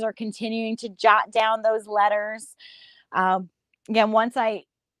sure you guys are continuing to jot down those letters. Again, once I,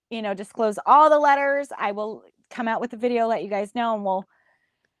 disclose all the letters, I will come out with a video, let you guys know, and we'll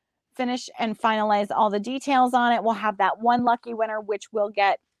finish and finalize all the details on it, we'll have that one lucky winner, which will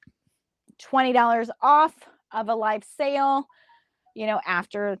get $20 off of a live sale, you know,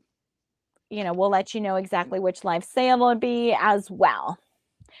 after, you know, we'll let you know exactly which live sale will be as well.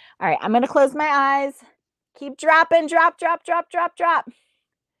 All right, I'm going to close my eyes. Keep dropping, drop, drop, drop, drop, drop.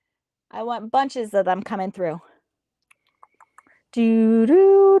 I want bunches of them coming through. Do,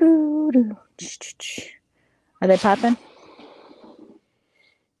 do, do, do. Are they popping?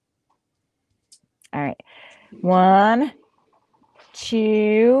 All right. 1,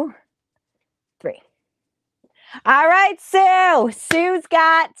 2, 3. All right, Sue. Sue's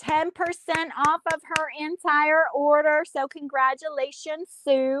got 10% off of her entire order. So congratulations,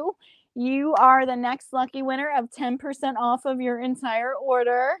 Sue. You are the next lucky winner of 10% off of your entire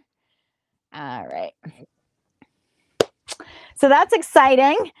order. All right. So that's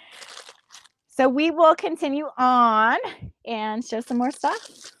exciting. So we will continue on and show some more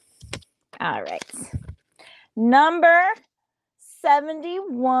stuff. All right. Number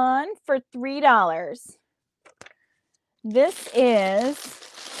 71 for $3. This is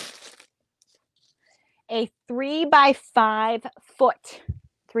a 3x5 foot,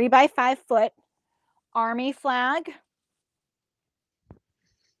 3x5 foot army flag.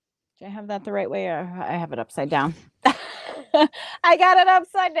 Do I have that the right way, or I have it upside down? I got it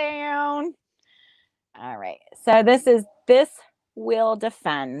upside down. All right. So this will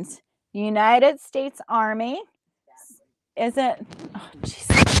defend United States Army. Is it? Oh,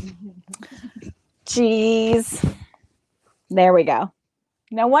 jeez. Jeez. There we go.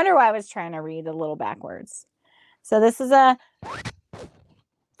 No wonder why I was trying to read a little backwards. So this is a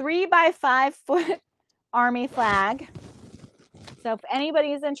 3x5 foot army flag. So if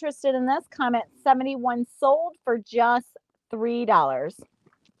anybody is interested in this, comment 71 sold for just $3.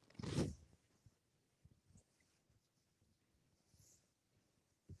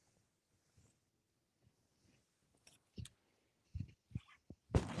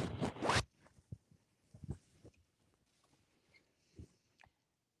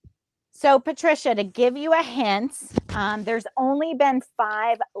 So Patricia, to give you a hint, there's only been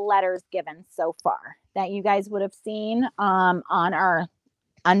 5 letters given so far that you guys would have seen on our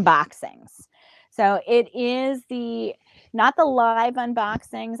unboxings. So it is not the live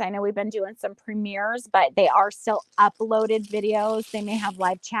unboxings. I know we've been doing some premieres, but they are still uploaded videos. They may have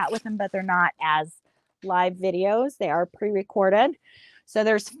live chat with them, but they're not as live videos. They are pre-recorded. So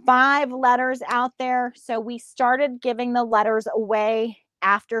there's 5 letters out there. So we started giving the letters away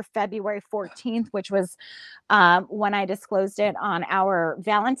after February 14th, which was when I disclosed it on our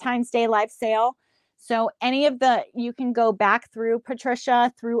Valentine's Day live sale. So you can go back through,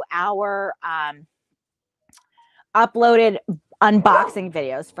 Patricia, through our uploaded unboxing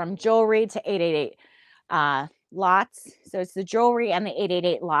videos from jewelry to 888 lots. So it's the jewelry and the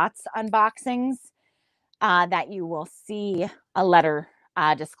 888 lots unboxings that you will see a letter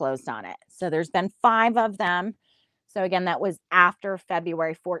disclosed on it. So there's been 5 of them. So again, that was after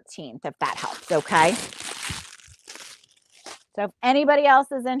February 14th, if that helps, okay? So if anybody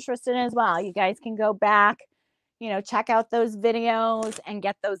else is interested as well, you guys can go back, you know, check out those videos and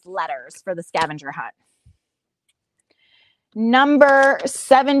get those letters for the scavenger hunt. Number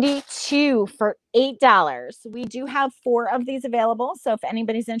 72 for $8. We do have 4 of these available. So if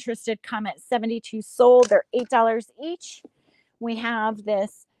anybody's interested, comment 72 sold. They're $8 each. We have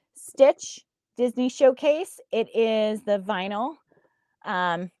this Stitch Disney Showcase. It is the vinyl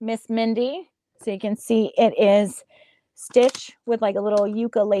Miss Mindy. So you can see it is Stitch with like a little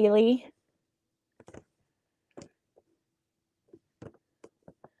ukulele.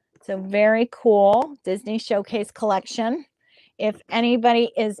 So very cool Disney Showcase collection. If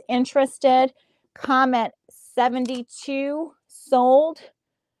anybody is interested, comment 72 sold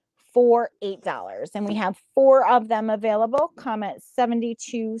for $8. And we have 4 of them available. Comment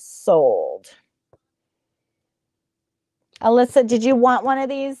 72 sold. Alyssa, did you want one of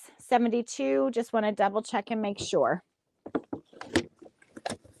these? 72? Just want to double check and make sure.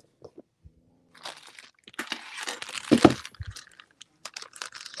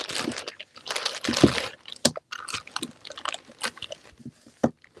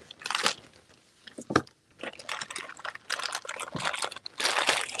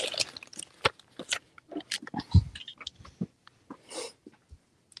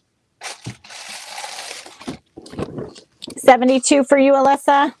 $72 for you,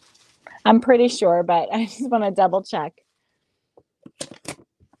 Alyssa? I'm pretty sure, but I just want to double check.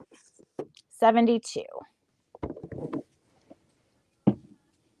 $72.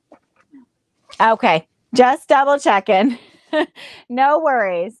 Okay, just double checking. No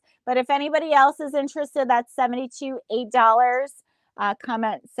worries. But if anybody else is interested, that's $72, $8.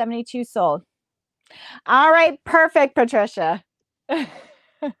 Comment 72 sold. All right, perfect, Patricia.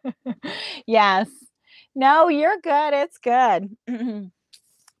 Yes. No, you're good. It's good.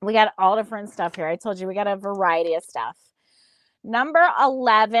 We got all different stuff here. I told you we got a variety of stuff. Number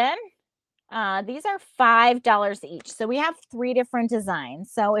 11. These are $5 each. So we have 3 different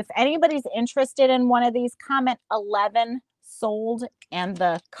designs. So if anybody's interested in one of these, comment 11 sold and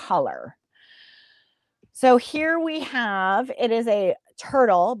the color. So here we have, it is a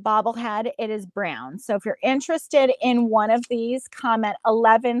turtle bobblehead. It is brown. So if you're interested in one of these, comment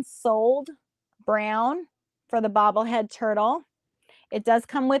 11 sold brown for the bobblehead turtle. It does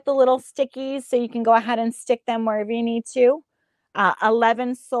come with the little stickies, so you can go ahead and stick them wherever you need to.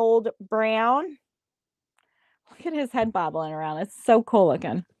 11 sold brown. Look at his head bobbling around. It's so cool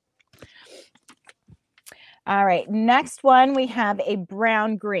looking. All right, next one, we have a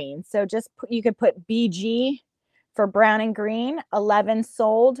brown green. So just you could put BG for brown and green. 11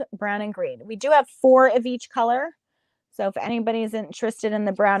 sold brown and green. We do have 4 of each color. So if anybody is interested in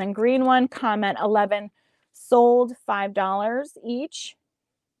the brown and green one, comment 11 sold, $5 each.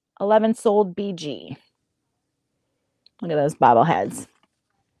 11 sold BG. Look at those bobbleheads.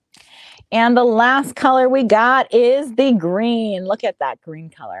 And the last color we got is the green. Look at that green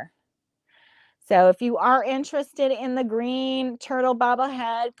color. So if you are interested in the green turtle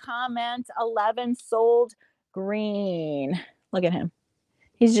bobblehead, comment 11 sold green. Look at him.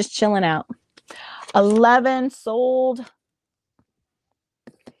 He's just chilling out. 11 sold.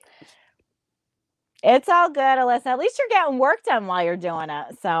 It's all good, Alyssa. At least you're getting work done while you're doing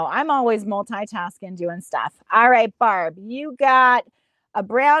it. So I'm always multitasking, doing stuff. All right, Barb, you got a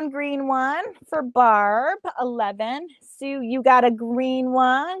brown green one for Barb, 11. Sue, you got a green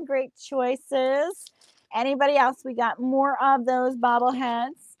one. Great choices. Anybody else? We got more of those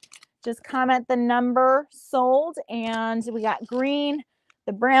bobbleheads. Just comment the number sold, and we got green,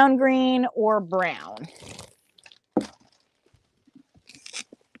 the brown green, or brown.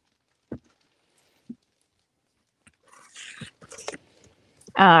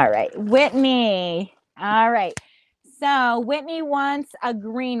 All right, Whitney. All right. So Whitney wants a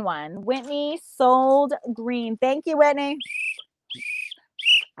green one. Whitney sold green. Thank you, Whitney.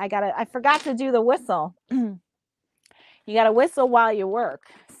 I forgot to do the whistle. You got to whistle while you work.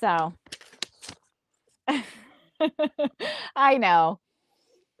 So I know.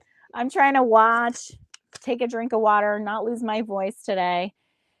 I'm trying to watch, take a drink of water, not lose my voice today.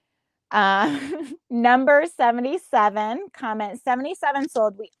 Number 77, comment 77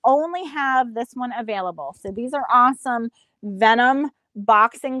 sold. We only have this one available. So these are awesome Venom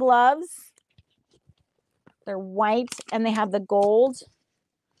boxing gloves. They're white and they have the gold.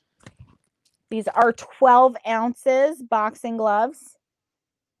 These are 12 ounces boxing gloves.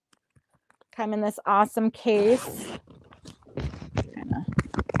 Come in this awesome case.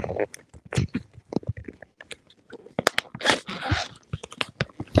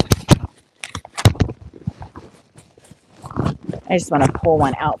 I just want to pull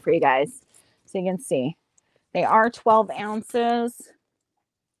one out for you guys so you can see. They are 12 ounces.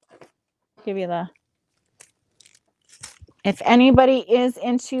 Give you the... If anybody is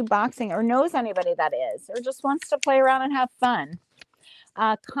into boxing or knows anybody that is, or just wants to play around and have fun,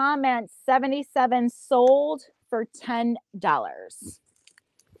 comment 77 sold for $10.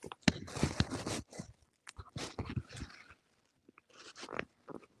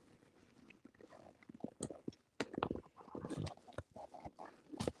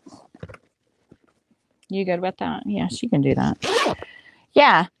 You good with that? Yeah, she can do that.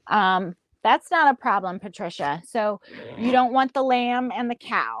 Yeah, that's not a problem, Patricia. So you don't want the lamb and the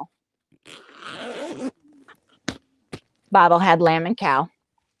cow. Bobblehead lamb and cow.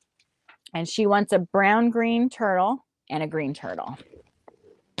 And she wants a brown green turtle and a green turtle.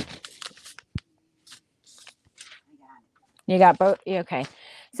 You got both? Okay.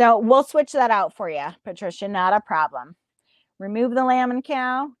 So we'll switch that out for you, Patricia. Not a problem. Remove the lamb and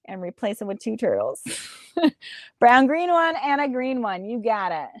cow and replace it with 2 turtles. Brown green one and a green one. You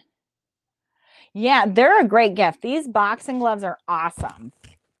got it. Yeah, they're a great gift. These boxing gloves are awesome.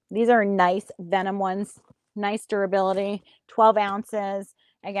 These are nice Venom ones. Nice durability. 12 ounces.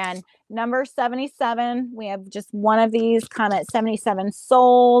 Again, number 77. We have just one of these. Comment 77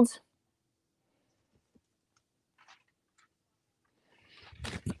 sold.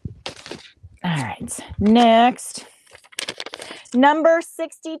 All right. Next. Number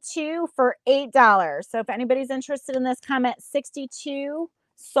 62 for $8. So if anybody's interested in this, comment 62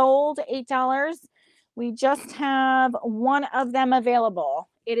 sold, $8. We just have one of them available.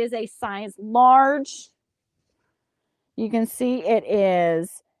 It is a size large. You can see it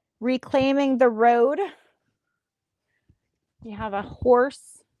is Reclaiming the Road. You have a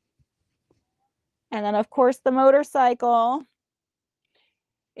horse. And then, of course, the motorcycle.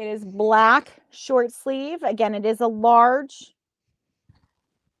 It is black, short sleeve. Again, it is a large.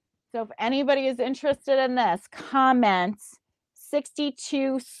 So if anybody is interested in this, comment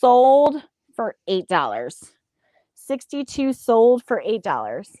 62 sold for $8. 62 sold for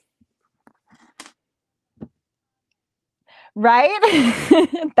 $8.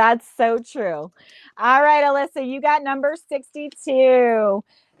 Right? That's so true. All right, Alyssa, you got number 62.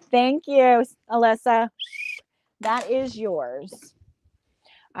 Thank you, Alyssa. That is yours.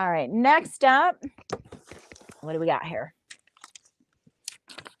 All right, next up, what do we got here?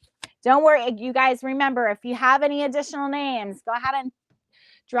 Don't worry, you guys, remember, if you have any additional names, go ahead and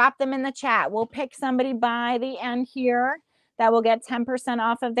drop them in the chat. We'll pick somebody by the end here that will get 10%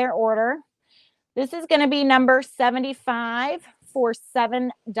 off of their order. This is going to be number 75 for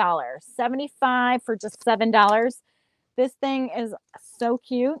 $7. 75 for just $7. This thing is so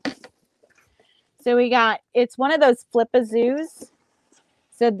cute. So we got, it's one of those flip-a-zoos.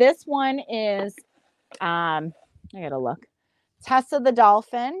 So this one is, I gotta look. Tessa the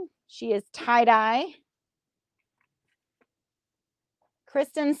dolphin. She is tie-dye.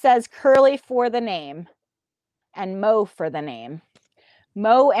 Kristen says Curly for the name and Mo for the name.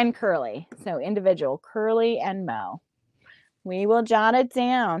 Mo and Curly. So individual, Curly and Mo. We will jot it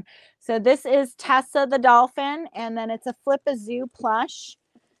down. So this is Tessa the dolphin, and then it's a flip-a-zoo plush.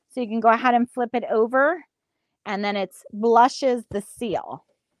 So you can go ahead and flip it over, and then it's Blushes the seal.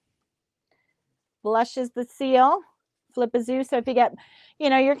 Blushes the seal, flip-a-zoo. So if you get, you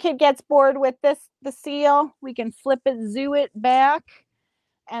know, your kid gets bored with this, the seal, we can flip it, zoo it back,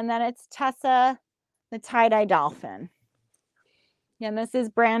 and then it's Tessa the tie-dye dolphin. And this is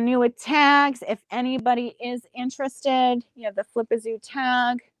brand new with tags. If anybody is interested, you have the flip-a-zoo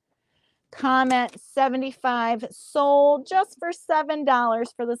tag. Comment 75 sold just for $7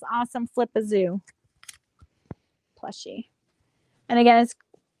 for this awesome flip-a-zoo plushie. And again, it's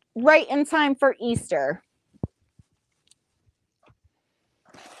right in time for Easter.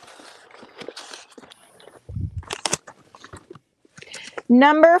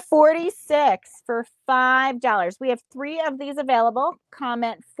 Number 46 for $5. We have 3 of these available.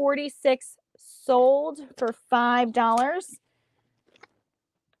 Comment 46 sold for $5.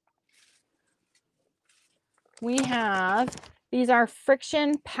 We have, these are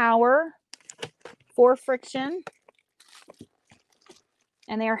friction power for friction.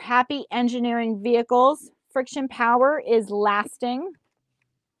 And they are happy engineering vehicles. Friction power is lasting.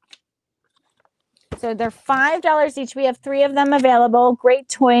 So they're $5 each. We have 3 of them available. Great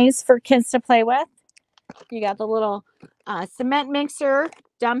toys for kids to play with. You got the little cement mixer,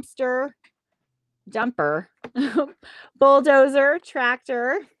 dumper, bulldozer,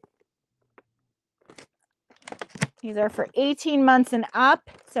 tractor. These are for 18 months and up.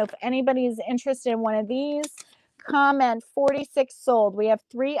 So if anybody is interested in one of these, comment 46 sold. We have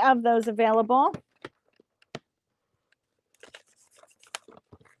 3 of those available.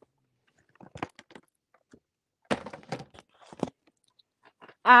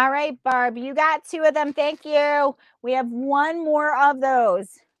 All right, Barb, you got 2 of them. Thank you. We have 1 more of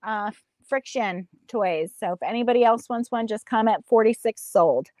those friction toys. So if anybody else wants one, just comment 46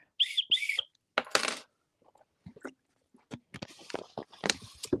 sold.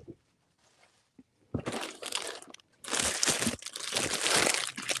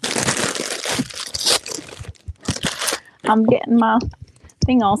 I'm getting my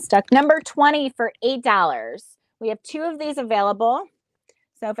thing all stuck. Number 20 for $8. We have 2 of these available.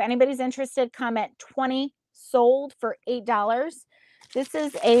 So if anybody's interested, comment 20 sold for $8. This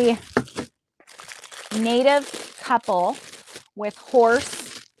is a native couple with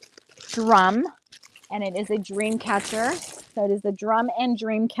horse, drum, and it is a dream catcher. So it is the drum and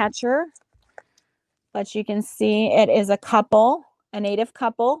dream catcher. But you can see it is a couple, a native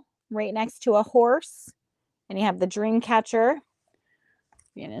couple, right next to a horse. And you have the dream catcher.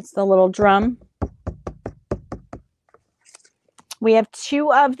 And it's the little drum. We have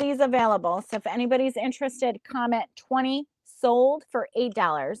 2 of these available. So if anybody's interested, comment 20 sold for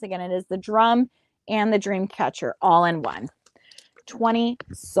 $8. Again, it is the drum and the dream catcher all in one. 20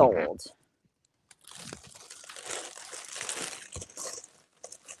 sold.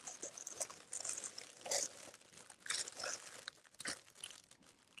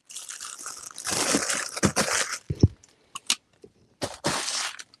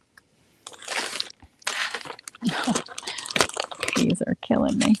 These are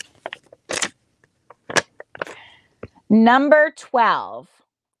killing me. Number 12.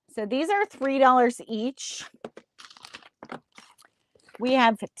 So these are $3 each. We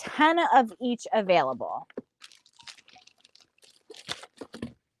have 10 of each available.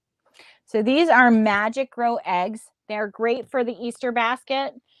 So these are Magic Grow eggs. They're great for the Easter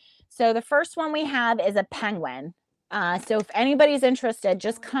basket. So the first one we have is a penguin. So if anybody's interested,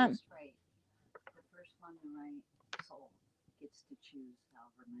 just come. Right. The first one to write soul gets to choose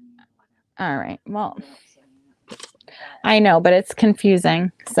however many or whatever. All right. Well, They don't say that. I know, but it's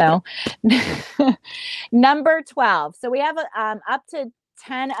confusing. So number 12. So we have up to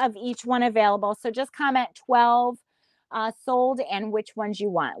 10 of each one available. So just comment 12 sold and which ones you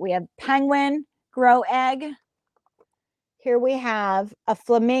want. We have penguin grow egg. Here we have a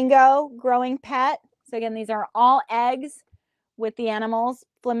flamingo growing pet. So again, these are all eggs with the animals.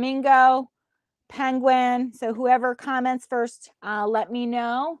 Flamingo, penguin. So whoever comments first, let me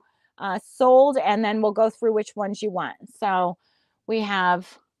know. Sold, and then we'll go through which ones you want. So we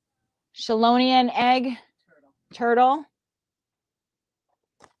have Shalonian egg, turtle,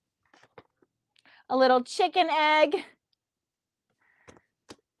 a little chicken egg,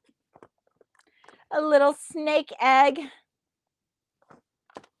 a little snake egg,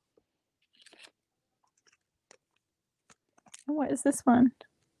 what is this one?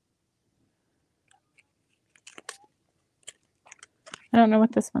 I don't know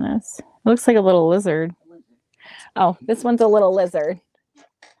what this one is. It looks like a little lizard. Oh, this one's a little lizard.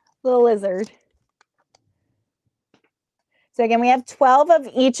 Little lizard. So again, we have 12 of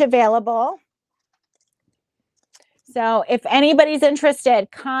each available. So if anybody's interested,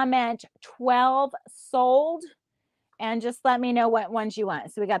 comment 12 sold and just let me know what ones you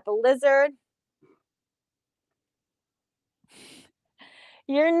want. So we got the lizard.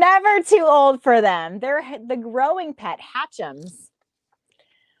 You're never too old for them. They're the growing pet, Hatchums.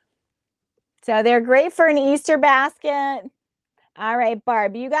 So they're great for an Easter basket. All right,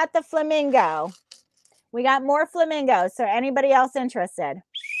 Barb, you got the flamingo. We got more flamingos. So anybody else interested?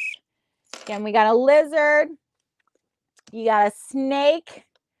 Again, we got a lizard. You got a snake.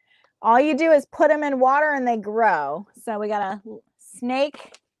 All you do is put them in water and they grow. So we got a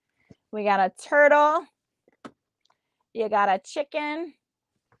snake. We got a turtle. You got a chicken.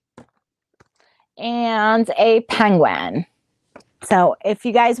 And a penguin. So if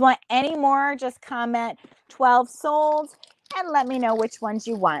you guys want any more, just comment 12 sold and let me know which ones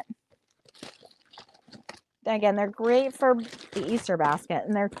you want. Again, they're great for the Easter basket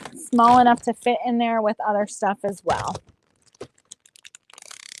and they're small enough to fit in there with other stuff as well.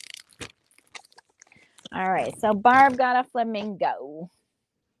 All right, so Barb got a flamingo.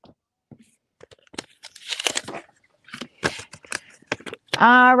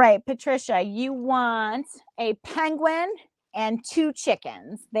 All right, Patricia, you want a penguin and 2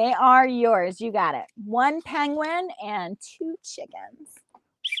 chickens. They are yours. You got it. 1 penguin and 2 chickens.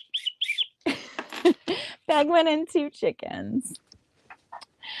 Penguin and 2 chickens.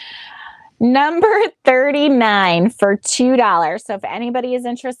 Number 39 for $2. So if anybody is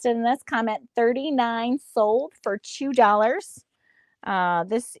interested in this, comment 39 sold for $2.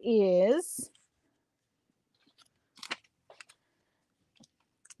 This is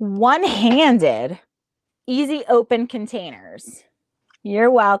one-handed, easy open containers.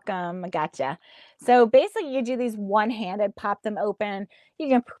 You're welcome. Gotcha. So basically you do these one-handed, pop them open. You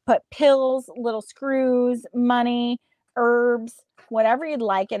can put pills, little screws, money, herbs, whatever you'd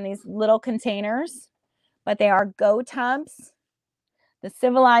like in these little containers. But they are go tubs, the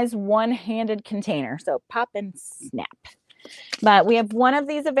civilized one-handed container. So pop and snap. But we have one of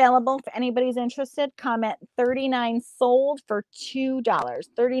these available. If anybody's interested, comment 39 sold for $2.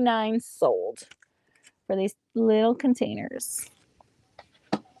 39 sold for these little containers.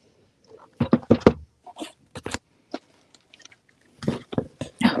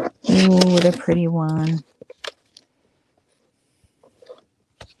 Ooh, what a pretty one.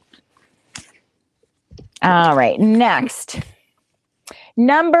 All right, next.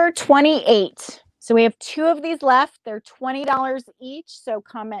 Number 28. So we have 2 of these left. They're $20 each. So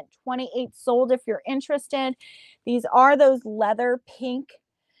comment 28 sold if you're interested. These are those leather pink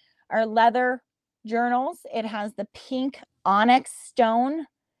or leather journals. It has the pink onyx stone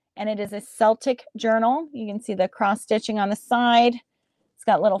and it is a Celtic journal. You can see the cross stitching on the side. It's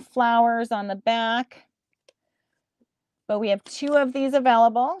got little flowers on the back. But we have 2 of these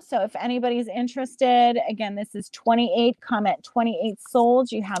available. So if anybody's interested, again, this is 28. Comment 28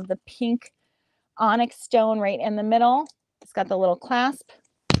 sold. You have the pink onyx stone right in the middle. It's got the little clasp.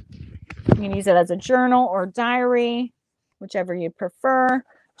 You can use it as a journal or diary, whichever you prefer.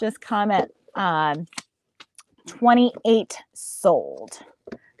 Just comment 28 sold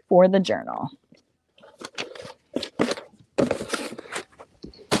for the journal.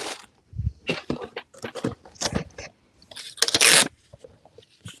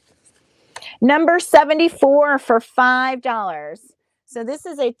 Number 74 for $5. So this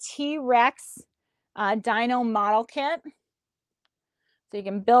is a T-Rex dino model kit. So you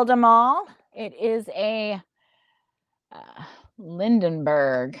can build them all. It is a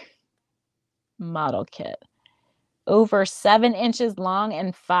Lindenberg model kit. Over 7 inches long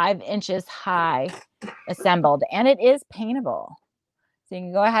and 5 inches high assembled. And it is paintable. So you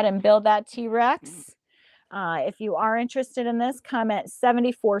can go ahead and build that T-Rex. If you are interested in this, comment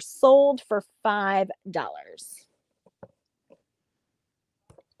 74 sold for $5.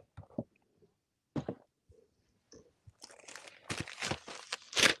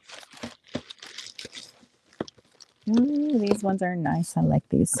 Ooh, these ones are nice. I like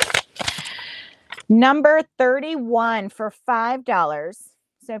these. Number 31 for $5.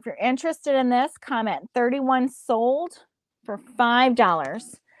 So if you're interested in this, comment 31 sold for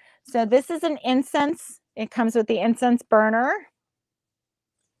 $5. So this is an incense. It comes with the incense burner.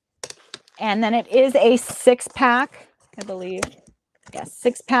 And then it is a 6-pack, I believe. Yes,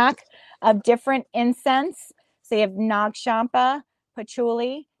 6-pack of different incense. So you have Nag Champa,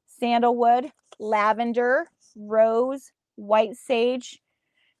 patchouli, sandalwood, lavender, rose, white sage.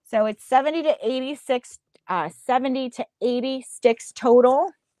 So it's 70 to 80 sticks total.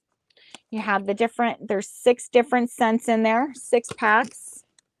 You have there's 6 different scents in there, 6 packs.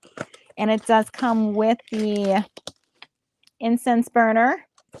 And it does come with the incense burner.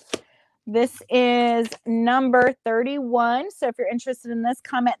 This is number 31. So if you're interested in this,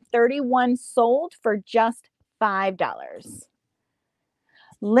 comment 31 sold for just $5.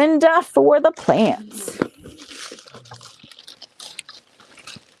 Linda for the plants.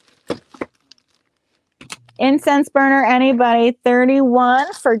 Incense burner, anybody?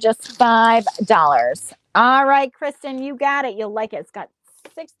 31 for just $5. All right, Kristen, you got it. You'll like it. It's got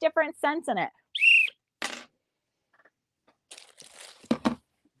 6 different scents in it.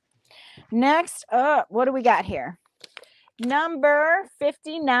 Next up, what do we got here? Number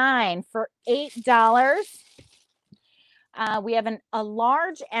 59 for $8. We have a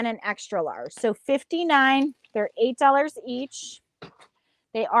large and an extra large. So 59, they're $8 each.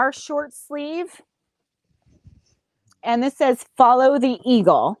 They are short sleeve. And this says follow the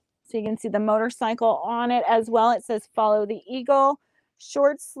eagle. So you can see the motorcycle on it as well. It says follow the eagle,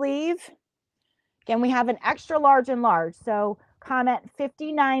 short sleeve. Again, we have an extra large and large. So comment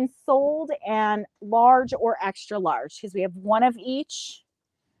 59 sold and large or extra large because we have one of each.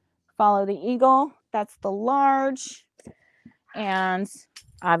 Follow the eagle. That's the large. And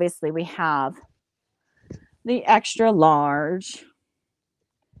obviously we have the extra large.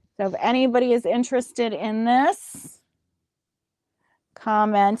 So if anybody is interested in this,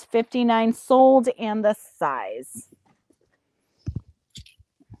 comment 59 sold and the size.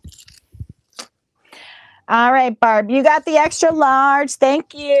 All right, Barb, you got the extra large.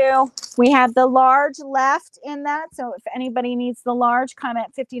 Thank you. We have the large left in that. So if anybody needs the large,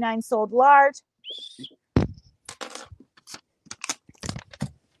 comment 59 sold large.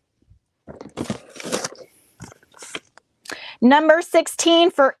 Number 16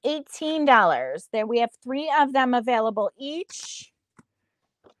 for $18. There we have 3 of them available each.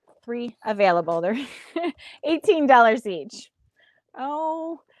 3 available. They're $18 each.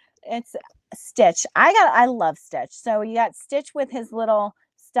 Oh, it's Stitch. I love Stitch. So you got Stitch with his little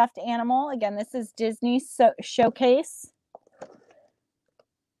stuffed animal. Again, this is Disney Showcase.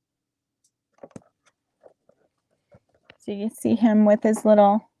 So you can see him with his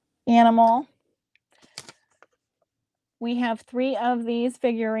little animal. We have 3 of these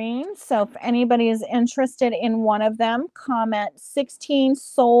figurines. So if anybody is interested in one of them, comment 16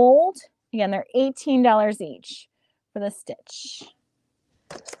 sold. Again, they're $18 each for the Stitch.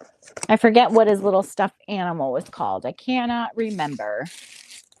 I forget what his little stuffed animal was called. I cannot remember.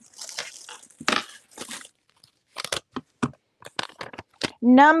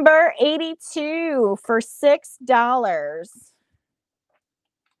 Number 82 for $6.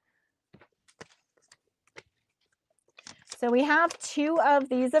 So we have 2 of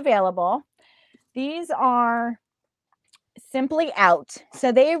these available. These are simply out.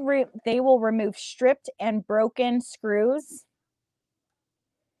 So they will remove stripped and broken screws.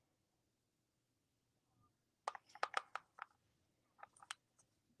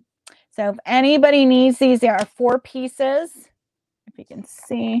 So if anybody needs these, there are 4 pieces. If you can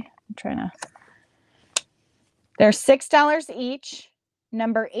see, I'm trying to. They're $6 each.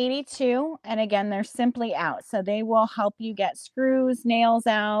 Number 82, and again, they're simply out. So they will help you get screws, nails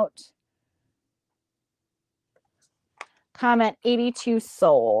out. Comment 82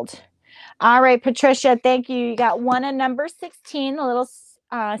 sold. All right, Patricia, thank you. You got one in number 16, a little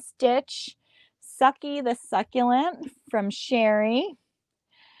Stitch. Sucky the Succulent from Sherry.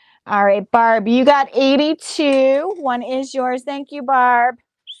 All right, Barb, you got 82. One is yours. Thank you, Barb.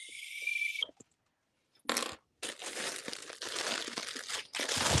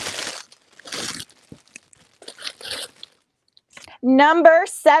 Number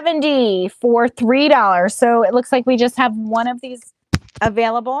 70 for $3. So it looks like we just have one of these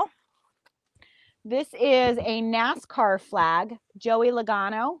available. This is a NASCAR flag, Joey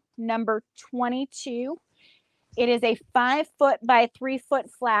Logano, number 22. It is a 5-foot by 3-foot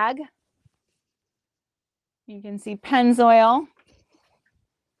flag. You can see Pennzoil.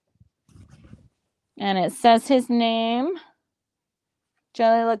 And it says his name,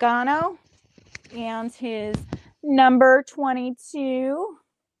 Joey Logano, and his number 22.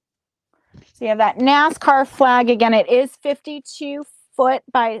 So you have that NASCAR flag. Again, it is 52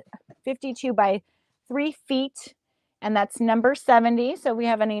 by 3 feet, and that's number 70. So we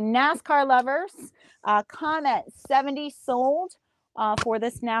have any NASCAR lovers, comment 70 sold for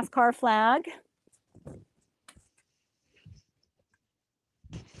this NASCAR flag.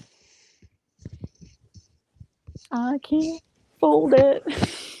 I can't fold it.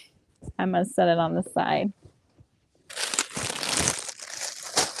 I must set it on the side.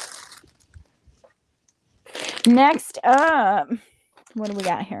 Next up, what do we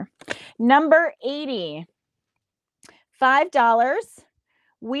got here? Number 80, $5.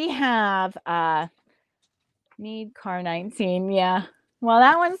 We have need car 19. Yeah. Well,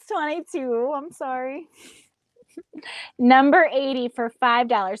 that one's 22. I'm sorry. Number 80 for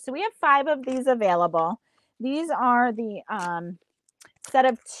 $5. So we have 5 of these available. These are the set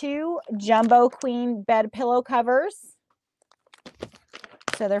of 2 jumbo queen bed pillow covers.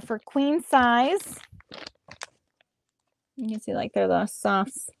 So they're for queen size. You can see like they're the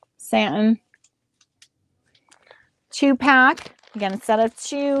soft satin 2-pack. Again, a set of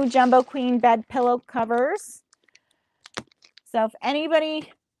 2 jumbo queen bed pillow covers. So if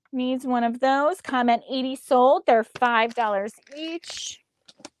anybody needs one of those, comment 80 sold. They're $5 each.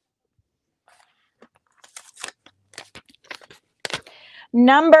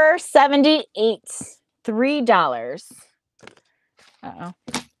 Number 78, $3. Uh-oh.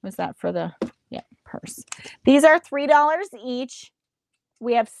 Was that for the purse? These are $3 each.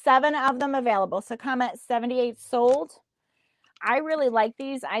 We have 7 of them available. So comment 78 sold. I really like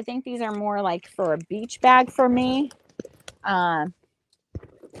these. I think these are more like for a beach bag for me.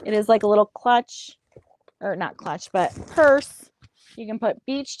 It is like a little clutch, or not clutch, but purse. You can put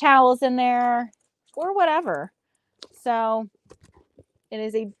beach towels in there or whatever. So it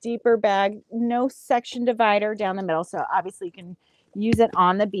is a deeper bag, no section divider down the middle. So obviously you can use it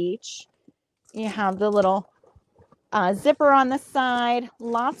on the beach. You have the little zipper on the side,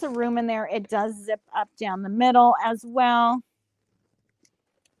 lots of room in there. It does zip up down the middle as well.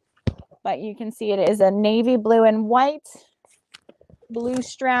 But you can see it is a navy blue and white, blue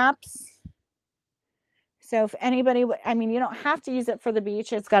straps. So if anybody, I mean, you don't have to use it for the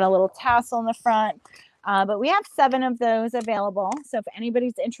beach. It's got a little tassel in the front. But we have 7 of those available. So if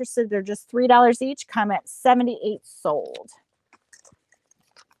anybody's interested, they're just $3 each. Comment 78 sold.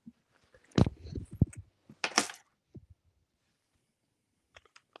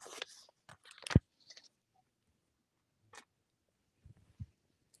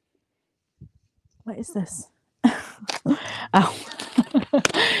 What is this? Oh,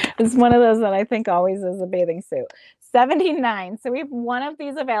 it's one of those that I think always is a bathing suit. 79. So we have one of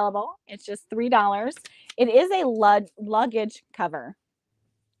these available. It's just $3. It is a luggage cover.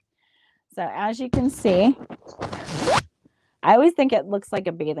 So as you can see, I always think it looks like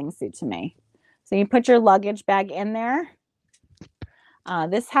a bathing suit to me. So you put your luggage bag in there.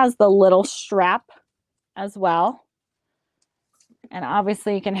 This has the little strap as well. And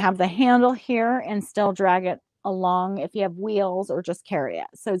obviously you can have the handle here and still drag it along if you have wheels or just carry it.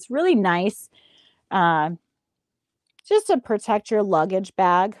 So it's really nice just to protect your luggage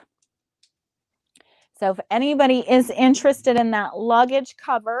bag. So if anybody is interested in that luggage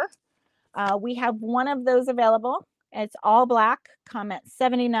cover, we have one of those available. It's all black. Comment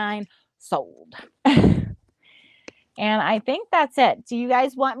 79 sold. And I think that's it. Do you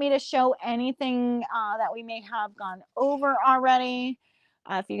guys want me to show anything that we may have gone over already?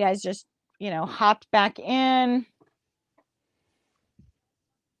 If you guys just, hopped back in.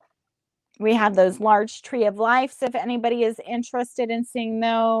 We have those large Tree of Life, if anybody is interested in seeing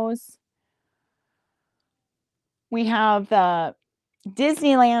those. We have the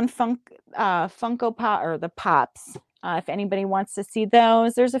Disneyland Funko Pop, or the Pops. If anybody wants to see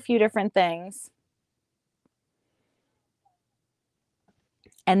those, there's a few different things.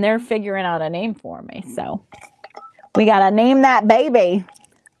 And they're figuring out a name for me. So we got to name that baby.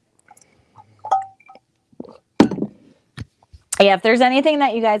 Yeah, if there's anything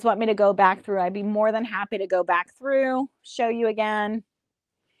that you guys want me to go back through, I'd be more than happy to go back through, show you again.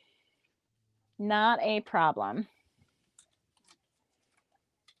 Not a problem.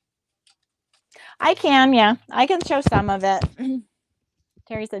 I can, yeah. I can show some of it.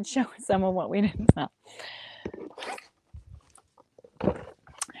 Terry said show some of what we didn't sell.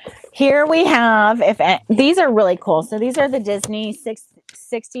 Here we have, these are really cool. So these are the Disney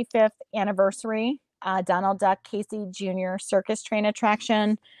 65th anniversary Donald Duck Casey Jr. circus train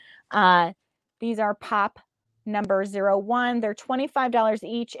attraction. These are pop number 01. They're $25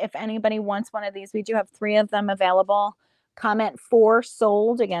 each. If anybody wants one of these, we do have 3 of them available. Comment 4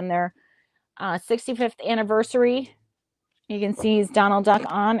 sold. Again, they're 65th anniversary. You can see he's Donald Duck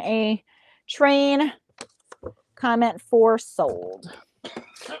on a train. Comment 4 sold.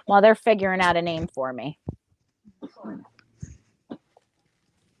 While they're figuring out a name for me. I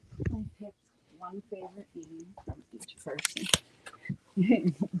picked one favorite name from each person.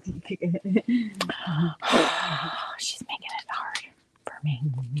 She's making it hard for me.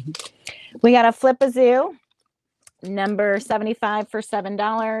 We got a Flip-A-Zoo, number 75 for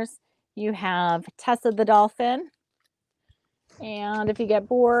 $7. You have Tessa the Dolphin. And if you get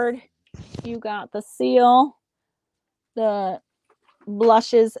bored, you got the seal, the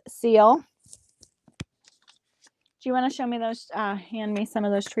Blushes seal. Do you want to show me those, hand me some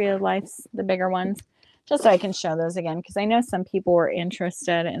of those Tree of Lives, the bigger ones, just so I can show those again, because I know some people were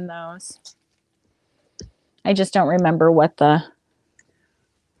interested in those. I just don't remember what the...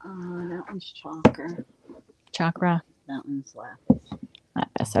 that one's chakra. Chakra. That one's lapis.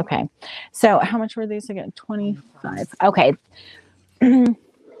 Lapis, okay. So how much were these again? 25. Okay.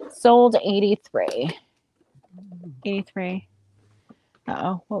 Sold 83. 83.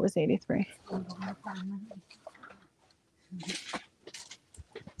 Uh-oh, what was 83?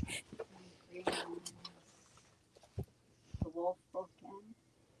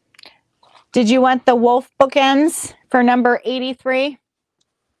 Did you want the wolf bookends for number 83?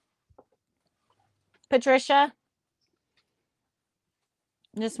 Patricia?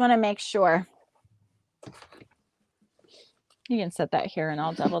 Just want to make sure. You can set that here and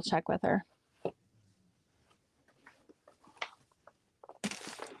I'll double check with her.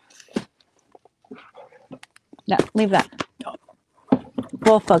 No, leave that.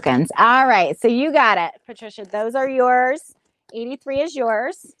 Wolf bookends. All right, so you got it, Patricia. Those are yours. 83 is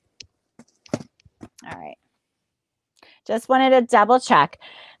yours. All right. Just wanted to double check.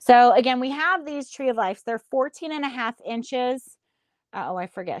 So again, we have these Tree of Life. They're 14.5 inches. Oh, I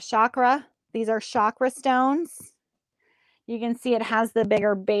forget. Chakra. These are chakra stones. You can see it has the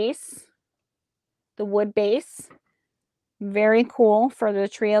bigger base, the wood base. Very cool for the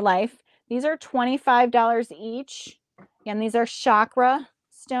Tree of Life. These are $25 each. Again, these are chakra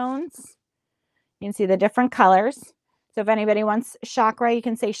stones. You can see the different colors. So if anybody wants chakra, you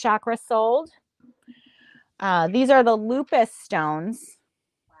can say chakra sold. These are the lupus stones.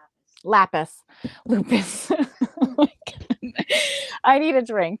 Lapis. Lupus. Oh my God. I need a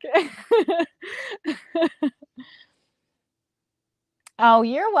drink. Oh,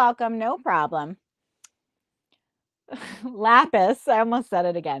 you're welcome. No problem. Lapis. I almost said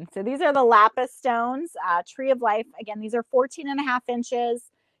it again. So these are the lapis stones. Tree of Life. Again, these are 14.5 inches.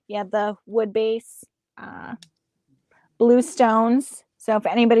 You have the wood base. Blue stones. So if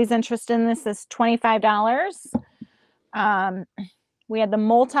anybody's interested in this, is $25. We had the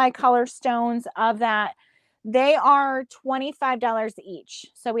multicolor stones of that. They are $25 each.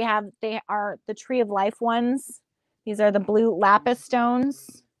 So we have, they are the Tree of Life ones. These are the blue lapis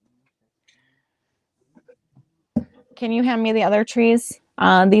stones. Can you hand me the other trees?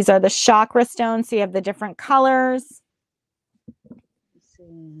 These are the chakra stones. So you have the different colors.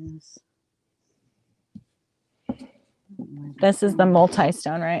 This is the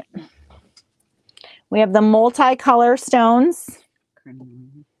multi-stone, right? We have the multicolor stones.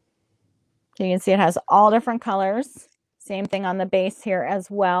 So you can see it has all different colors. Same thing on the base here as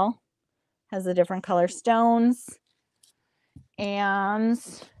well. Has the different color stones. And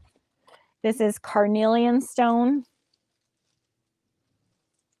this is carnelian stone.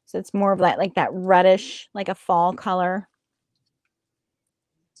 So it's more of like that reddish, like a fall color.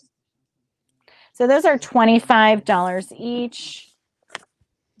 So those are $25 each.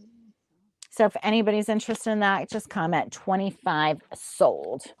 So if anybody's interested in that, just comment 25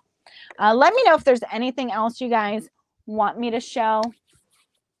 sold. Let me know if there's anything else you guys want me to show.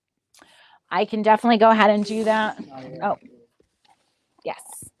 I can definitely go ahead and do that. Oh, yes.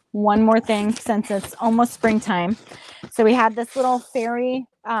 One more thing since it's almost springtime. So we had this little fairy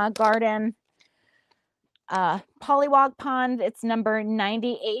garden polywog pond. It's number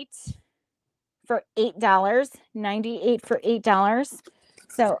 98 for $8. 98 for $8.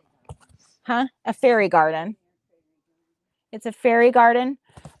 So, a fairy garden. It's a fairy garden,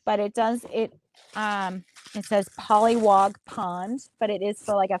 but it says Pollywog Pond, but it is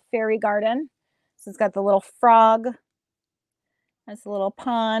for like a fairy garden. So it's got the little frog. That's a little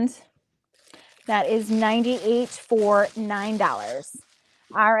pond. That is 98 for $9.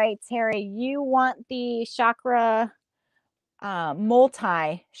 All right, Terry, you want the chakra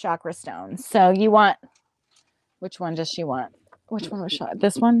multi-chakra stone. So you want, which one does she want? Which one was shot?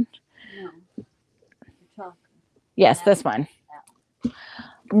 This one? No. Chocolate. Yes, Yeah. this one.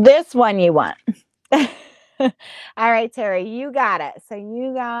 This one you want. All right, Terry, you got it. So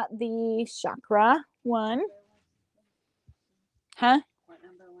you got the chakra one. Huh? What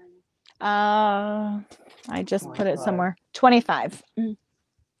number one? I just 25. put it somewhere. 25.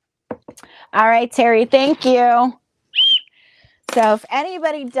 All right, Terry, thank you. So if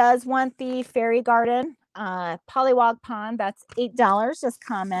anybody does want the fairy garden, Pollywog Pond, that's $8. Just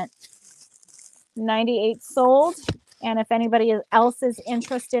comment 98 sold. And if anybody else is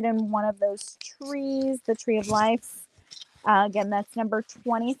interested in one of those trees, the tree of life, again, that's number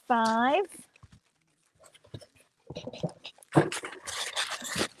 25.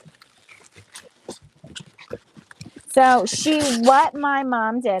 So what my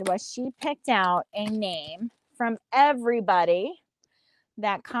mom did was she picked out a name from everybody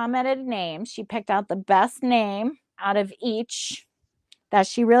that commented name. She picked out the best name out of each that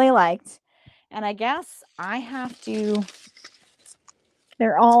she really liked. And I guess I have to,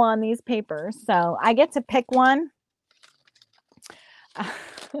 they're all on these papers. So I get to pick one. I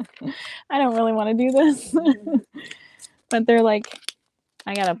don't really want to do this, but they're like,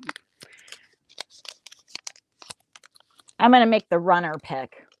 I'm going to make the runner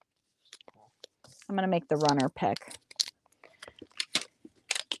pick. I'm going to make the runner pick.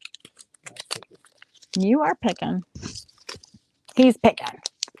 You are picking. He's picking.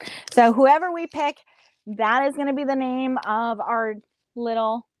 So whoever we pick, that is going to be the name of our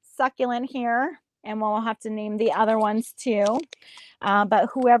little succulent here. And we'll have to name the other ones too. But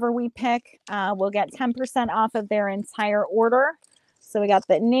whoever we pick will get 10% off of their entire order. So we got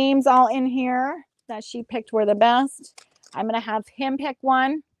the names all in here that she picked were the best. I'm going to have him pick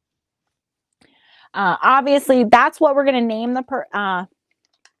one. Obviously, that's what we're going to name the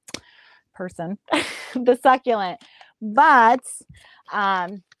person, the succulent. But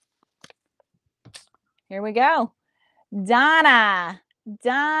here we go. Donna.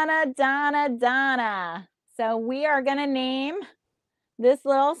 So we are going to name this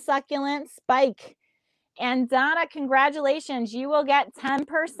little succulent Spike. And Donna, congratulations. You will get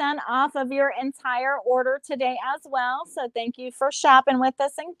 10% off of your entire order today as well. So thank you for shopping with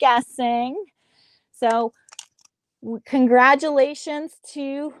us and guessing. So congratulations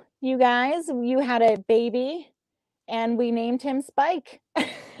to you guys. You had a baby and we named him Spike.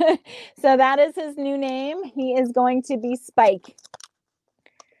 So that is his new name. He is going to be Spike.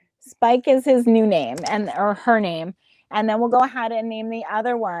 Spike is his new name or her name. And then we'll go ahead and name the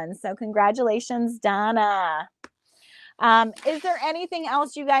other one. So congratulations, Donna. Is there anything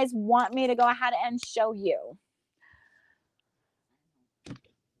else you guys want me to go ahead and show you?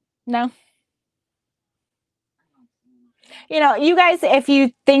 No? You guys, if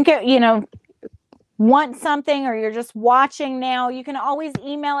you think, want something or you're just watching now, you can always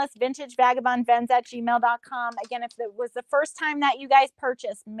email us vintagevagabondvends@gmail.com. Again, if it was the first time that you guys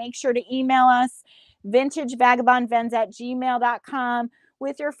purchased, make sure to email us vintagevagabondvends@gmail.com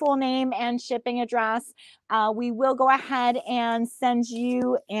with your full name and shipping address. We will go ahead and send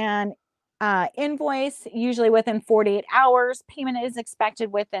you an invoice, usually within 48 hours. Payment is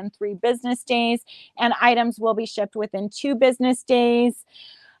expected within 3 business days, and items will be shipped within 2 business days.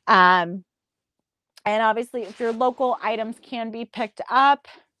 And obviously, if your local items can be picked up.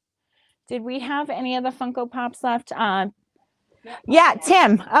 Did we have any of the Funko Pops left? Yeah,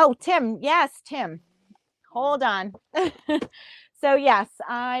 Tim. Oh, Tim. Yes, Tim. Hold on. So, yes,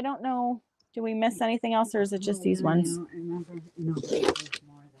 I don't know. Do we miss anything else, or is it just these ones? I don't remember. No, there's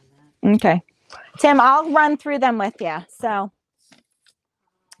more than that. Okay. Tim, I'll run through them with you. So,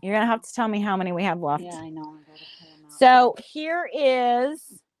 you're going to have to tell me how many we have left. Yeah, I know. I gotta put them out. So, here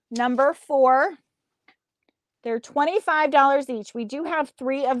is number 4. They're $25 each. We do have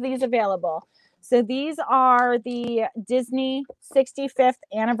 3 of these available. So these are the Disney 65th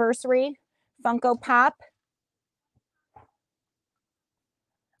anniversary Funko Pop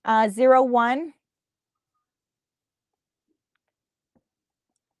 01.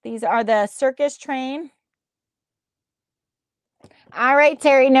 These are the circus train. All right,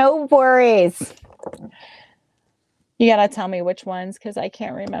 Terry, no worries. You got to tell me which ones because I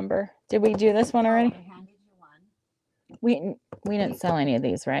can't remember. Did we do this one already? I handed you one. We didn't sell any of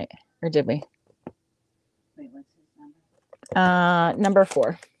these, right? Or did we? Wait, what's his number? Number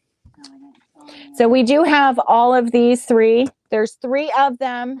 4. No, I didn't sell any. So we do have all of these 3. There's 3 of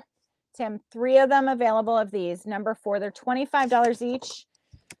them. Tim, 3 of them available of these. Number 4, they're $25 each.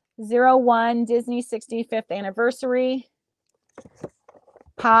 01 Disney 65th anniversary.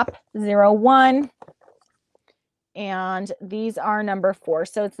 Pop 01. And these are number 4.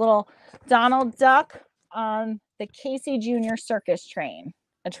 So it's little Donald Duck on the Casey Jr. Circus Train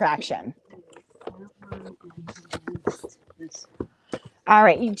attraction. That one and this All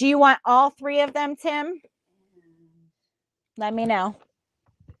right. Do you want all 3 of them, Tim? and Let me know.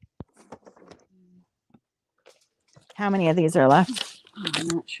 How many of these are left? I'm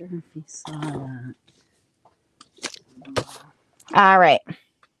not sure if you saw that. All right.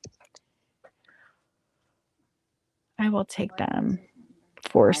 I will take them.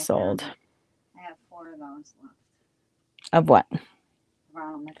 4 sold. I have 4 of those left. Of what?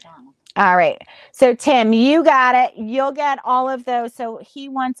 Ronald McDonald. All right. So, Tim, you got it. You'll get all of those. So, he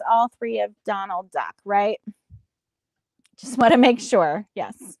wants all 3 of Donald Duck, right? Just want to make sure.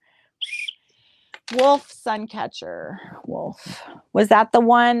 Yes. Wolf Suncatcher. Wolf. Was that the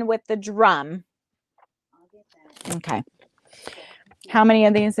one with the drum? I'll get that. Okay. How many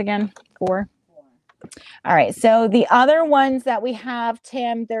of these again? 4? 4. All right. So, the other ones that we have,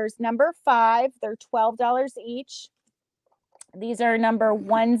 Tim, there's number 5. They're $12 each. These are number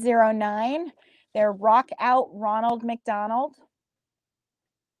 109. They're Rock Out Ronald McDonald.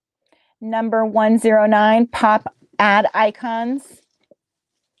 Number 109, Pop Ad Icons.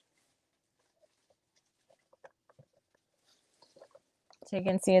 So you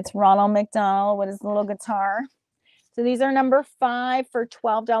can see it's Ronald McDonald with his little guitar. So these are number 5 for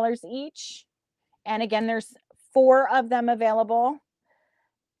 $12 each. And again, there's 4 of them available.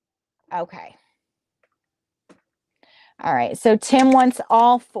 Okay. All right. So Tim wants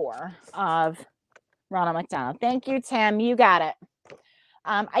all 4 of Ronald McDonald. Thank you, Tim. You got it.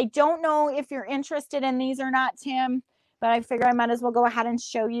 I don't know if you're interested in these or not, Tim, but I figure I might as well go ahead and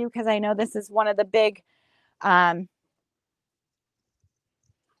show you because I know this is one of the big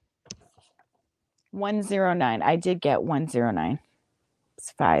 109. I did get 109.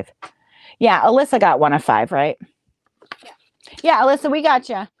 It's 5. Yeah, Alyssa got one of 5, right? Yeah, Alyssa, we got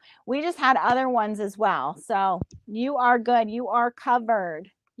you. We just had other ones as well. So you are good. You are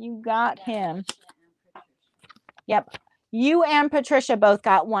covered. You got him. Yep. You and Patricia both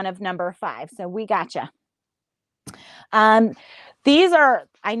got one of number 5. So we got you. These are,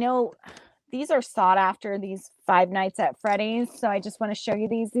 I know these are sought after, these 5 Nights at Freddy's. So I just want to show you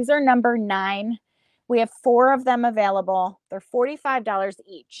these. These are number 9. We have 4 of them available. They're $45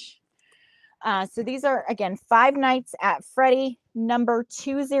 each. So these are, again, 5 Nights at Freddy, number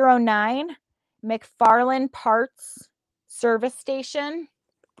 209, McFarlane Parts Service Station.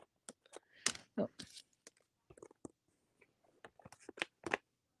 Oh.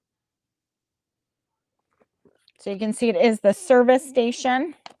 So you can see it is the service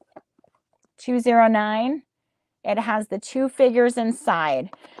station, 209. It has the 2 figures inside.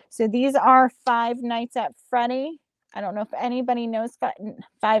 So these are 5 Nights at Freddy. I don't know if anybody knows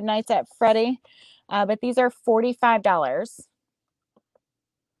 5 Nights at Freddy, but these are $45.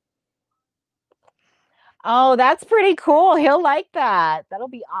 Oh, that's pretty cool. He'll like that. That'll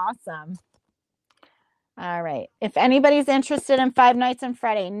be awesome. All right. If anybody's interested in 5 Nights at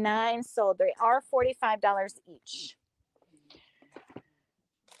Freddy, 9 sold. They are $45 each.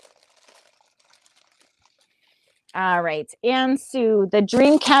 All right. And Sue, the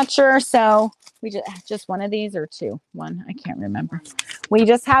dream catcher. So we just one of these or 2? 1. I can't remember. We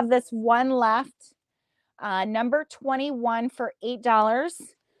just have this one left. Number 21 for $8.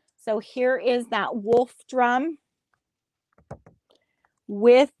 So here is that wolf drum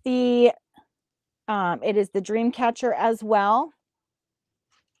with the, it is the dream catcher as well.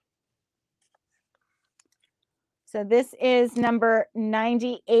 So this is number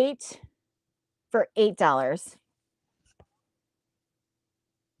 98 for $8.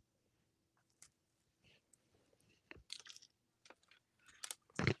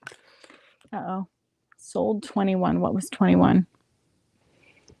 Uh-oh. Sold 21. What was 21?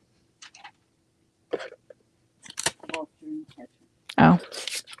 Oh,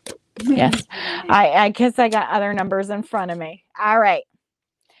 yes. I guess I got other numbers in front of me. All right.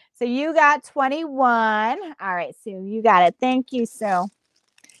 So you got 21. All right, Sue, you got it. Thank you, Sue.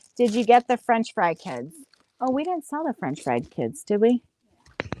 Did you get the French fry kids? Oh, we didn't sell the French fried kids, did we?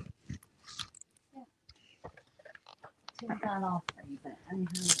 Not all 3, but I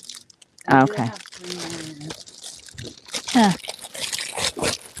have. Okay. Huh.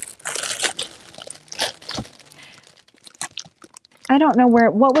 I don't know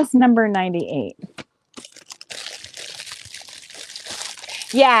what was number 98?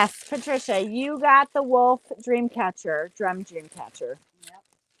 Yes, Patricia, you got the wolf drum dream catcher.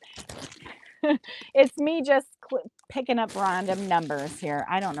 Yep. It's me just picking up random numbers here.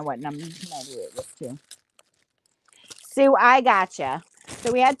 I don't know what number 98 was to. Sue, I gotcha.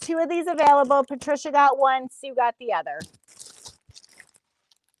 So we had 2 of these available. Patricia got one, Sue got the other.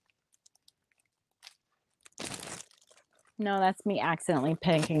 No, that's me accidentally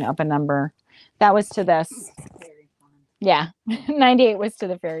picking up a number. That was to this. Very fun. Yeah, 98 was to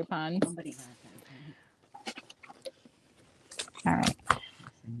the fairy pond. Somebody got that. All right.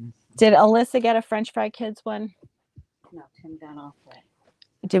 Did Alyssa get a French Fry Kids one? No, Tim got off that.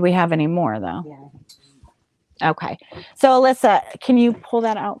 Did we have any more though? Yeah. Okay. So Alyssa, can you pull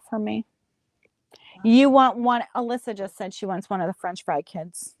that out for me? You want one? Alyssa just said she wants one of the French Fry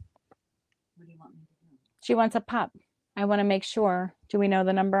Kids. What do you want me to do? She wants a pup. I want to make sure. Do we know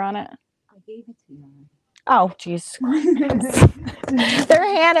the number on it? I gave it to you. Oh, geez.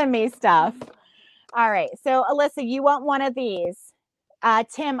 They're handing me stuff. All right. So, Alyssa, you want one of these.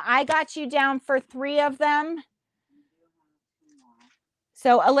 Tim, I got you down for 3 of them.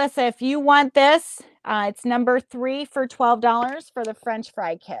 So, Alyssa, if you want this, it's number 3 for $12 for the French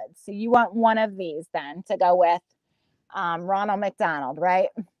Fry Kids. So, you want one of these then to go with Ronald McDonald, right?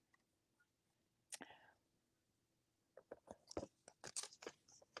 I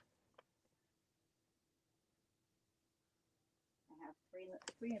have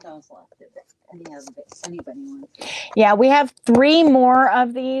three of those left. If anybody wants. Yeah, we have 3 more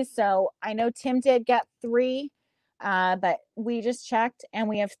of these. So I know Tim did get 3, but we just checked and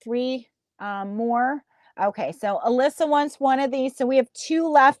we have 3 more. Okay, so Alyssa wants one of these. So we have 2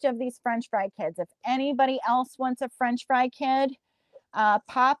 left of these French Fry Kids. If anybody else wants a French Fry Kid,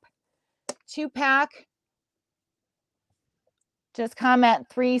 pop 2-pack. Just comment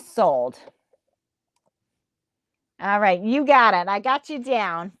 3 sold. All right, you got it. I got you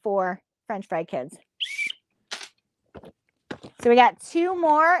down for French Fry Kids. So we got 2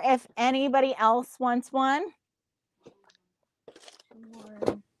 more if anybody else wants one.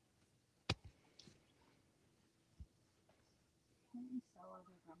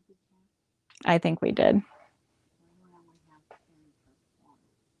 I think we did.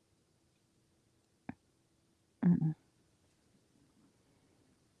 Mm-mm.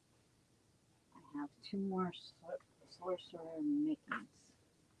 I have 2 more sorcerer Mickeys.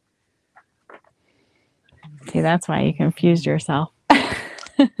 See, that's why you confused yourself.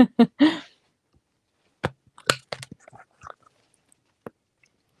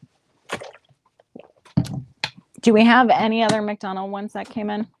 Do we have any other McDonald ones that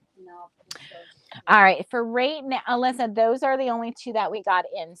came in? No. All right. For right now, Alyssa, those are the only 2 that we got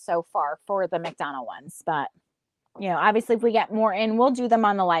in so far for the McDonald ones. But, you know, obviously if we get more in, we'll do them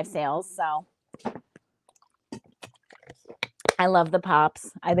on the live sales. So I love the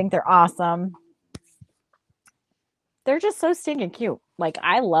pops. I think they're awesome. They're just so stinking cute. Like,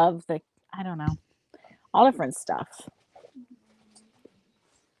 I love I don't know, all different stuff.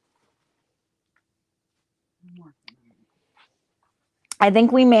 I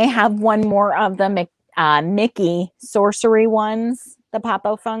think we may have one more of the Mickey sorcery ones, the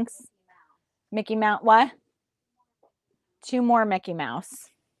Popo Funks. Mickey Mouse, what? 2 more Mickey Mouse.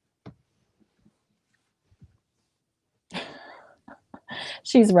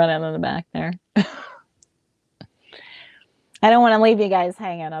 She's running in the back there. I don't want to leave you guys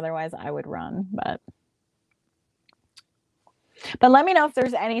hanging, otherwise I would run, but let me know if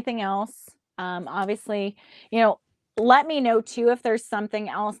there's anything else. Obviously, you know, let me know too if there's something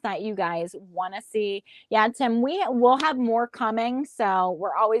else that you guys want to see. Yeah, Tim, we'll have more coming, so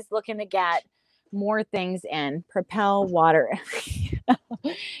we're always looking to get more things in. Propel water.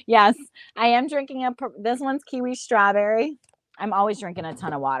 Yes, I am drinking this one's kiwi strawberry. I'm always drinking a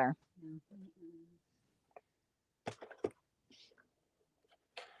ton of water.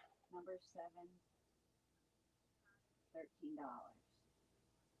 Number 7, $13.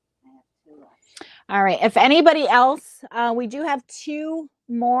 I have 2 left. All right. If anybody else, we do have 2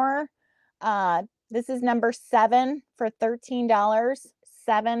 more. This is number 7 for $13.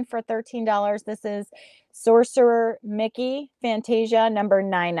 7 for $13. This is Sorcerer Mickey Fantasia number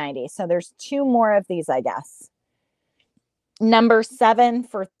 $9.90. So there's 2 more of these, I guess. Number 7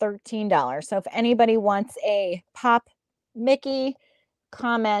 for $13. So if anybody wants a pop Mickey,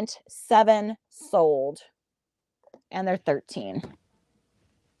 comment 7 sold. And they're 13.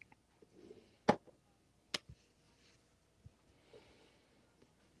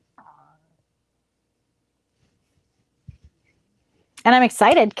 And I'm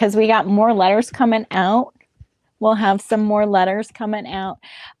excited because we got more letters coming out. We'll have some more letters coming out.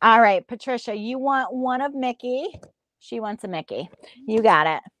 All right, Patricia, you want one of Mickey. She wants a Mickey. You got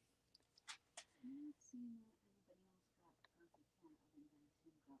it.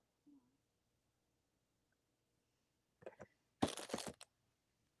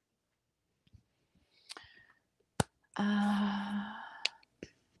 I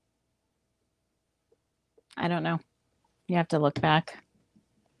don't know. You have to look back.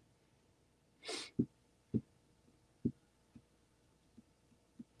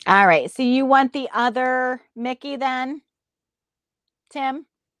 All right, so you want the other Mickey then, Tim?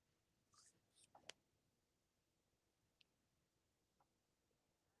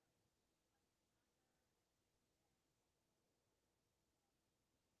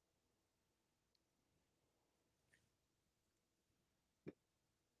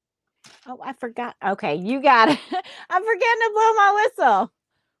 Oh, I forgot. Okay, you got it. I'm forgetting to blow my whistle.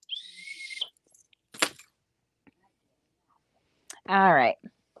 All right.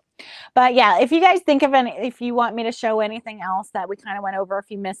 But yeah, if you guys think of any, if you want me to show anything else that we kind of went over, if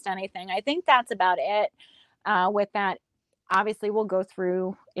you missed anything, I think that's about it with that. Obviously, we'll go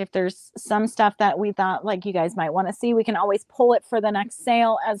through if there's some stuff that we thought like you guys might want to see. We can always pull it for the next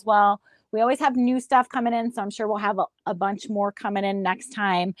sale as well. We always have new stuff coming in, so I'm sure we'll have a bunch more coming in next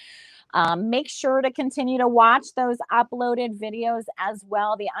time. Make sure to continue to watch those uploaded videos as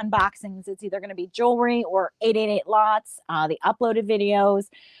well. The unboxings, it's either going to be jewelry or 888 lots, the uploaded videos.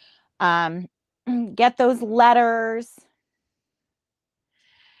 Get those letters.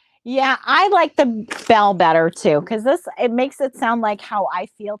 Yeah, I like the bell better too, because it makes it sound like how I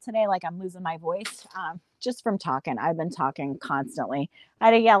feel today, like I'm losing my voice just from talking. I've been talking constantly. I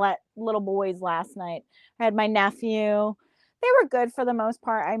had to yell at little boys last night. I had my nephew. They were good for the most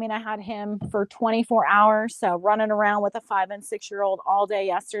part. I mean, I had him for 24 hours, so running around with a 5 and 6-year-old all day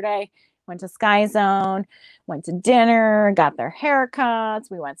yesterday. Went to Sky Zone, went to dinner, got their haircuts.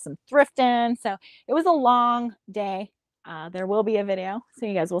 We went some thrifting. So it was a long day. There will be a video, so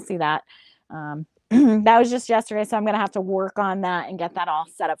you guys will see that. That was just yesterday, so I'm going to have to work on that and get that all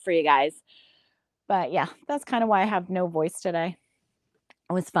set up for you guys. But yeah, that's kind of why I have no voice today.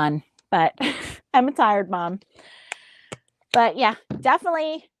 It was fun, but I'm a tired mom. But yeah,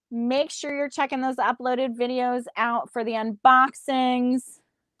 definitely make sure you're checking those uploaded videos out for the unboxings.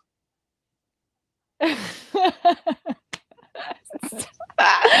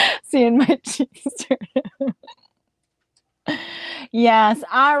 Seeing my cheeks turn. Yes.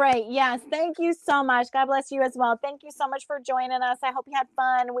 All right. Yes. Thank you so much. God bless you as well. Thank you so much for joining us. I hope you had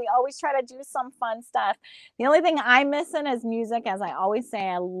fun. We always try to do some fun stuff. The only thing I'm missing is music. As I always say,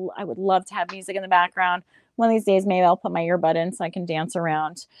 I would love to have music in the background. One of these days, maybe I'll put my earbud in so I can dance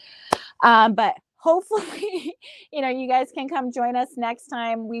around. But hopefully, you guys can come join us next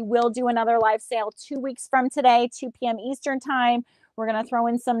time. We will do another live sale 2 weeks from today, 2 p.m. Eastern time. We're going to throw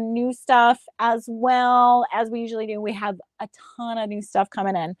in some new stuff as well as we usually do. We have a ton of new stuff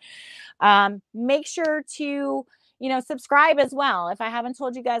coming in. Make sure to, subscribe as well. If I haven't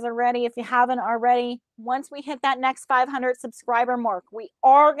told you guys already, if you haven't already, once we hit that next 500 subscriber mark, we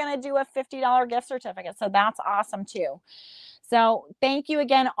are going to do a $50 gift certificate. So that's awesome too. So thank you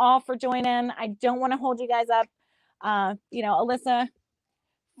again all for joining. I don't want to hold you guys up. Alyssa,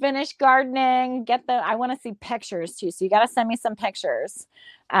 finish gardening, I want to see pictures too. So you got to send me some pictures.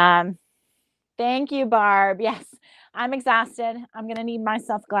 Thank you, Barb. Yes, I'm exhausted. I'm going to need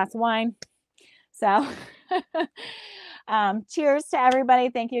myself a glass of wine. So cheers to everybody.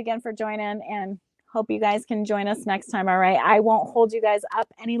 Thank you again for joining and hope you guys can join us next time. All right. I won't hold you guys up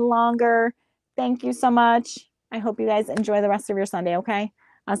any longer. Thank you so much. I hope you guys enjoy the rest of your Sunday. Okay.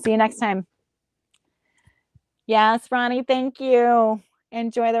 I'll see you next time. Yes, Ronnie. Thank you.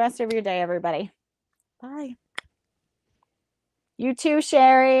 Enjoy the rest of your day, everybody. Bye. You too,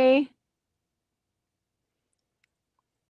 Sherry.